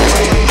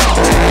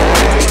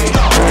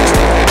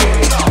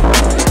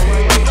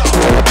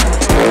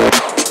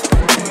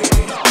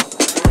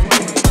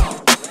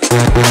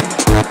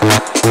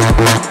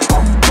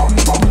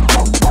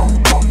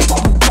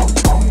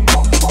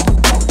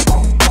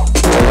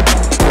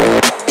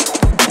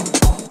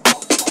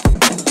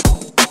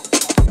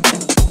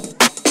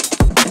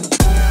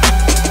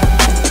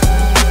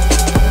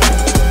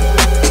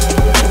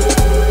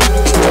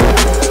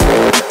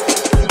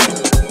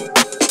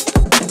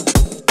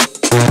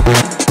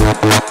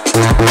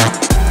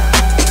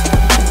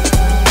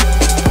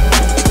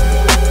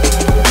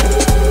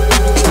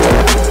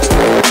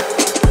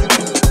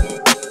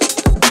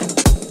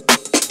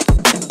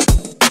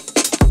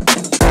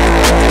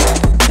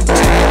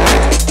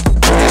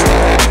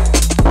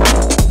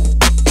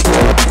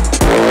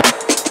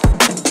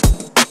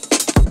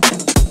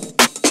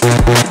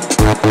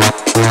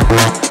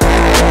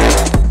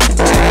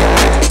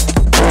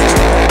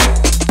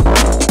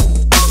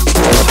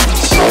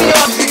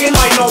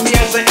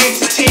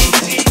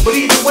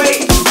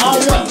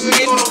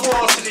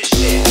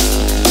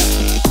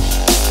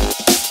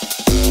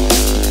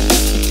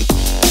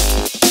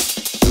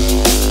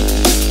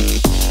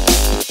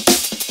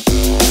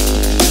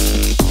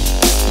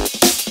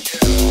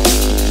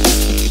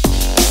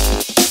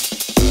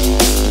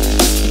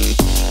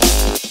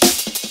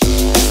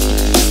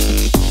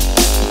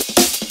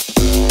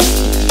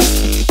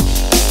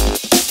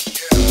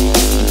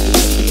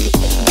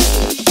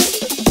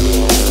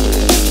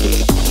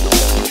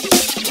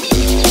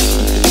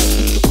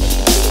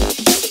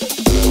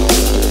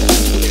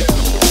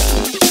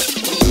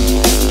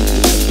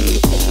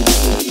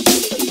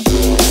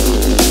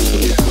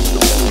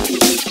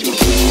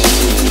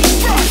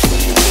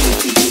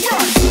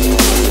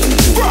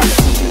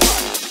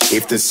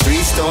 The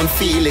streets don't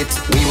feel it,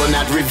 we will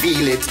not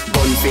reveal it.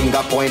 Gun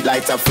finger point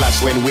lights a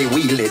flash when we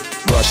wheel it.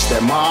 Brush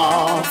them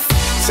off,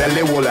 tell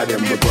the whole of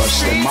them to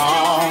brush them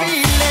off.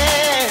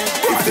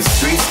 If the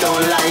streets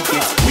don't like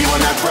it, we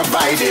will not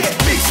provide it.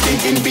 Big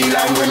stinking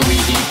beeline when we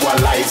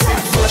equalize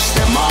it. Brush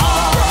them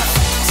off,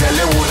 tell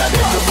the whole of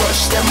them to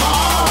brush them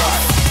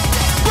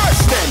off.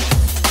 Brush them.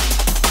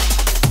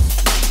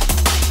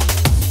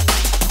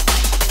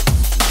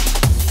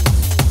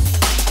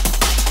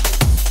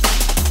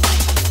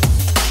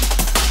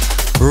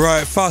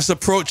 Right, fast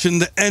approaching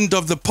the end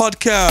of the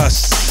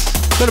podcast.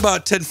 Got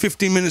about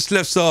 10-15 minutes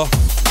left, so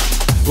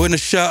we're going to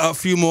shout out a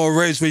few more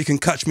raves where you can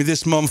catch me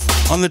this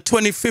month. On the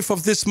 25th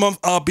of this month,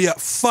 I'll be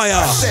at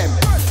Fire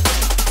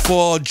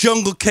for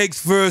Jungle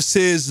Cakes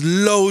versus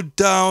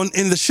Lowdown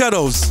in the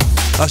Shadows.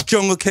 That's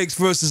Jungle Cakes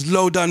versus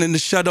Lowdown in the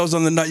Shadows.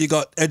 On the night, you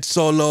got Ed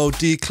Solo,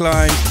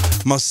 Decline,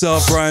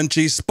 myself, Bryan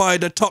G,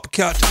 Spider, Top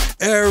Cat,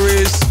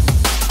 Aries.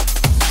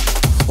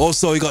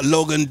 Also, you got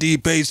Logan D,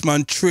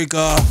 Bassman,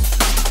 Trigger,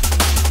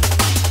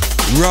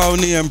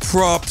 Rowney and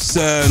Props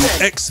and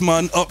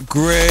X-Man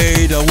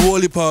Upgrade, a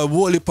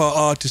Wallipa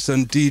artists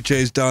and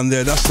DJs down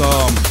there. That's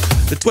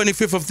the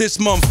 25th of this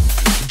month.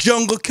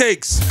 Jungle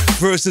Cakes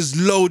versus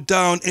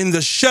Lowdown in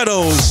the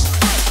Shadows.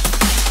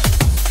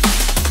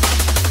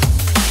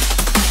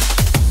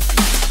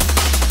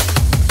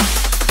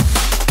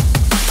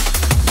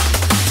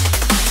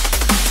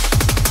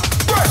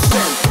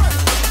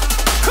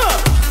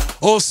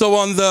 Also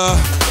on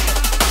the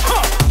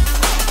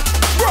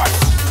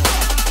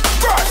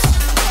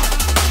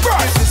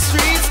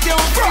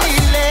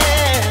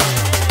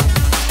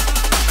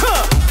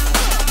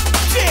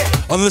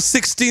on the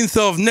 16th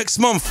of next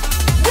month,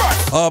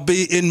 I'll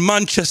be in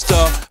Manchester,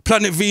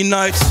 Planet V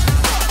night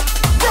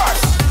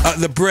at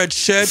the Bread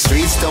Shed.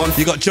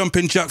 You got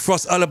Jumping Jack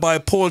Frost, Alibi,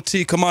 Paul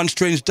T, Command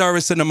Strange,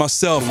 Darrison and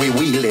myself. We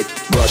wheel it,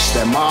 brush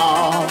them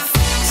off,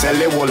 sell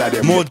the whole of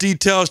them. More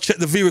details, check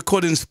the V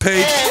Recordings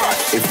page.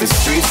 If the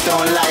streets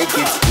don't like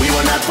it, we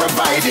will not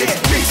provide it.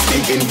 Big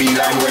stinking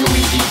beeline when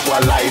we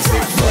equalize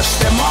it. Brush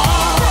them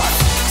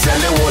off, sell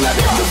the whole of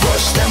them to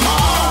brush them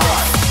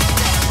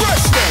off.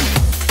 Brush them.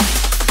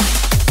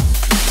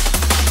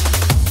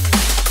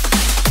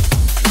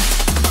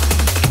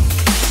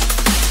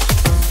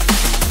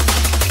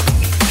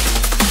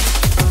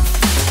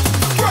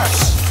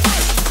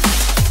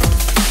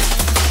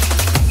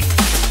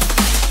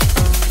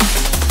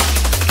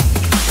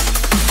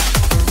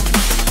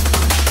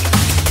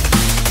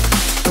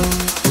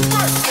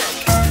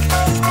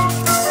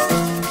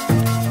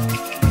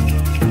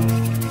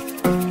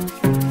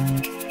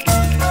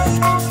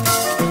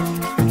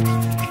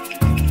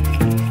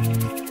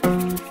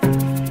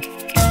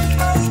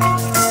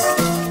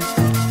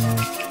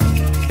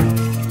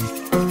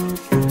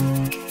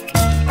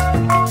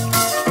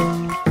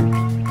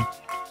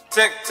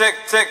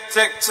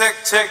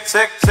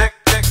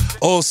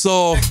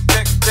 Also,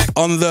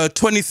 On the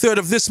 23rd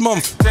of this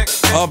month,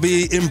 I'll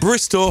be in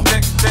Bristol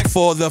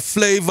for the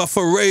Flavor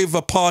for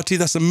Raver party.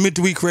 That's a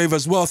midweek rave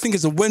as well. I think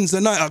it's a Wednesday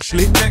night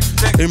actually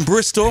in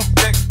Bristol.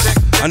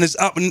 And it's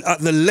happening at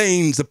the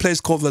Lanes, a place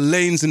called the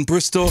Lanes in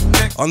Bristol.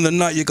 On the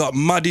night you got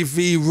Maddie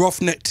V,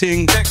 Roughneck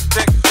Ting,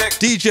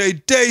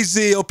 DJ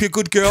Daisy, hope you're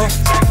good girl.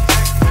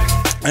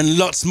 And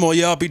lots more,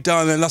 yeah, I'll be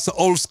down there. That's an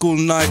old school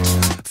night.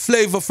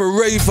 Flavor for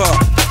Raver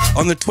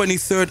on the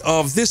 23rd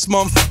of this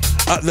month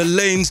at the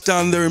Lanes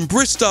down there in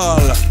Bristol.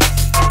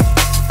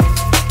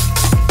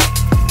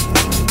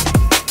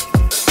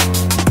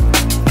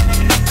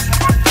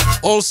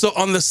 Also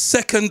on the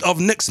 2nd of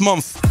next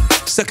month,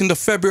 2nd of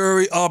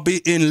February, I'll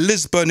be in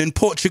Lisbon in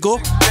Portugal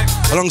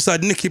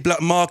alongside Nicky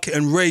Black Market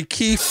and Ray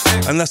Keefe,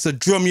 and that's a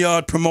drum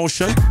yard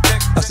promotion.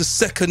 That's the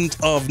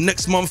 2nd of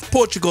next month,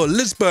 Portugal,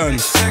 Lisbon.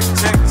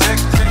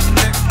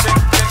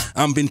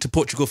 I've been to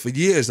Portugal for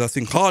years. I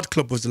think Hard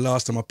Club was the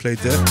last time I played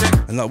there,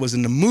 and that was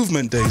in the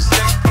movement days.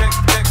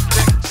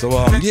 So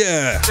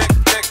yeah,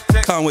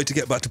 can't wait to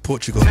get back to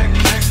Portugal.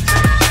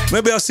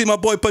 Maybe I'll see my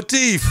boy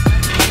Patif.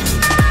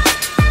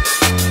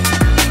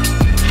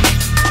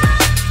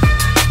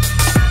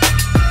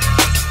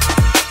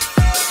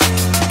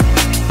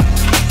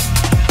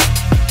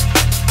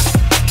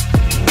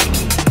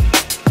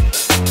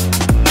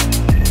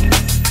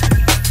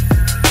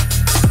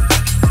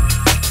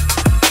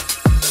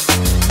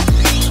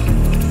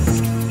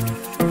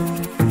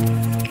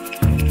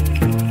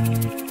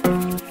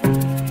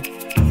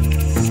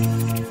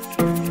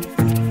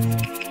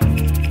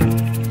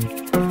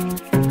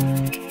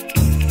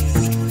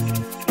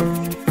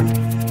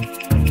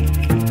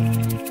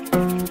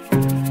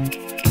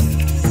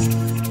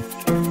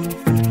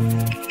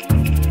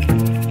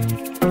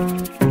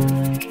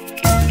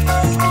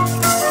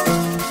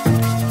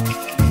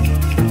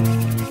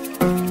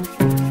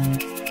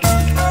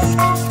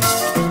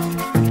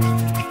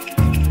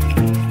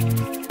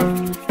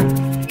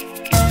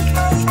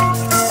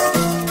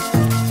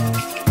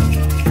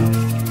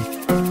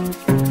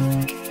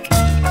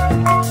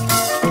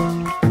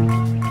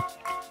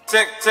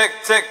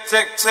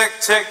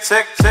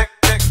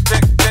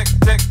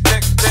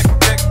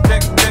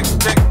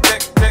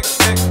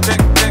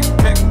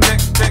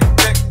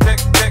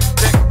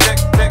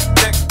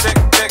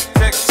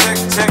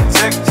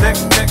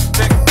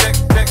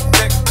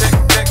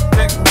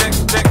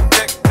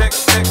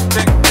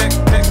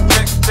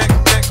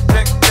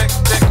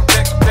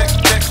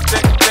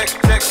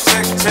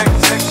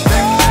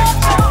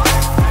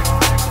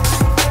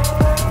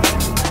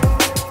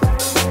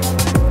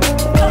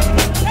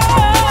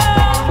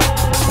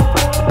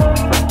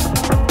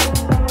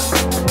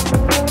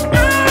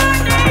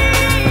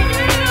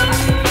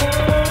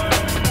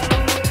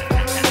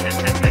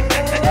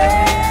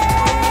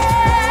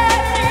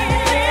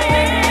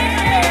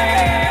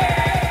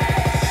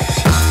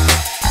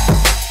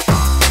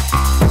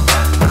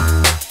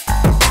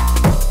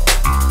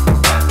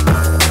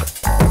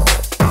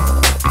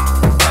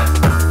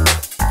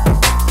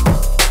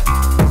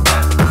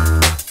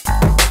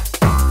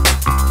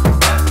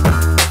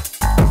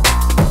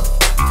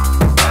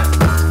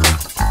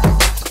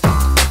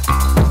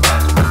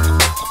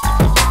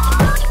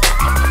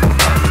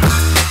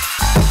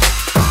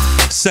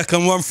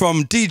 Second one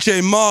from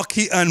DJ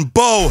Marky and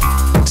Bou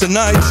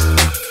tonight,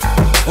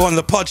 or on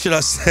the pod should I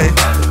say.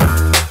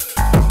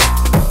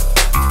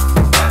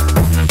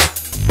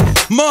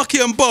 Marky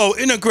and Bou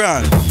in a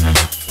ground.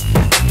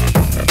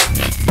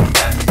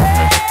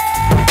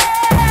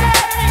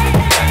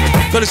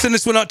 Gotta send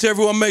this one out to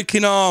everyone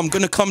making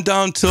gonna come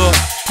down to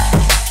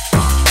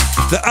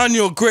the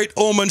annual Great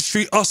Ormond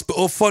Street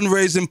Hospital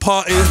fundraising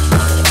party,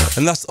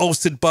 and that's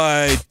hosted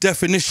by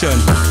Definition.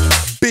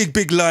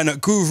 Big line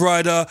at Groove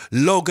Rider,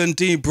 Logan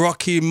D,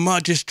 Brocky,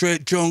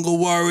 Magistrate, Jungle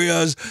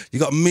Warriors. You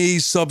got me,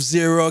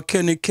 Sub-Zero,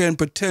 Kenny Ken,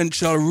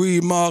 Potential,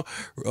 Remark.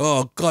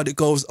 Oh God, it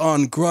goes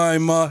on.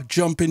 Grimer,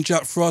 Jumping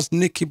Jack Frost,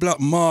 Nicky Black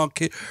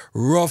Market,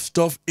 Rough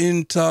Stuff,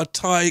 Inter,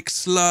 Tyke,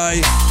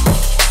 Sly,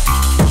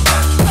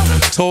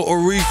 Total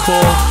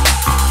Recall,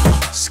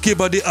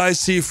 Skibber the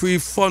IC3,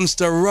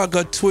 Funster,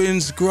 Ragga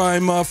Twins,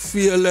 Grimer,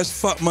 Fearless,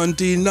 Fatman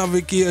D,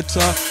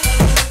 Navigator.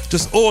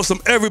 Just awesome.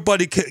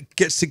 Everybody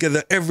gets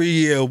together every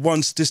year,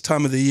 once this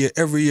time of the year.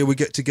 Every year we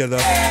get together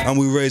and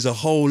we raise a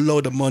whole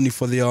load of money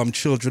for the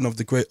children of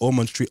the Great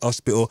Ormond Street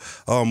Hospital.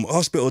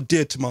 Hospital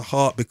dear to my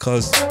heart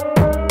because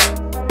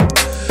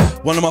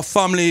one of my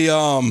family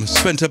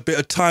spent a bit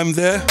of time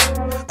there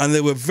and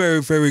they were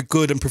very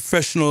good and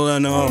professional,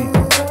 and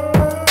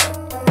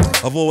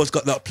I've always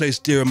got that place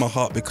dear in my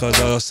heart because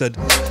I said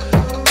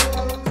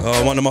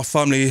one of my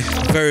family,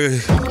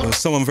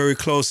 someone very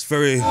close,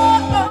 very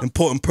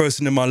important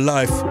person in my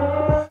life,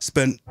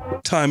 spent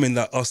time in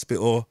that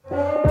hospital,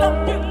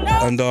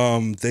 and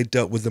they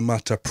dealt with the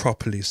matter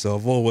properly. So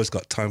I've always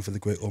got time for the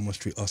Great Ormond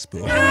Street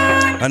Hospital.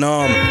 And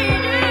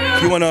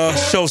if you want to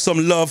show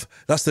some love,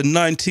 that's the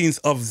 19th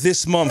of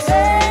this month,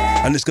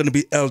 and it's going to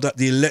be held at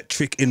the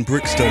Electric in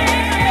Brixton.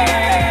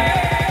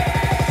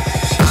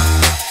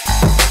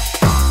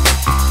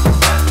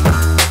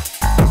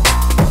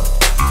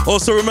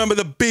 Also remember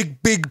the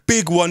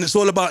big one. It's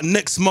all about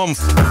next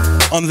month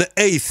on the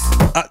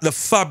 8th at the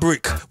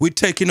Fabric. We're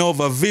taking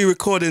over V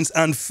Recordings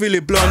and Philly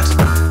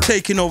Blunt,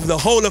 taking over the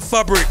whole of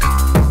Fabric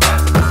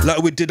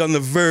like we did on the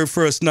very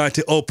first night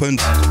it opened.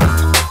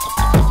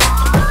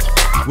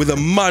 With a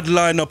mad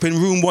lineup. In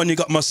room 1 you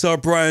got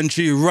myself, Bryan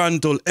G,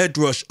 Randall, Ed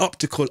Rush,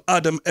 Optical,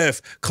 Adam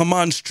F,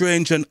 Command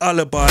Strange and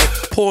Alibi,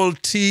 Paul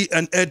T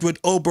and Edward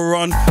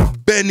Oberon,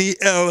 Benny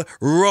L,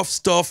 Rough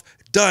Stuff,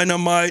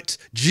 Dynamite,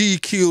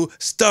 GQ,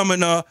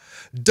 Stamina,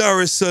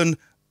 Darrison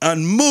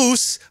and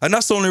Moose. And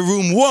that's only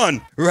room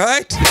 1,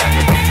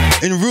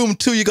 right? In room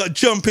 2 you got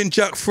Jumping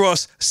Jack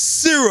Frost,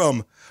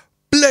 Serum,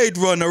 Blade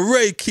Runner,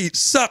 Ray Keat,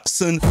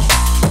 Saxon,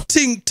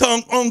 Tink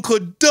Tonk, Uncle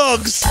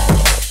Dogs,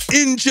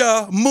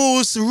 Inja,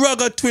 Moose,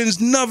 Rugger Twins,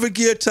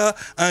 Navigator,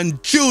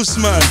 and Juice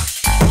Man.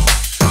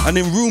 And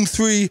in room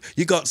 3,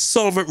 you got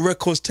Solvent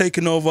Records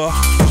taking over.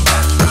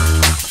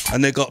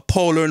 And they got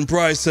Polar and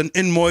Bryson,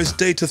 Inmoist,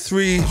 Data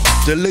 3,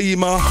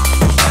 Delima,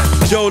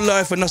 Joe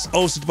Life, and that's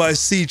hosted by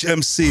Siege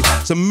MC.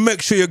 So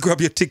make sure you grab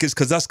your tickets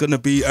because that's going to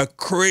be a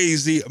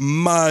crazy,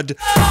 mad,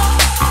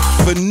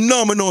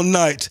 phenomenal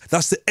night.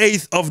 That's the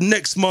 8th of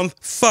next month,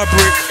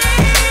 Fabric.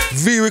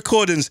 V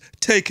Recordings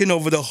taking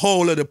over the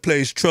whole of the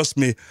place. Trust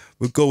me,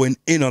 we're going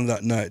in on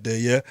that night there,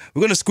 yeah? We're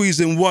going to squeeze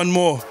in one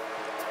more.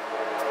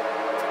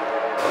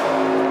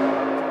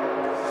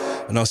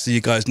 And I'll see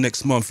you guys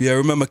next month, yeah?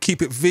 Remember,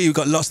 keep it V. We've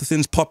got lots of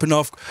things popping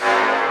off.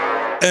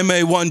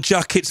 MA1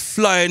 jackets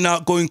flying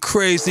out, going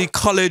crazy.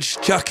 College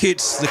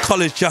jackets. The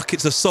college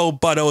jackets are so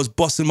bad. I was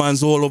busting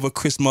mines all over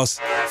Christmas.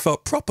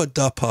 Felt proper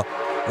dapper,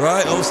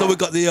 right? Also, we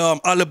got the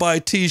Alibi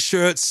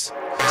t-shirts.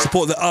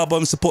 Support the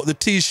album, support the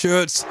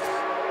t-shirts.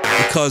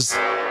 Because,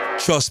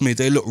 trust me,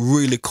 they look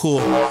really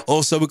cool.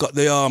 Also, we got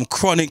the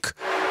Chronic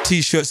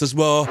t-shirts as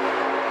well,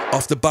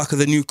 off the back of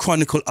the new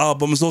Chronicle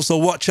albums. Also,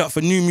 watch out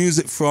for new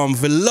music from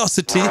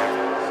Velocity,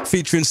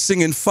 featuring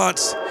Singing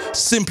Fats,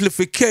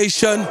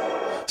 Simplification,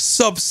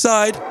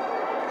 Subside,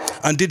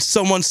 and did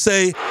someone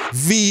say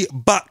V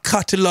back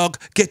catalogue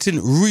getting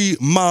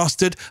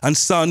remastered and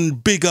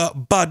sound bigger,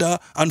 badder,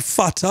 and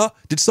fatter?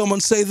 Did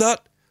someone say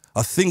that?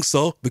 I think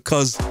so,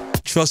 because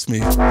trust me,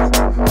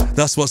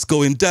 that's what's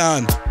going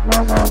down.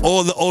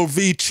 All the old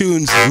V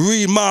tunes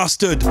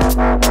remastered,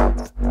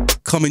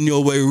 coming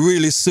your way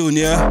really soon,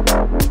 yeah?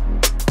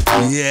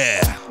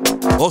 Yeah.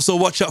 Also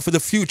watch out for the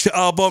Future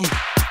album.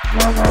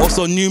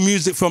 Also new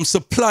music from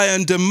Supply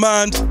and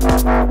Demand,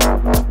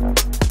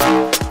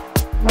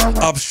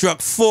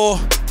 Abstract 4,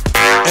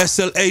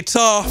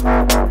 SL8R.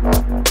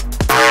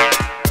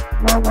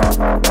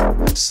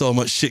 So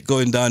much shit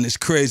going down, it's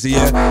crazy,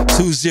 yeah?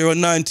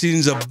 2019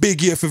 is a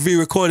big year for V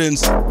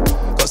Recordings.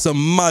 Got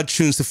some mad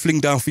tunes to fling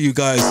down for you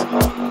guys.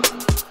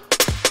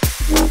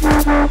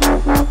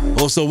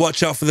 Also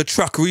watch out for the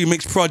Track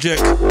Remix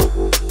project.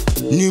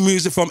 New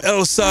music from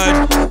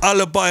L-Side,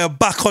 Alibi are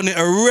back on it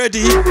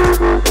already.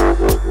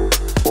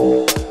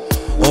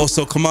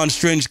 Also Command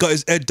Strange got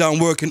his head down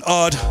working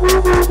hard.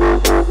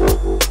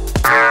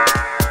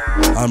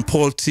 And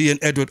Paul T and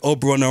Edward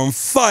Oberon are on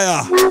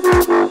fire.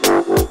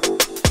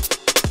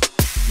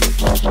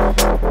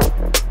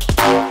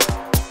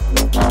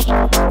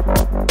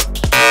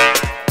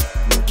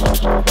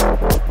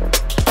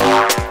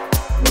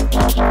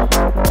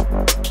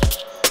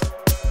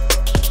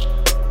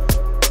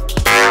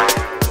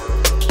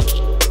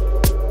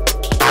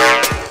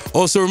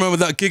 Also remember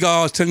that gig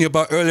I was telling you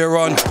about earlier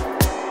on.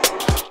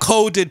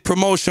 Coded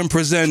Promotion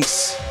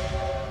presents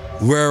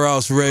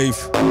Warehouse Rave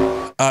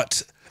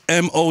at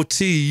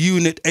MOT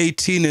Unit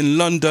 18 in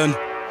London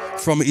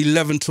from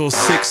 11 till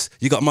 6.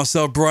 You got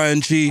myself,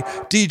 Bryan G,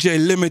 DJ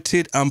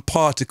Limited and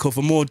Particle.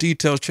 For more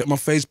details, check my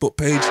Facebook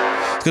page.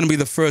 It's going to be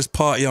the first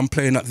party I'm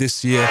playing at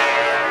this year.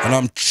 And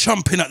I'm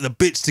chomping at the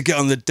bits to get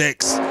on the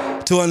decks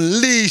to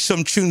unleash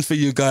some tunes for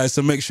you guys.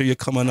 So make sure you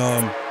come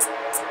and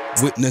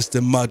witness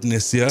the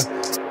madness, yeah?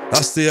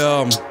 That's the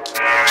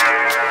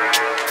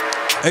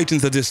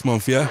 18th of this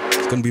month, yeah?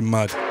 It's going to be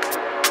mad.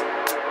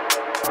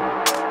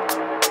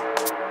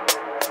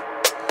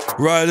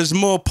 Right, there's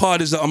more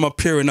parties that I'm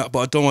appearing at, but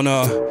I don't want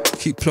to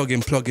keep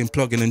plugging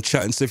and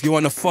chatting. So if you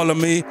want to follow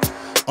me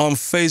on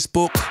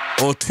Facebook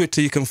or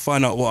Twitter, you can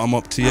find out what I'm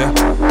up to, yeah?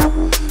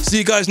 See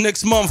you guys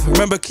next month.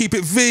 Remember, keep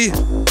it V.